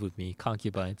who live with me.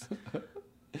 Concubines.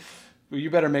 Well, you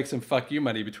better make some fuck you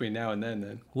money between now and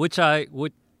then.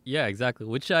 Yeah, exactly.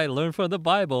 Which I learned from the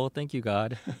Bible. Thank you,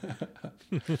 God.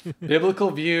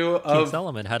 Biblical view of King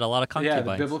Solomon had a lot of concubines.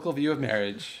 Yeah, the biblical view of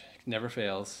marriage. Never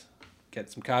fails.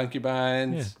 Get some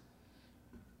concubines.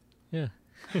 Yeah.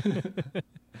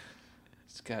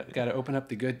 Just got to open up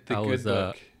the good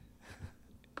book.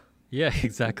 Yeah,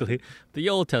 exactly. The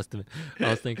Old Testament. I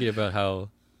was thinking about how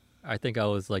I think I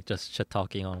was like just shit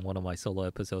talking on one of my solo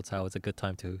episodes how it's a good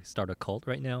time to start a cult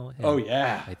right now. Oh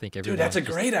yeah. I think dude, that's a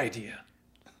great idea.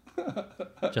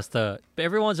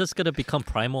 Everyone's just gonna become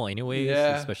primal anyways,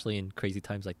 yeah. Especially in crazy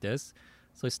times like this.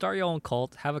 So start your own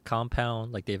cult, have a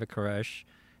compound like David Koresh,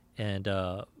 and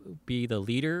be the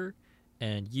leader.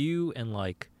 And you and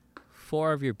like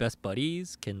 4 of your best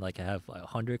buddies can like have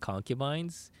 100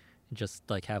 concubines, and just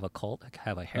like have a cult,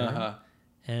 have a harem.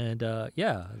 And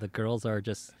the girls are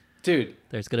just dude.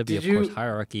 There's gonna be course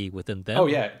hierarchy within them. Oh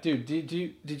yeah, dude.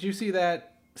 Did you see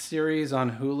that series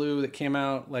on Hulu that came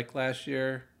out like last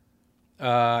year?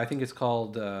 I think it's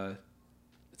called.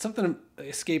 Something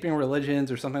Escaping Religions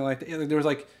or something like that. There was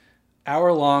like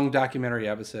hour-long documentary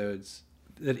episodes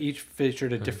that each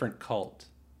featured a different cult.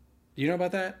 Do you know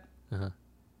about that?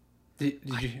 Did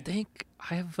you? I think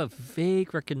I have a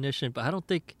vague recognition, but I don't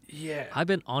think. Yeah. I've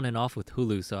been on and off with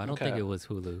Hulu, so I don't think it was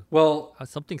Hulu. Well,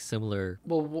 something similar.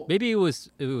 Well, maybe it was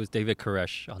David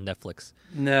Koresh on Netflix.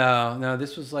 No,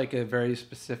 this was like a very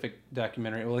specific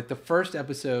documentary. Well, like the first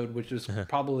episode, which was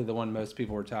probably the one most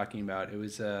people were talking about. It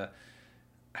was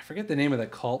I forget the name of the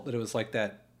cult, but it was like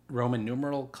that Roman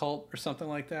numeral cult or something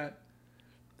like that.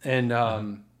 And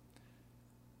I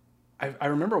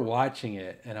remember watching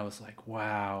it and I was like,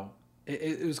 wow.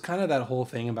 It was kind of that whole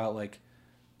thing about like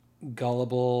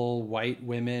gullible white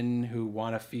women who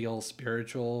want to feel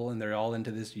spiritual and they're all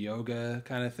into this yoga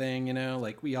kind of thing,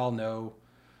 like we all know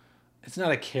it's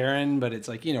not a Karen, but it's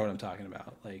like, you know what I'm talking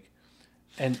about. Like,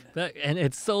 and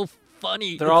it's so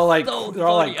funny. They're all like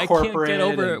corporate. I can't get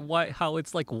over how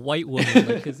it's like white women,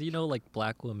 because like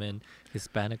black women,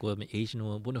 Hispanic women, Asian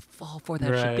women wouldn't fall for that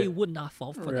shit. They would not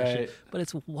fall for that shit. But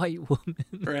it's white women.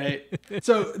 Right.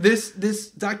 So this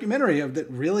documentary that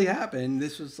really happened.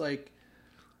 This was like,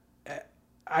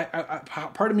 I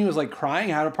part of me was like crying.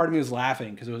 Part of me was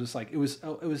laughing because it was just like it was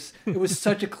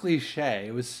such a cliche.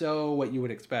 It was so what you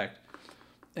would expect.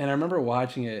 And I remember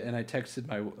watching it, and I texted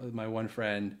my one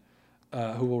friend.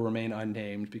 Who will remain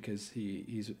unnamed because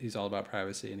he's all about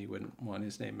privacy and he wouldn't want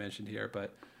his name mentioned here.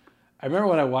 But I remember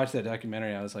when I watched that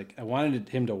documentary, I was like, I wanted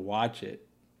him to watch it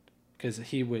because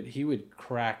he would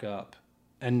crack up.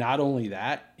 And not only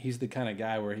that, he's the kind of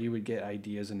guy where he would get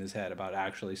ideas in his head about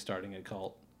actually starting a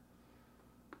cult.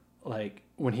 Like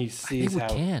when he sees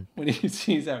how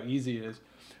easy it is.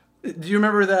 Do you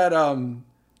remember that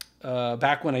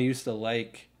back when I used to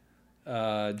like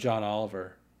John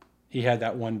Oliver. He had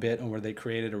that one bit on where they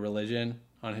created a religion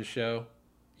on his show.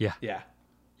 Yeah. Yeah,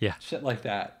 Yeah. shit like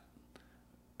that.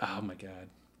 Oh my god.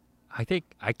 I think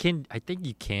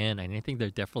you can, and I think there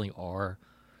definitely are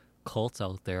cults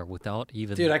out there without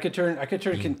even. Dude, I could turn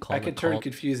being called a cult.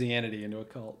 Confucianity into a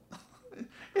cult.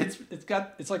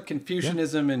 it's like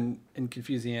Confucianism and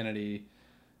Confucianity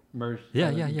merged.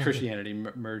 Yeah. Christianity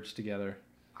merged together.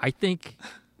 I think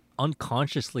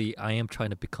unconsciously I am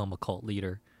trying to become a cult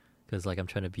leader because like I'm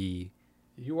trying to be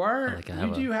You are. Like I You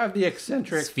have do have the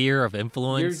eccentric. sphere of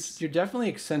influence. You're definitely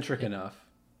eccentric enough.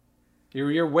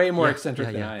 You're way more Yeah, eccentric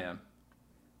yeah, than yeah. I am.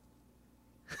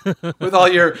 With all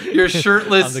your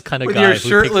shirtless, I'm the kind of with guy your who takes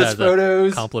shirtless that as a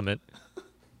photos, compliment.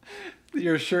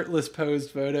 your shirtless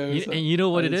posed photos. And you know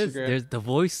what on it is? Instagram. There's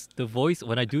the voice.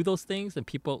 When I do those things, and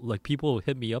people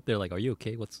hit me up. They're like, "Are you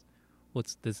okay? What's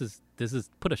this is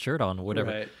put a shirt on or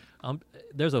whatever." Right.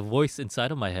 There's a voice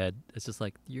inside of my head. It's just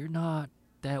like, you're not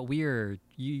that weird.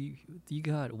 You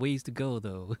got ways to go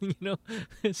though. You know,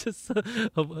 it's just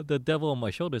the devil on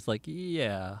my shoulder. It's like,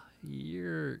 yeah,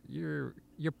 you're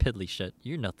piddly shit.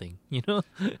 You're nothing. You know,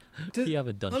 you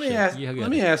haven't done Let shit.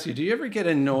 me ask you. Do you ever get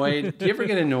annoyed? Do you ever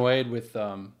get annoyed with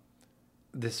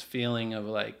this feeling of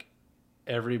like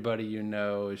everybody you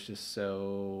know is just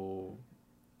so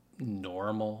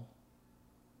normal?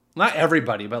 Not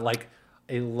everybody, but like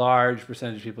a large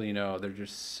percentage of people you know, they're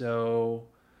just so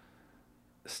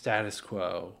status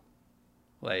quo.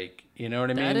 Like, you know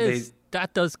what I mean?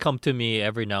 That does come to me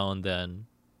every now and then.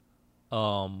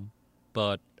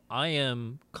 But I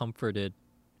am comforted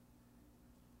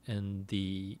in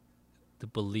the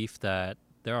belief that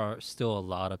there are still a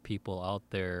lot of people out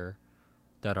there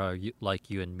that are like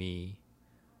you and me,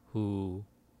 who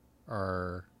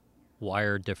are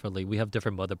wired differently. We have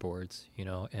different motherboards, you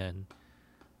know, and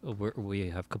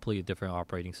we have completely different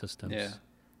operating systems. Yeah.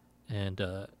 And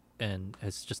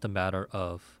it's just a matter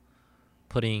of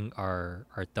putting our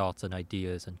thoughts and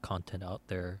ideas and content out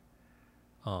there,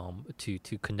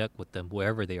 to connect with them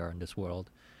wherever they are in this world,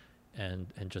 and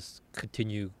just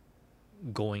continue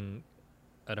going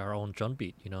at our own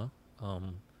drumbeat, you know.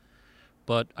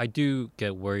 But I do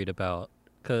get worried about,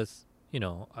 because you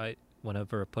know,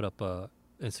 whenever I put up a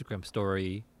Instagram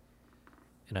story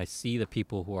and I see the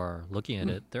people who are looking at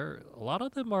it, a lot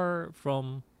of them are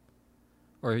from,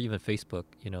 or even Facebook,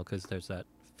 you know, because there's that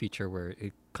feature where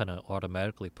it kind of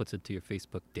automatically puts into your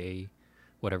Facebook day,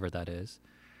 whatever that is.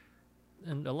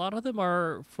 And a lot of them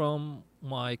are from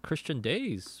my Christian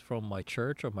days, from my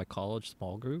church or my college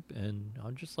small group. And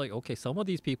I'm just like, okay, some of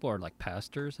these people are like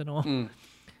pastors and all,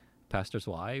 pastors'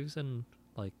 wives. And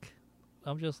like,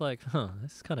 I'm just like,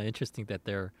 it's kind of interesting that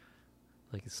they're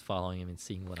like is following him and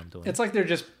seeing what I'm doing. It's like they're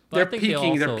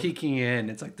peeking. They're peeking in.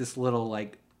 It's like this little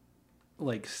like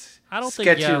I don't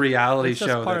sketchy think, reality it's just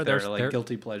show part that of they're like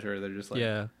guilty pleasure. They're just like,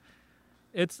 yeah.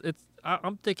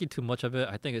 I'm thinking too much of it.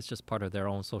 I think it's just part of their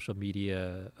own social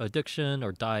media addiction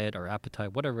or diet or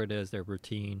appetite, whatever it is, their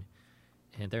routine,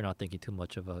 and they're not thinking too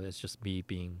much of it. It's just me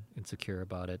being insecure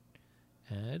about it,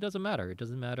 and it doesn't matter. It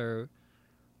doesn't matter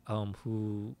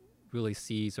who really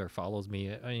sees or follows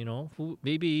me. You know, who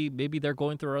maybe they're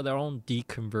going through their own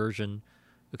deconversion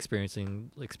experience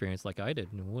like I did,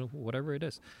 whatever it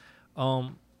is.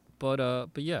 But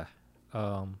yeah,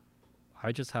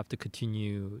 I just have to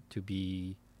continue to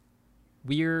be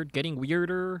weird, getting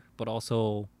weirder, but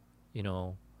also, you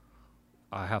know,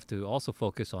 I have to also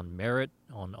focus on merit,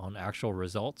 on actual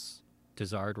results,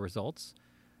 desired results.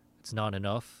 It's not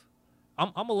enough.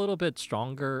 I'm a little bit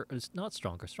stronger. It's not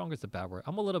stronger. Stronger is the bad word.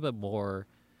 I'm a little bit more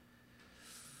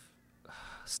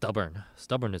stubborn.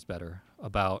 Stubborn is better.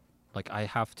 About, like, I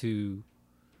have to.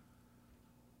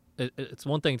 It's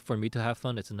one thing for me to have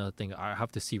fun. It's another thing. I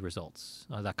have to see results.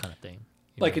 That kind of thing.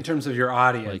 Like know? in terms of your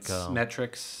audience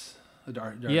metrics.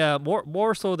 Yeah,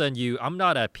 more so than you. I'm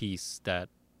not at peace that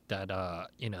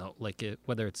you know, like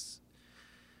whether it's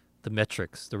the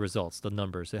metrics, the results, the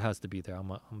numbers, it has to be there.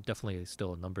 I'm definitely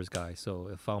still a numbers guy. So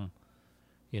if I'm,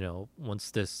 you know, once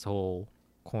this whole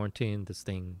quarantine, this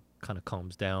thing kind of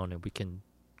calms down and we can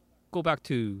go back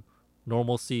to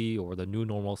normalcy or the new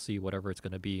normalcy, whatever it's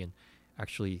going to be, and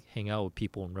actually hang out with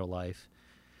people in real life,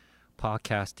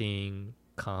 podcasting,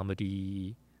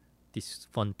 comedy, these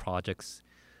fun projects,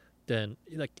 then,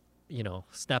 like, you know,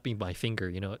 snapping my finger,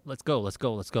 you know, let's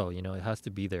go, you know, it has to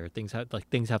be there. Things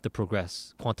have to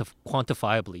progress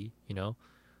quantifiably, you know,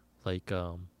 like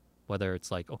whether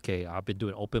it's like, okay, I've been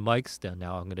doing open mics, then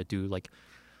now I'm gonna do like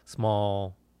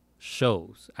small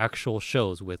shows, actual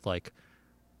shows with like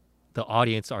the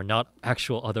audience are not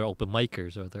actual other open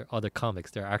micers or other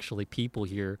comics. They're actually people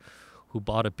here who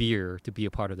bought a beer to be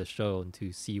a part of the show and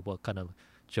to see what kind of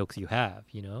jokes you have,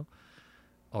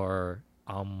 or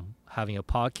I'm having a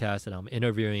podcast and I'm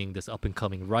interviewing this up and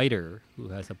coming writer who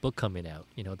has a book coming out.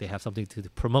 They have something to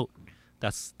promote.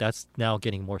 That's now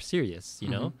getting more serious.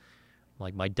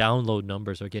 Like my download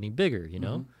numbers are getting bigger.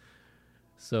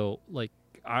 So like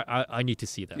I need to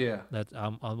see that. Yeah,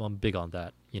 I'm big on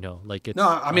that. Like it's no.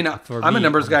 I mean, I'm a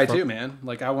numbers guy too, man.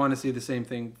 Like I want to see the same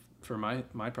thing for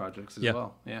my projects as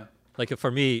well. Yeah. Like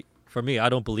for me, I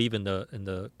don't believe in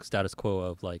the status quo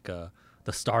of like the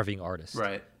starving artist.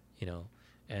 Right.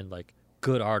 And like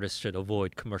good artists should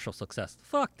avoid commercial success.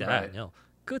 Fuck that. Right.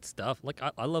 Good stuff. Like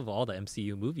I love all the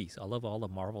MCU movies. I love all the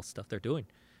Marvel stuff they're doing.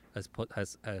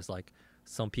 As like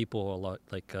some people a lot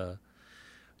like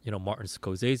Martin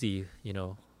Scorsese,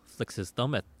 flicks his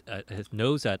thumb at his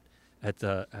nose at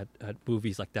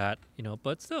movies like that,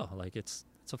 but still like it's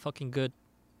a fucking good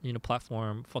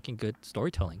platform, fucking good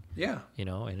storytelling. Yeah.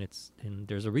 And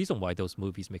there's a reason why those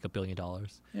movies make $1 billion.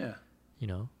 Yeah.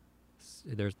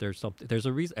 There's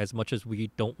a reason. As much as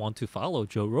we don't want to follow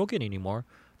Joe Rogan anymore,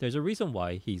 there's a reason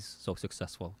why he's so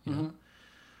successful. know.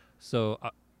 So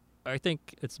I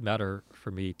think it's a matter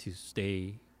for me to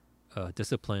stay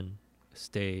disciplined,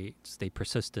 stay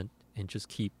persistent, and just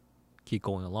keep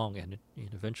going along. And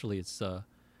eventually,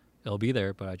 it'll be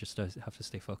there. But I just have to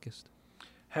stay focused.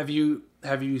 Have you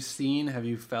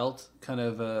felt kind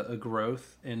of a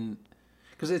growth in?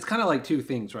 Because it's kind of like two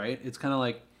things, right? It's kind of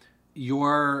like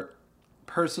your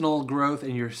personal growth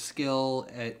and your skill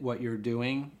at what you're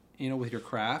doing, with your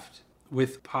craft,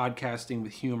 with podcasting,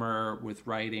 with humor, with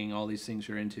writing, all these things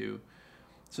you're into.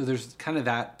 So there's kind of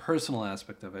that personal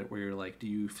aspect of it where you're like, do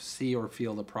you see or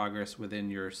feel the progress within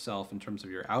yourself in terms of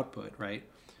your output, right?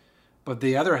 But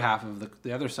the other half of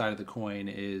the other side of the coin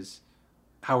is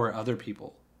how are other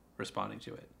people responding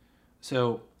to it?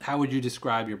 So how would you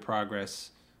describe your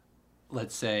progress,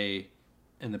 let's say,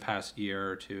 in the past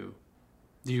year or two?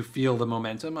 Do you feel the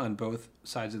momentum on both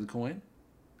sides of the coin?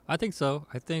 I think so.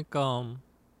 I think I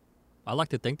like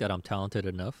to think that I'm talented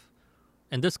enough.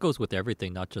 And this goes with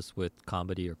everything, not just with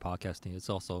comedy or podcasting. It's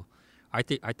also, I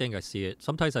think I see it.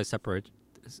 Sometimes I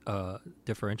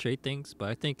differentiate things, but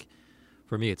I think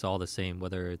for me it's all the same.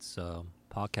 Whether it's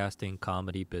podcasting,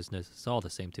 comedy, business, it's all the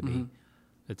same to me.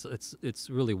 It's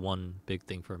really one big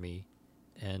thing for me.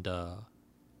 And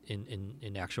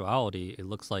in actuality, it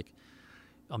looks like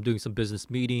I'm doing some business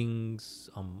meetings.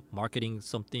 I'm marketing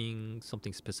something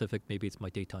specific. Maybe it's my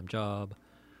daytime job.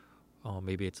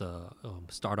 Maybe it's a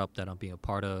startup that I'm being a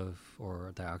part of,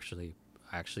 or they're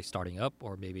actually starting up,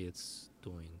 or maybe it's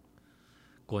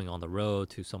going on the road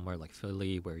to somewhere like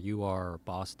Philly, where you are, or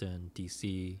Boston,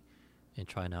 DC, and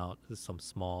trying out some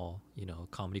small,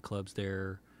 comedy clubs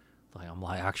there. Like I'm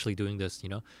like actually doing this,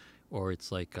 or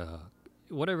it's like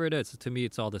whatever it is. To me,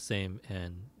 it's all the same.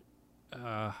 And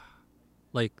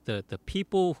like the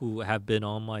people who have been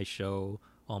on my show,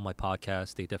 on my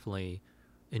podcast, they definitely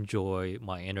enjoy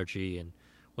my energy and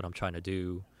what I'm trying to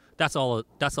do. That's all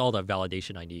the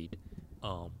validation I need.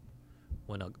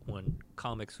 When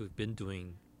comics who've been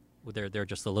doing, they're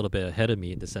just a little bit ahead of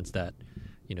me in the sense that,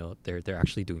 they're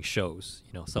actually doing shows.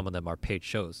 Some of them are paid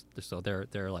shows, so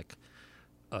they're like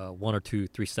 1 or 2,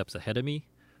 3 steps ahead of me.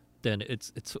 Then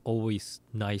it's always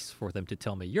nice for them to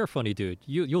tell me, "You're a funny dude.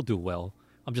 You'll do well."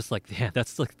 I'm just like, yeah,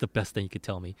 that's like the best thing you could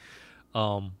tell me,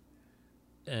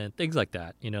 and things like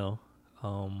that.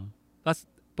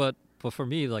 But for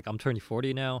me, like I'm turning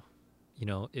 40 now.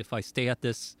 If I stay at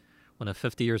this when I'm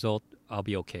 50 years old, I'll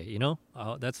be okay.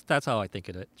 That's how I think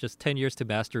of it. Just 10 years to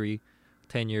mastery,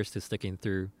 10 years to sticking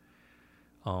through.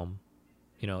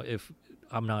 If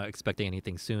I'm not expecting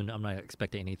anything soon, I'm not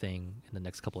expecting anything in the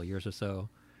next couple of years or so.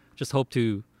 Just hope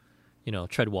to,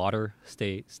 tread water,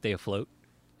 stay afloat,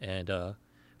 and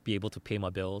be able to pay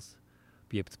my bills,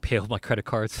 be able to pay off my credit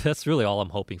cards. That's really all I'm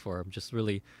hoping for. I'm just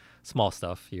really small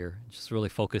stuff here, just really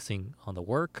focusing on the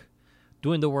work,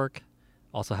 doing the work,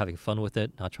 also having fun with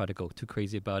it, not try to go too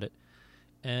crazy about it,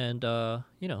 and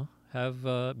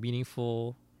have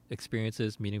meaningful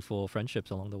experiences, meaningful friendships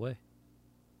along the way.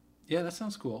 Yeah, that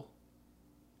sounds cool.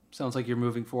 Sounds like you're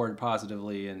moving forward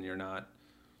positively and you're not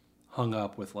hung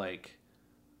up with like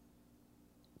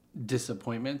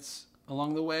disappointments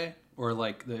along the way, or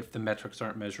like if the metrics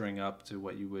aren't measuring up to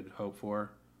what you would hope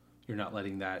for, you're not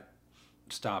letting that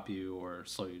stop you or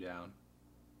slow you down.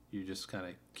 You just kind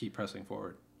of keep pressing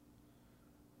forward.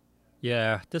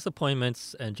 Yeah,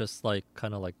 disappointments and just like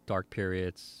kind of like dark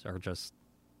periods are just,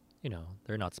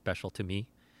 they're not special to me.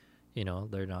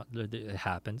 They're not. It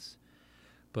happens,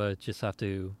 but just have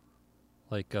to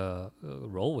like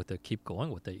roll with it, keep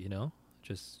going with it.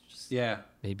 Just yeah.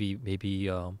 Maybe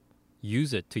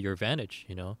use it to your advantage.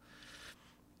 You know,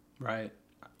 Right.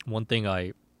 one thing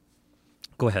I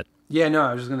go ahead. Yeah, no,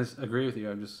 I was just going to agree with you.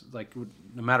 I'm just like,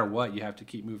 no matter what, you have to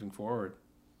keep moving forward.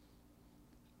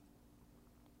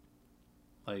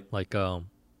 Like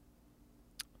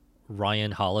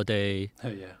Ryan Holiday, Oh,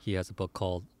 yeah. he has a book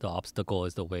called The Obstacle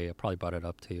is the Way. I probably brought it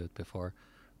up to you before.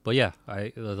 But yeah,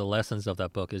 the lessons of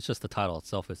that book is just the title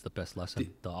itself is the best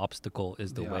lesson. The obstacle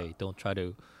is the Yeah. way. Don't try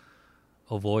to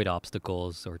avoid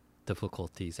obstacles or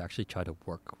difficulties. Actually try to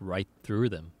work right through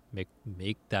them.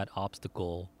 Make that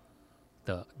obstacle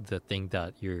the thing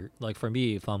that you're like. For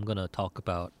me, if I'm gonna talk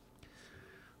about,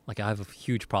 like, I have a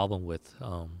huge problem with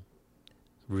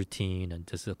routine and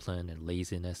discipline and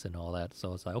laziness and all that.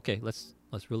 So it's like, okay, let's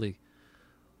really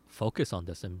focus on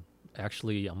this. And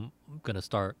actually, I'm gonna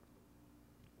start.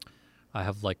 I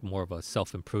have like more of a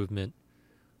self-improvement,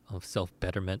 of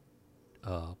self-betterment,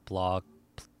 blog,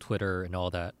 Twitter, and all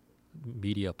that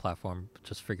media platform.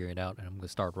 Just figuring it out, and I'm gonna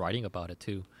start writing about it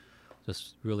too.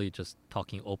 Just really just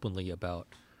talking openly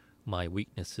about my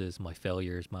weaknesses, my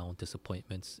failures, my own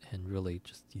disappointments, and really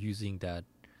just using that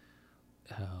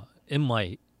to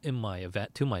my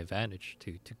advantage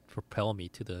to propel me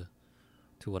to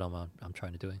what I'm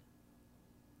trying to do.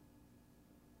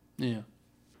 Yeah.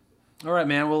 All right,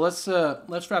 man. Well, let's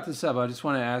wrap this up. I just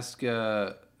want to ask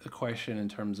a question in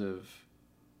terms of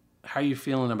how you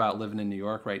feeling about living in New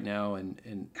York right now,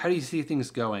 and how do you see things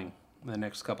going in the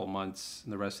next couple months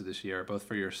and the rest of this year, both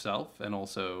for yourself and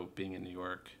also being in New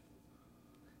York?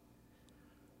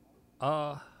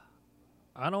 I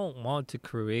don't want to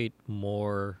create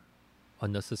more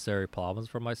unnecessary problems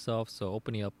for myself. So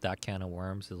opening up that can of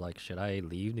worms is like, should I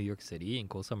leave New York City and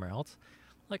go somewhere else?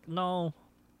 Like, no,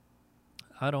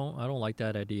 I don't like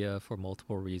that idea for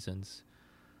multiple reasons.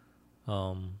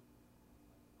 I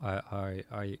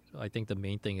think the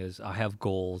main thing is I have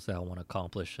goals that I want to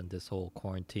accomplish in this whole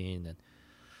quarantine, and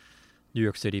New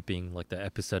York City being like the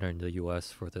epicenter in the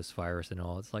U.S. for this virus and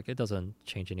all. It's like it doesn't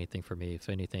change anything for me. If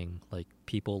anything, like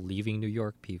people leaving New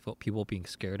York, people being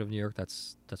scared of New York,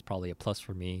 that's probably a plus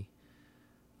for me.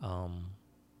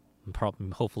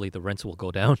 Hopefully the rents will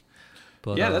go down.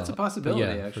 But yeah, that's a possibility.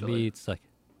 yeah, actually, for me it's like,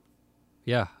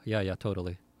 yeah,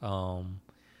 totally.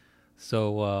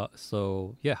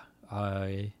 So yeah,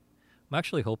 I'm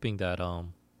actually hoping that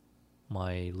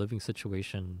my living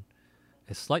situation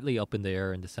is slightly up in the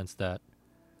air in the sense that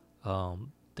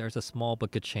there's a small but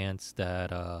good chance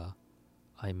that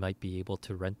I might be able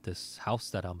to rent this house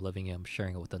that I'm living in. I'm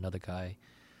sharing it with another guy,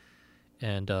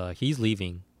 and he's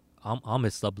leaving. I'm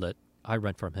his sublet. I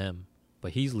rent from him,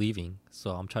 but he's leaving,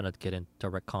 so I'm trying to get in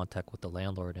direct contact with the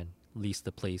landlord and lease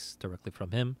the place directly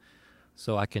from him,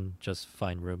 so I can just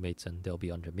find roommates and they'll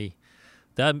be under me.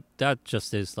 That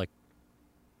just is like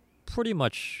pretty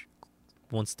much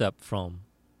one step from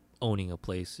owning a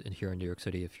place in here in New York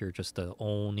City. If you're just the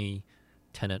only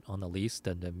tenant on the lease,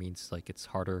 then that means like it's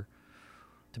harder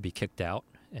to be kicked out.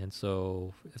 And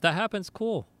so if that happens,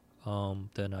 cool.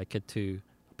 Then I get to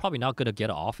probably not gonna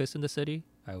get an office in the city.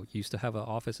 I used to have an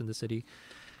office in the city,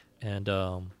 and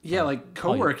yeah, like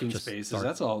co-working just spaces.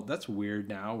 start- That's weird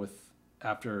now with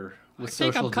I think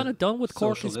social. I'm kind of done with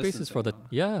co-working social spaces for the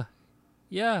distancing.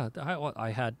 yeah.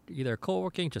 I had either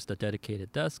co-working, just a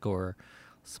dedicated desk, or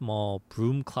small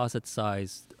broom closet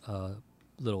sized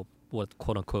little what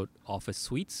quote unquote office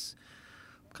suites.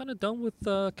 I'm kind of done with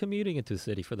commuting into the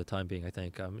city for the time being. I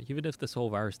think even if this whole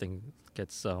virus thing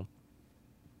gets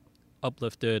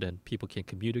uplifted and people can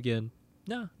commute again,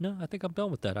 no, I think I'm done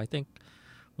with that. I think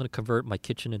I'm gonna convert my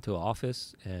kitchen into an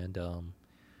office, and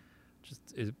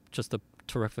it's just a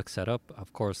terrific setup.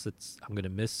 Of course, I'm gonna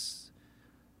miss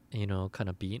kind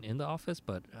of being in the office,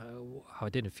 but I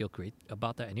didn't feel great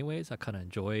about that anyways. I kind of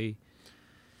enjoy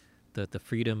the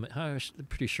freedom. I'm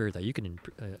pretty sure that you can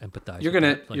empathize. You're with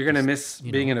gonna that. Like, you're gonna just,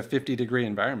 miss being in a 50-degree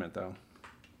environment, though.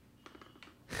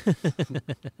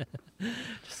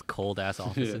 just cold ass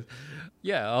offices.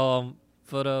 Yeah.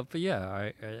 But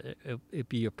yeah, it'd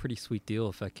be a pretty sweet deal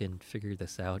if I can figure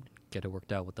this out, get it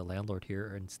worked out with the landlord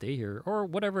here, and stay here, or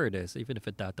whatever it is. Even if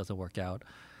that doesn't work out,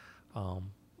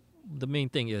 the main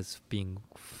thing is being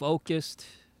focused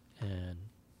and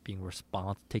being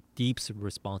take deep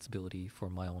responsibility for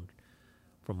my own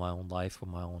life, for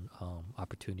my own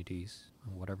opportunities,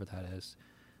 whatever that is,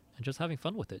 and just having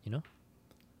fun with it.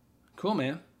 Cool,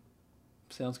 man.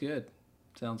 Sounds good.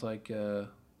 Sounds like you're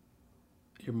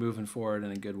moving forward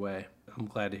in a good way. I'm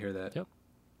glad to hear that. Yep.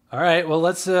 All right. Well,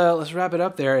 let's wrap it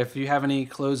up there. If you have any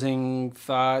closing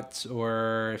thoughts,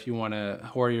 or if you want to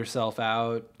whore yourself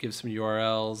out, give some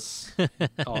URLs,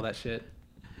 all that shit.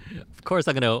 Of course,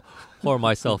 I'm gonna whore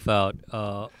myself out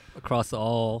across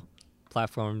all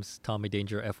platforms, Tommy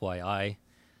Danger FYI,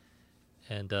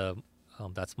 and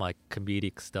that's my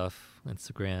comedic stuff: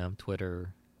 Instagram,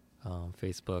 Twitter,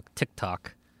 Facebook,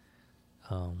 TikTok,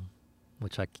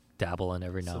 which I dabble in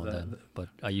every now and then. But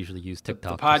I usually use The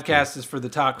TikTok. podcast is for the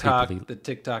talk. creepily- The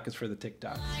TikTok is for the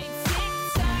TikTok.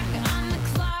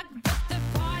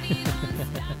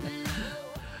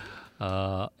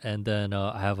 And then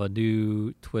I have a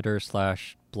new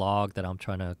Twitter/blog that I'm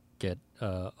trying to get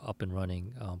up and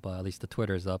running. But at least the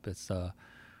Twitter is up. It's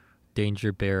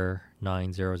Danger Bear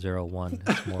 9001.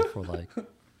 It's more for like,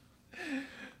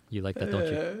 you like that, don't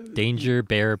you? Danger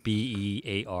Bear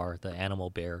BEAR, the animal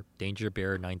bear. Danger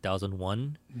Bear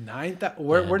 9001.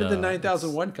 Where did the And,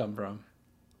 9001 come from?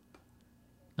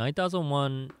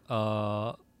 9001.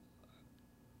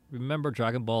 Remember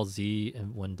Dragon Ball Z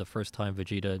and when the first time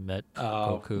Vegeta met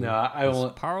Goku? No, I his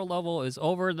won't. power level is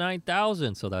over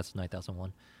 9,000, so that's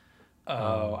 9001.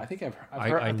 Oh, I think I've I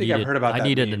heard about that. I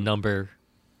needed a meme. number.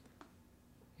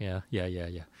 Yeah.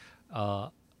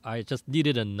 I just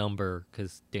needed a number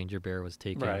because Danger Bear was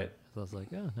taken. Right. So I was like,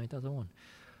 yeah, 9001.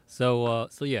 So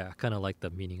yeah, I kind of like the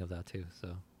meaning of that too.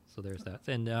 So there's that.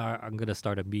 And I'm gonna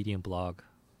start a Medium blog,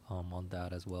 on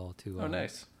that as well too. Oh,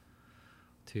 nice.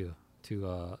 To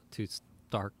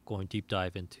start going deep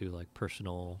dive into like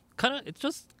personal kind of. It's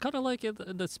just kind of like in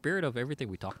the spirit of everything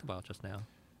we talked about just now.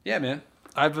 Yeah, man.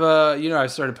 I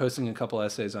started posting a couple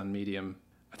essays on Medium.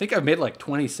 I think I've made like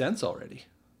 20 cents already.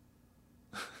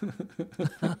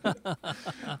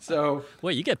 So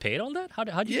Wait, you get paid on that? How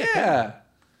do you get paid? yeah,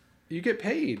 you get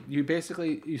paid.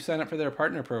 You sign up for their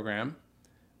partner program,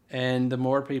 and the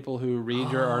more people who read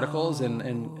your articles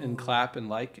and clap and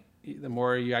like, the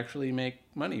more you actually make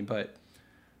money. But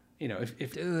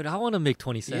if Dude, I want to make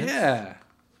 20 cents. yeah,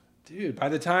 dude, by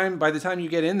the time you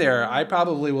get in there, I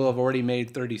probably will have already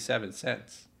made 37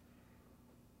 cents.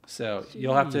 So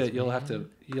you'll have to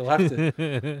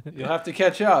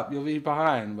catch up. You'll be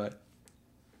behind, but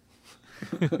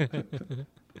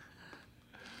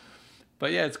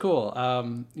but yeah, it's cool.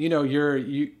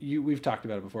 We've talked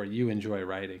about it before. You enjoy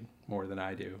writing more than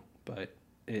I do, but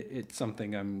it's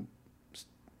something I'm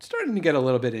starting to get a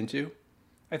little bit into.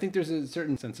 I think there's a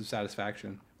certain sense of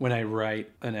satisfaction when I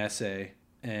write an essay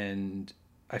and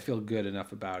I feel good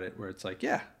enough about it where it's like,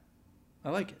 yeah, I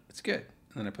like it. It's good.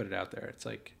 And then I put it out there. It's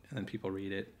like, and then people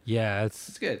read it. Yeah,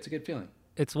 It's good. It's a good feeling.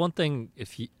 it's one thing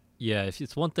if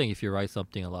it's one thing if you write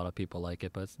something a lot of people like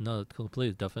it, but it's another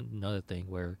completely different another thing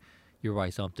where you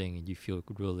write something and you feel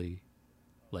really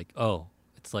like, oh,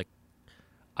 it's like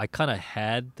I kind of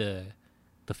had the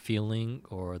feeling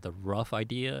or the rough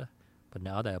idea, but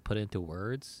now that I put it into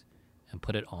words and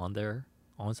put it on there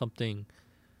on something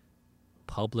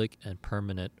public and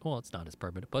permanent, well, it's not as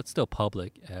permanent, but still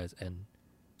public as and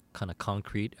kind of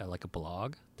concrete at like a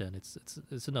blog, then it's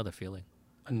another feeling.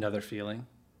 Another feeling.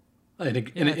 In a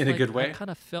It's good like, way. I kind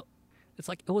of felt it's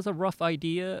like it was a rough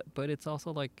idea, but it's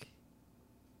also like,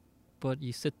 but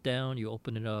you sit down, you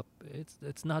open it up.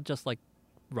 It's not just like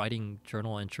writing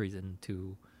journal entries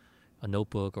into a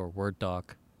notebook or Word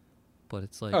doc, but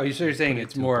it's like, So you're saying put it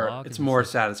it's to a more blog it's and more like-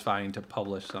 satisfying to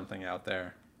publish something out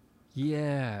there.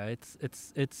 yeah,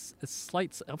 it's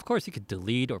slight. Of course, you could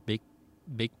delete or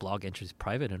make blog entries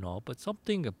private and all, but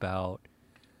something about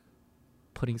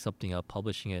putting something up,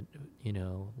 publishing it,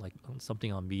 like on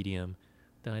something on Medium,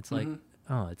 then it's like,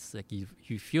 oh, it's like you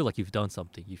feel like you've done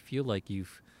something. You feel like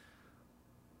you've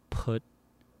put,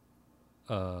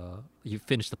 you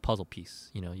finished the puzzle piece.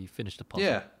 You finished the puzzle.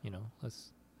 Yeah.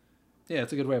 That's Yeah,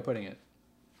 it's a good way of putting it.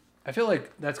 I feel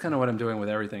like that's kind of what I'm doing with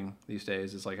everything these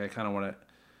days. Is like I kind of want to,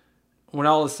 when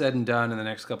all is said and done in the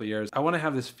next couple of years, I want to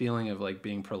have this feeling of like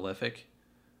being prolific.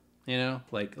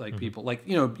 Like people, like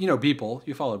Beeple.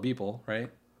 You follow Beeple, right?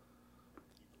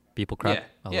 People crap. Yeah,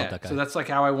 I yeah. love that guy. So that's like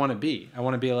how I want to be. I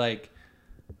want to be like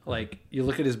you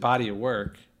look at his body of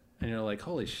work, and you're like,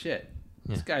 holy shit,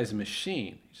 this Yeah. guy's a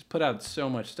machine. He just put out so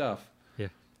much stuff. Yeah.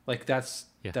 Like that's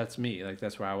me. Like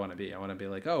that's where I want to be. I want to be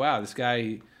like, oh wow, this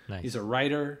guy, Nice. he's a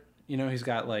writer. He's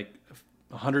got like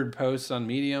 100 posts on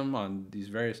Medium on these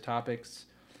various topics.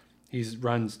 He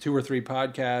runs 2 or 3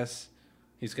 podcasts.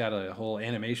 He's got a whole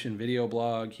animation video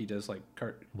blog. He does like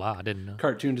Wow, I didn't know.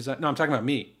 cartoon design. No, I'm talking about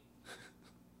me.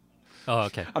 Oh,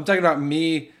 okay. I'm talking about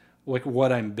me, like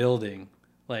what I'm building,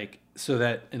 like so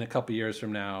that in a couple years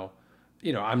from now,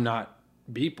 I'm not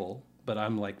Beeple, but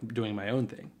I'm like doing my own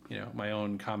thing. My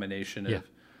own combination of,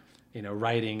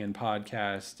 writing and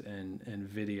podcast and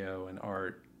video and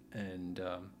art. And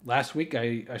last week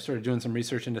I started doing some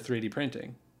research into 3D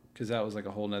printing because that was like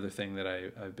a whole nother thing that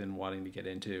I've been wanting to get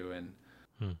into. And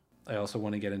I also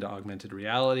want to get into augmented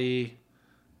reality.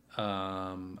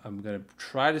 I'm gonna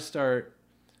try to start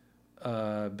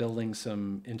building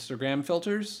some Instagram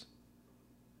filters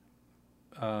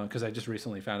because I just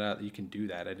recently found out that you can do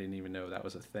that. I didn't even know that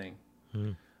was a thing.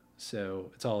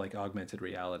 So it's all like augmented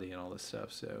reality and all this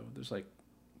stuff. So there's like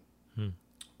a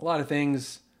lot of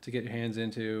things to get your hands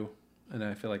into, and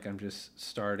I feel like I'm just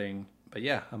starting. But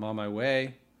yeah, I'm on my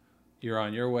way. You're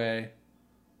on your way.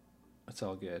 It's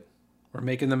all good. We're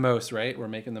making the most, right? We're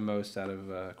making the most out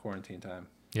of quarantine time.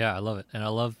 Yeah, I love it, and I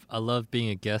love being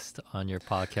a guest on your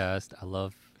podcast. I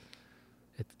love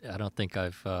it. I don't think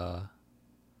I've I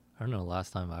don't know the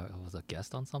last time I was a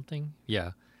guest on something.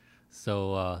 Yeah,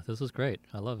 so this was great.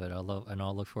 I love it. And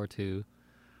I'll look forward to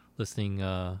listening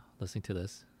to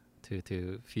this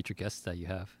to future guests that you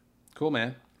have. Cool,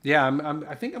 man. Yeah,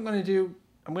 I think I'm gonna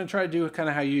try to do kind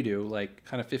of how you do, like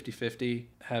kind of 50-50,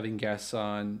 having guests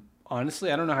on.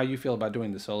 Honestly, I don't know how you feel about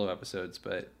doing the solo episodes,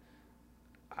 but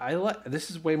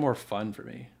this is way more fun for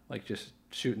me. Like just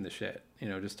shooting the shit,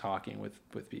 just talking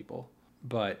with people.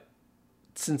 But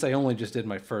since I only just did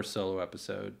my first solo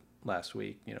episode last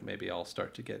week, maybe I'll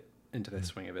start to get into the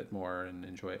swing of it more and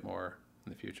enjoy it more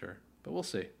in the future. But we'll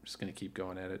see. I'm just gonna keep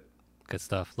going at it. Good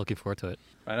stuff. Looking forward to it.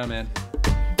 Right on, man.